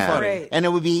funny, make it yeah. funny. And it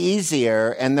would be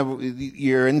easier, and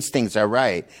your instincts are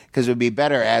right, because it would be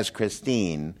better as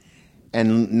Christine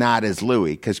and not as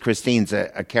Louis, because Christine's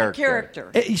a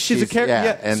character. She's a character, yeah,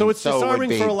 yeah. and So it's so it would disarming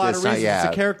be for a lot of reasons. yeah,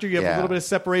 It's a character. You have yeah. a little bit of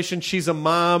separation. She's a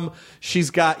mom.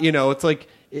 She's got, it's like,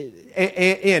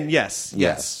 and yes.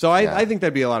 So I think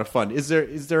that'd be a lot of fun. Is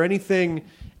there anything?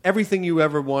 Everything you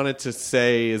ever wanted to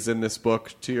say is in this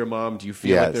book to your mom. Do you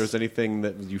feel like there's anything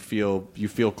that you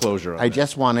feel closure on? I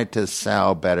just wanted to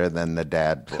sell better than the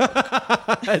dad book.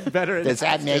 Better. Does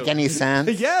that make any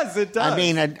sense? Yes, it does. I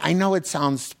mean, I know it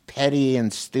sounds petty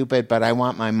and stupid, but I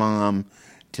want my mom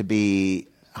to be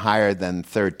higher than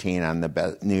 13 on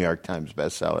the New York Times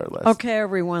bestseller list. Okay,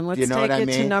 everyone, let's You know take what I it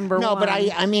mean? to number one. No, but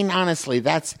I mean, honestly,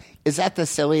 is that the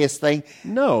silliest thing?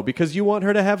 No, because you want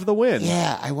her to have the win.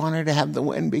 Yeah, I want her to have the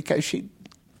win because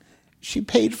she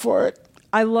paid for it.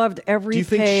 I loved every Do you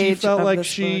think page she felt of like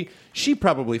this book. she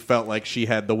probably felt like she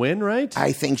had the win, right?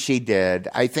 I think she did.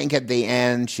 I think at the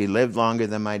end she lived longer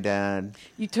than my dad.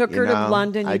 You took her to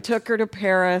London. You took her to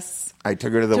Paris. I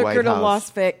took her to the took White her to House.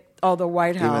 Las Vegas. Oh, the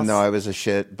White House. Even though I was a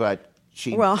shit, but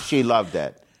she loved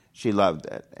it. She loved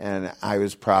it, and I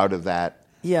was proud of that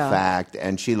fact.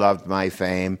 And she loved my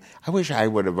fame. I wish I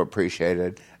would have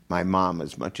appreciated my mom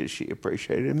as much as she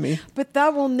appreciated me. But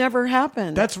that will never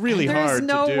happen. That's really There's hard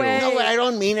no to do. way. No, but I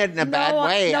don't mean it in a bad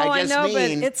way. No, I just know,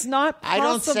 mean but it's not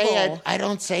possible. I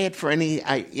don't say it for any.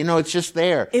 It's just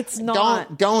there. It's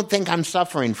not. Don't think I'm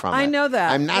suffering from it. I know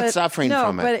that, I'm not but- suffering no,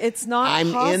 from it. but it's not I'm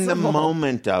in the possible.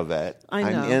 moment of it. I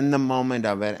know. I'm in the moment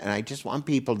of it, and I just want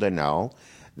people to know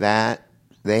that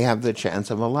they have the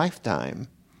chance of a lifetime,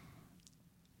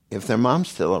 if their mom's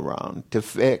still around, to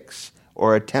fix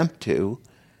or attempt to,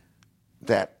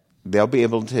 that they'll be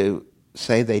able to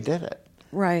say they did it.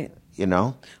 Right.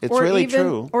 It's Or really even,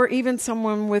 true. Or even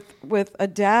someone with a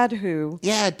dad who.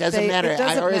 Yeah, it doesn't matter. It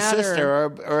doesn't or a matter. sister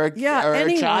or a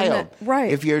anyone child. that-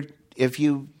 right. If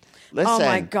you listen. Oh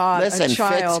my God, listen, a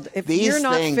child. fix If these you're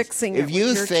not things, fixing it if with you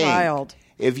your think, child.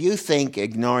 If you think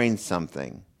ignoring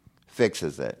something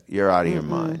fixes it, you're out of your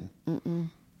mind.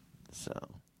 So,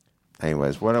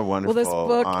 anyways, what a wonderful Well, this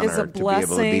book honor is a to be able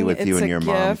blessing. to be with It's you and a your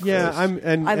mom. gift. Yeah,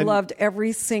 Chris. I loved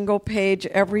every single page,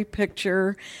 every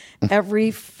picture,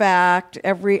 every fact,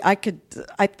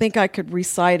 I think I could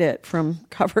recite it from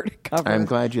cover to cover. I'm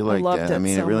glad you liked loved it. I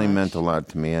mean, so it really much. meant a lot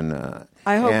to me, and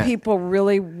I hope people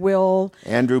really will.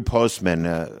 Andrew Postman,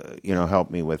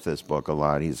 helped me with this book a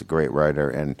lot. He's a great writer,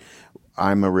 and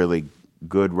I'm a really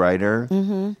good writer,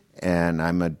 and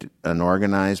I'm an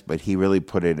organized. But he really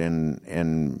put it in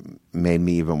and made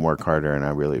me even work harder, and I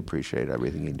really appreciate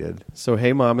everything he did. So,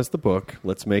 Hey Mom is the book.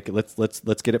 Let's make it.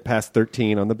 Let's get it past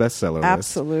 13 on the bestseller list.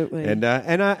 Absolutely. And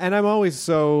I'm always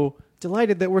so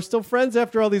delighted that we're still friends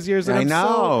after all these years. And I I'm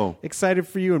know. so excited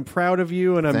for you and proud of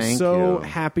you. And I'm Thank so you.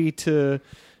 happy to,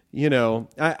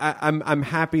 I'm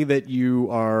happy that you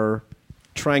are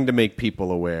trying to make people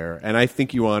aware. And I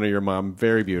think you honor your mom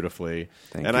very beautifully.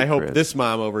 Thank and you, I hope Chris. this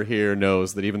mom over here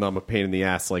knows that even though I'm a pain in the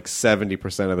ass like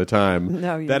 70% of the time,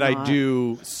 No, you're that not. I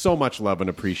do so much love and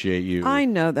appreciate you. I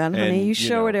know that, honey. And, You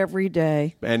show it every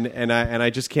day. and I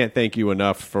just can't thank you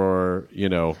enough for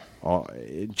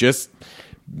just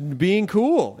being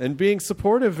cool and being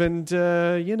supportive and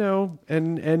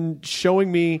and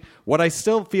showing me what I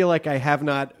still feel like I have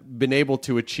not been able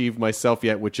to achieve myself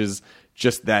yet, which is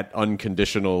just that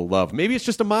unconditional love. Maybe it's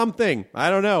just a mom thing. I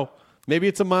don't know. Maybe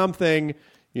it's a mom thing.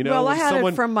 Well, I when had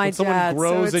it from my when someone dad, so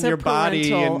grows it's in a your body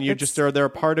parental- and you just are they're a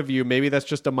part of you. Maybe that's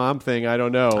just a mom thing. I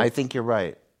don't know. I think you're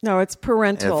right. No, it's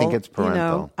parental. I think it's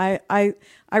parental. You know,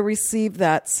 I receive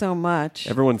that so much.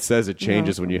 Everyone says it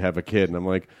changes when you have a kid, and I'm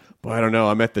like, boy, I don't know.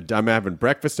 I'm having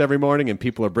breakfast every morning, and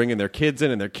people are bringing their kids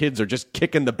in, and their kids are just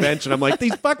kicking the bench, and I'm like,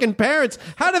 these fucking parents,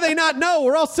 how do they not know?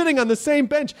 We're all sitting on the same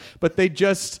bench, but they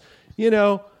just, you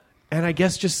know, and I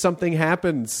guess just something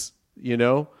happens, you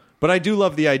know. But I do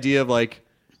love the idea of like,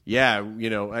 yeah, you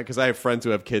know, because I have friends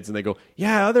who have kids, and they go,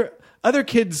 yeah, other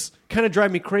kids kind of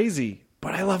drive me crazy.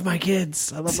 But I love my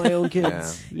kids. I love my own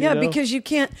kids. Yeah, you know? because you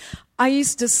can't. I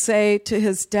used to say to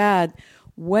his dad,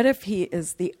 what if he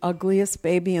is the ugliest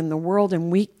baby in the world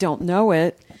and we don't know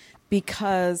it?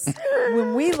 Because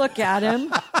when we look at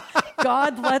him,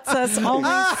 God lets us only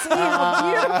see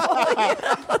how beautiful he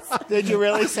is. Did you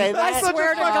really say that? I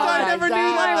swear to God. I never knew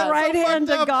that. My right hand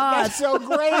to God. That's so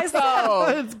great, though.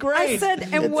 It's great. I said,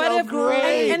 and It's what so if?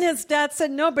 great. And his dad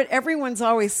said, no, but everyone's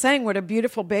always saying, "What a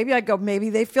beautiful baby." I go, maybe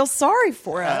they feel sorry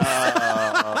for us.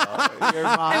 Your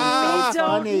mom's And we so don't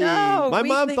funny. know. My We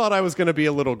mom think- thought I was going to be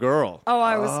a little girl. Oh,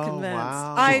 I was convinced.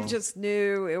 wow. I just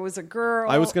knew it was a girl.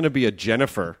 I was going to be a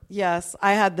Jennifer. Yes,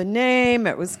 I had the name.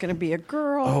 It was going to be a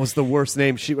girl. Oh, it was the worst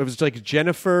name. It was like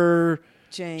Jennifer.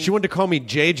 Jane. She wanted to call me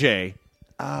JJ.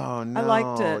 Oh, no. I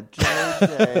liked it.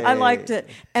 JJ. I liked it.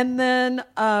 And then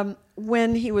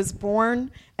when he was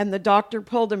born and the doctor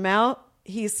pulled him out,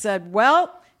 he said,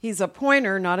 well, he's a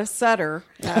pointer, not a setter.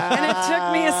 And it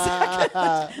took me a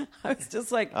second. I was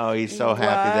just like, Oh, he's so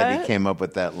happy that he "What?" came up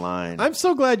with that line. I'm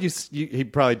so glad he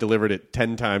probably delivered it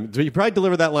 10 times. He probably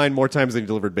delivered that line more times than he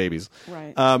delivered babies.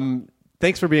 Right.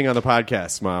 Thanks for being on the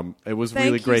podcast, Mom. It was Thank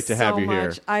really you great to have so you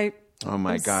here. much. Oh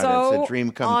my I'm God, so it's a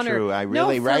dream come honored. true. I No,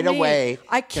 really, for right me, away.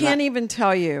 I can't even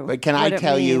tell you. But can I what it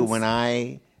tell you, means. when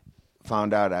I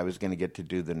found out I was going to get to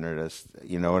do the Nerdist,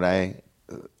 you know what I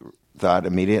thought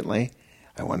immediately?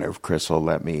 I wonder if Chris will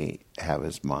let me have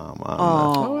his mom on.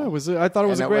 I thought it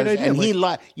was a great idea. And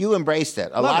Like, you embraced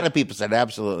it. A lot of people said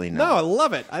absolutely no, I no.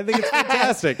 love it. I think it's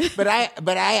fantastic. But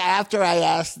after I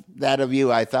asked that of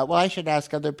you, I thought, well, I should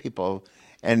ask other people.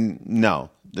 And no,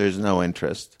 there's no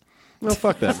interest. Well,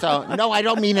 fuck them. So no, I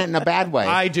don't mean it in a bad way.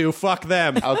 I do. Fuck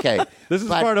them. Okay. This is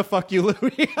But- part of Fuck You,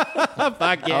 Louie.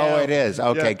 Fuck you. Oh, it is.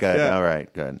 Okay, Yeah, good. yeah. All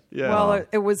right, good. Yeah. Well,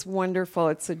 it was wonderful.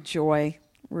 It's a joy,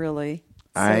 really.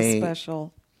 So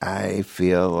special. I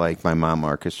feel like my mom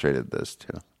orchestrated this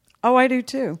too. Oh, I do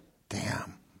too.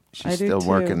 Damn. She's I do still too.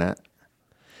 working it.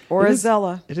 Or It is-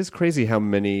 Azella. It is crazy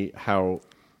how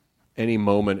any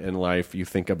moment in life you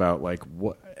think about like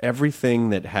everything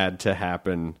that had to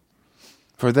happen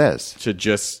For this. to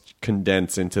just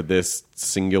condense into this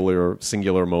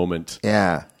singular moment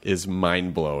Yeah. is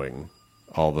mind-blowing,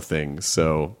 all the things.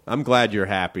 So I'm glad you're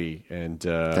happy. And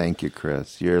Thank you,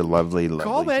 Chris. You're a lovely, lovely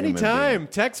call me human anytime. being.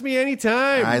 Text me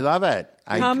anytime. I love it.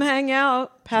 Come hang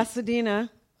out, Pasadena.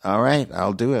 All right,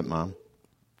 I'll do it, Mom.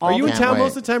 Are you in Can't town wait.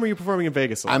 most of the time, or are you performing in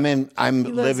Vegas? a lot? I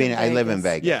live in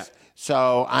Vegas. Yeah.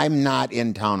 So I'm not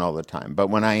in town all the time. But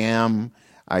when I am,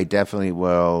 I definitely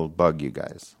will bug you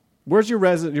guys. Where's your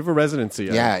resident? You have a residency?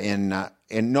 Yeah,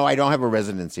 no, I don't have a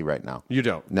residency right now. You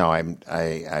don't? No,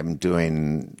 I'm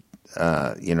doing.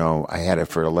 I had it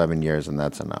for 11 years, and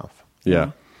that's enough.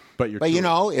 Yeah. But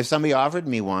if somebody offered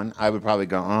me one, I would probably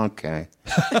go, okay.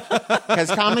 Because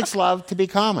comics love to be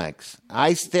comics.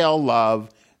 I still love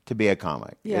to be a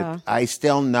comic. Yeah. I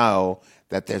still know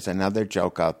that there's another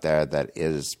joke out there that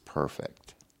is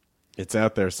perfect. it's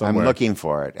out there somewhere. I'm looking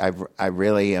for it. I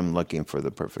really am looking for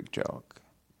the perfect joke.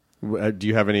 Do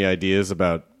you have any ideas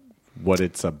about what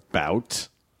it's about?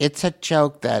 It's a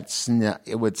joke that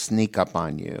it would sneak up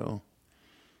on you.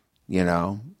 You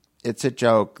know? It's a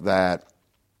joke that,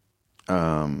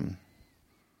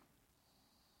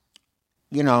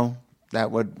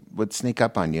 that would sneak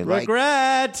up on you.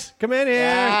 Regret. Come in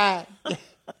here.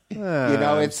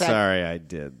 It's that. Sorry, I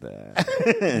did that.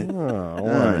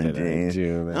 Why did I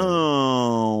do that?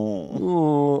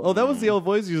 Oh, that was the old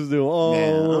voice you used to do.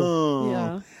 Oh,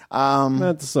 Yeah.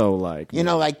 that's so like.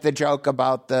 Like the joke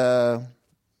about the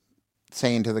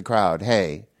saying to the crowd,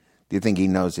 "Hey, do you think he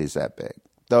knows he's that big?"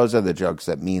 Those are the jokes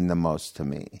that mean the most to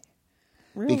me.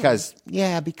 Really? Because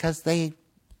they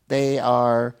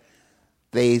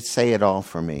say it all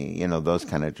for me, those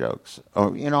kind of jokes.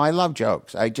 Or, I love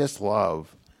jokes.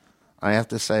 I have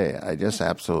to say, I just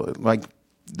absolutely, like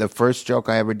the first joke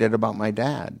I ever did about my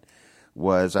dad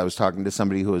was I was talking to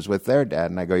somebody who was with their dad,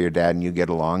 and I go, "Your dad and you get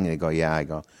along?" And they go, "Yeah." I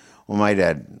go, "Well, my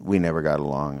dad, we never got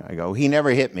along." I go, "He never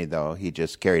hit me, though. He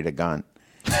just carried a gun."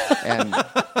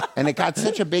 And it got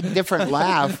such a big different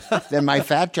laugh than my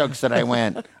fat jokes that I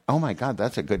went, "Oh my God,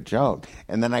 that's a good joke."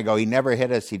 And then I go, "He never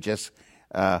hit us. He just,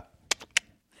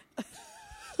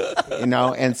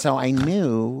 and so I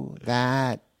knew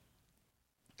that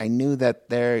I knew that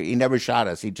he never shot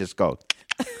us. He'd just go.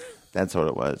 That's what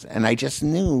it was. And I just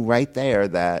knew right there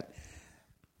that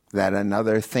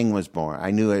another thing was born.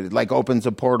 I knew it like opens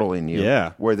a portal in you.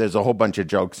 Yeah. Where there's a whole bunch of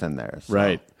jokes in there. So.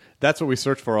 Right. That's what we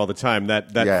search for all the time.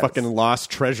 That Yes. fucking lost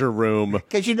treasure room.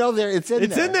 Because it's in there. It's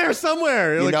in there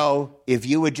somewhere. You Like, know, if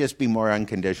you would just be more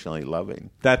unconditionally loving,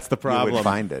 that's the problem. you would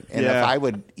find it. And Yeah. if I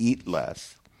would eat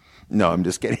less. No, I'm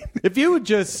just kidding. If you would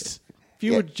just.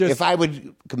 If I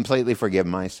would completely forgive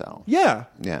myself. Yeah.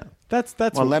 Yeah. That's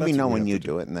Well, let me that's know what we when have you to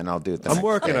do it, and then I'll do it. I'm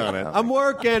working on it. I'm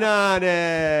working on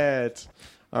it.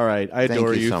 All right. I Thank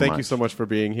adore you you. so Thank much. you so much for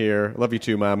being here. Love you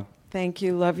too, Mom. Thank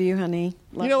you. Love you, honey.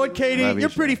 Love You know what, Katie? Love you, You're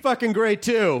pretty fucking great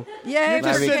too. Yay, You're just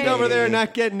Love you, sitting over there Katie.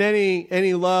 not getting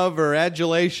any love or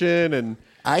adulation, and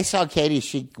I saw Katie.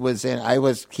 I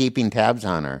was keeping tabs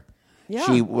on her. Yeah.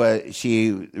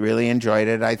 She really enjoyed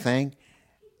it. I think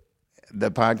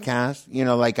the podcast. You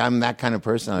know, like I'm that kind of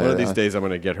person. one of these days I'm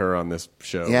going to get her on this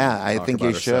show. Yeah, and I talk think about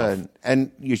you herself. should,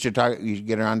 and you should talk. You should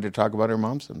get her on to talk about her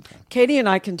mom sometime. Katie and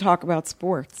I can talk about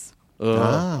sports.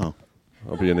 Oh,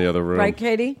 I'll be in the other room. Right,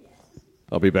 Katie?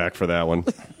 I'll be back for that one.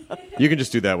 You can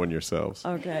just do that one yourselves.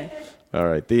 Okay. All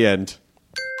right, the end.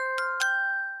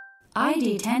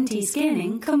 ID10T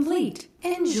scanning complete.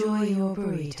 Enjoy your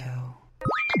burrito.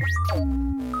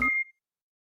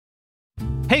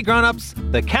 Hey grown-ups,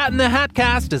 The Cat in the Hat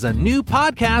Cast is a new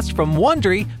podcast from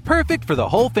Wondery, perfect for the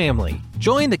whole family.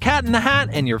 Join the Cat in the Hat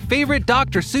and your favorite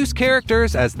Dr. Seuss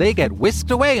characters as they get whisked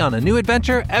away on a new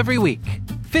adventure every week.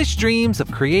 Fish dreams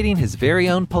of creating his very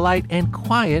own polite and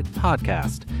quiet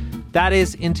podcast. That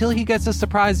is, until he gets a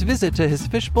surprise visit to his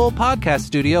Fishbowl podcast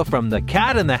studio from the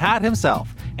Cat in the Hat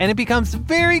himself, and it becomes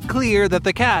very clear that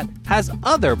the cat has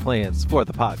other plans for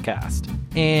the podcast.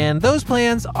 And those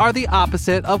plans are the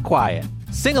opposite of quiet.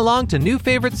 Sing along to new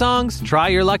favorite songs, try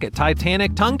your luck at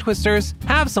Titanic tongue twisters,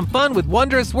 have some fun with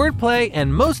wondrous wordplay,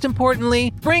 and most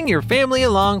importantly, bring your family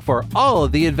along for all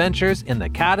of the adventures in the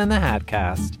Cat in the Hat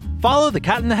Cast. Follow the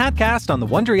Cat in the Hat Cast on the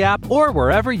Wondery app or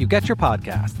wherever you get your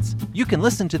podcasts. You can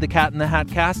listen to the Cat in the Hat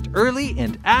Cast early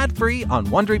and ad-free on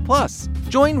Wondery Plus.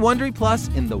 Join Wondery Plus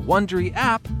in the Wondery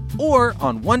app or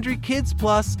on Wondery Kids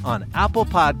Plus on Apple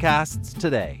Podcasts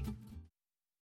today.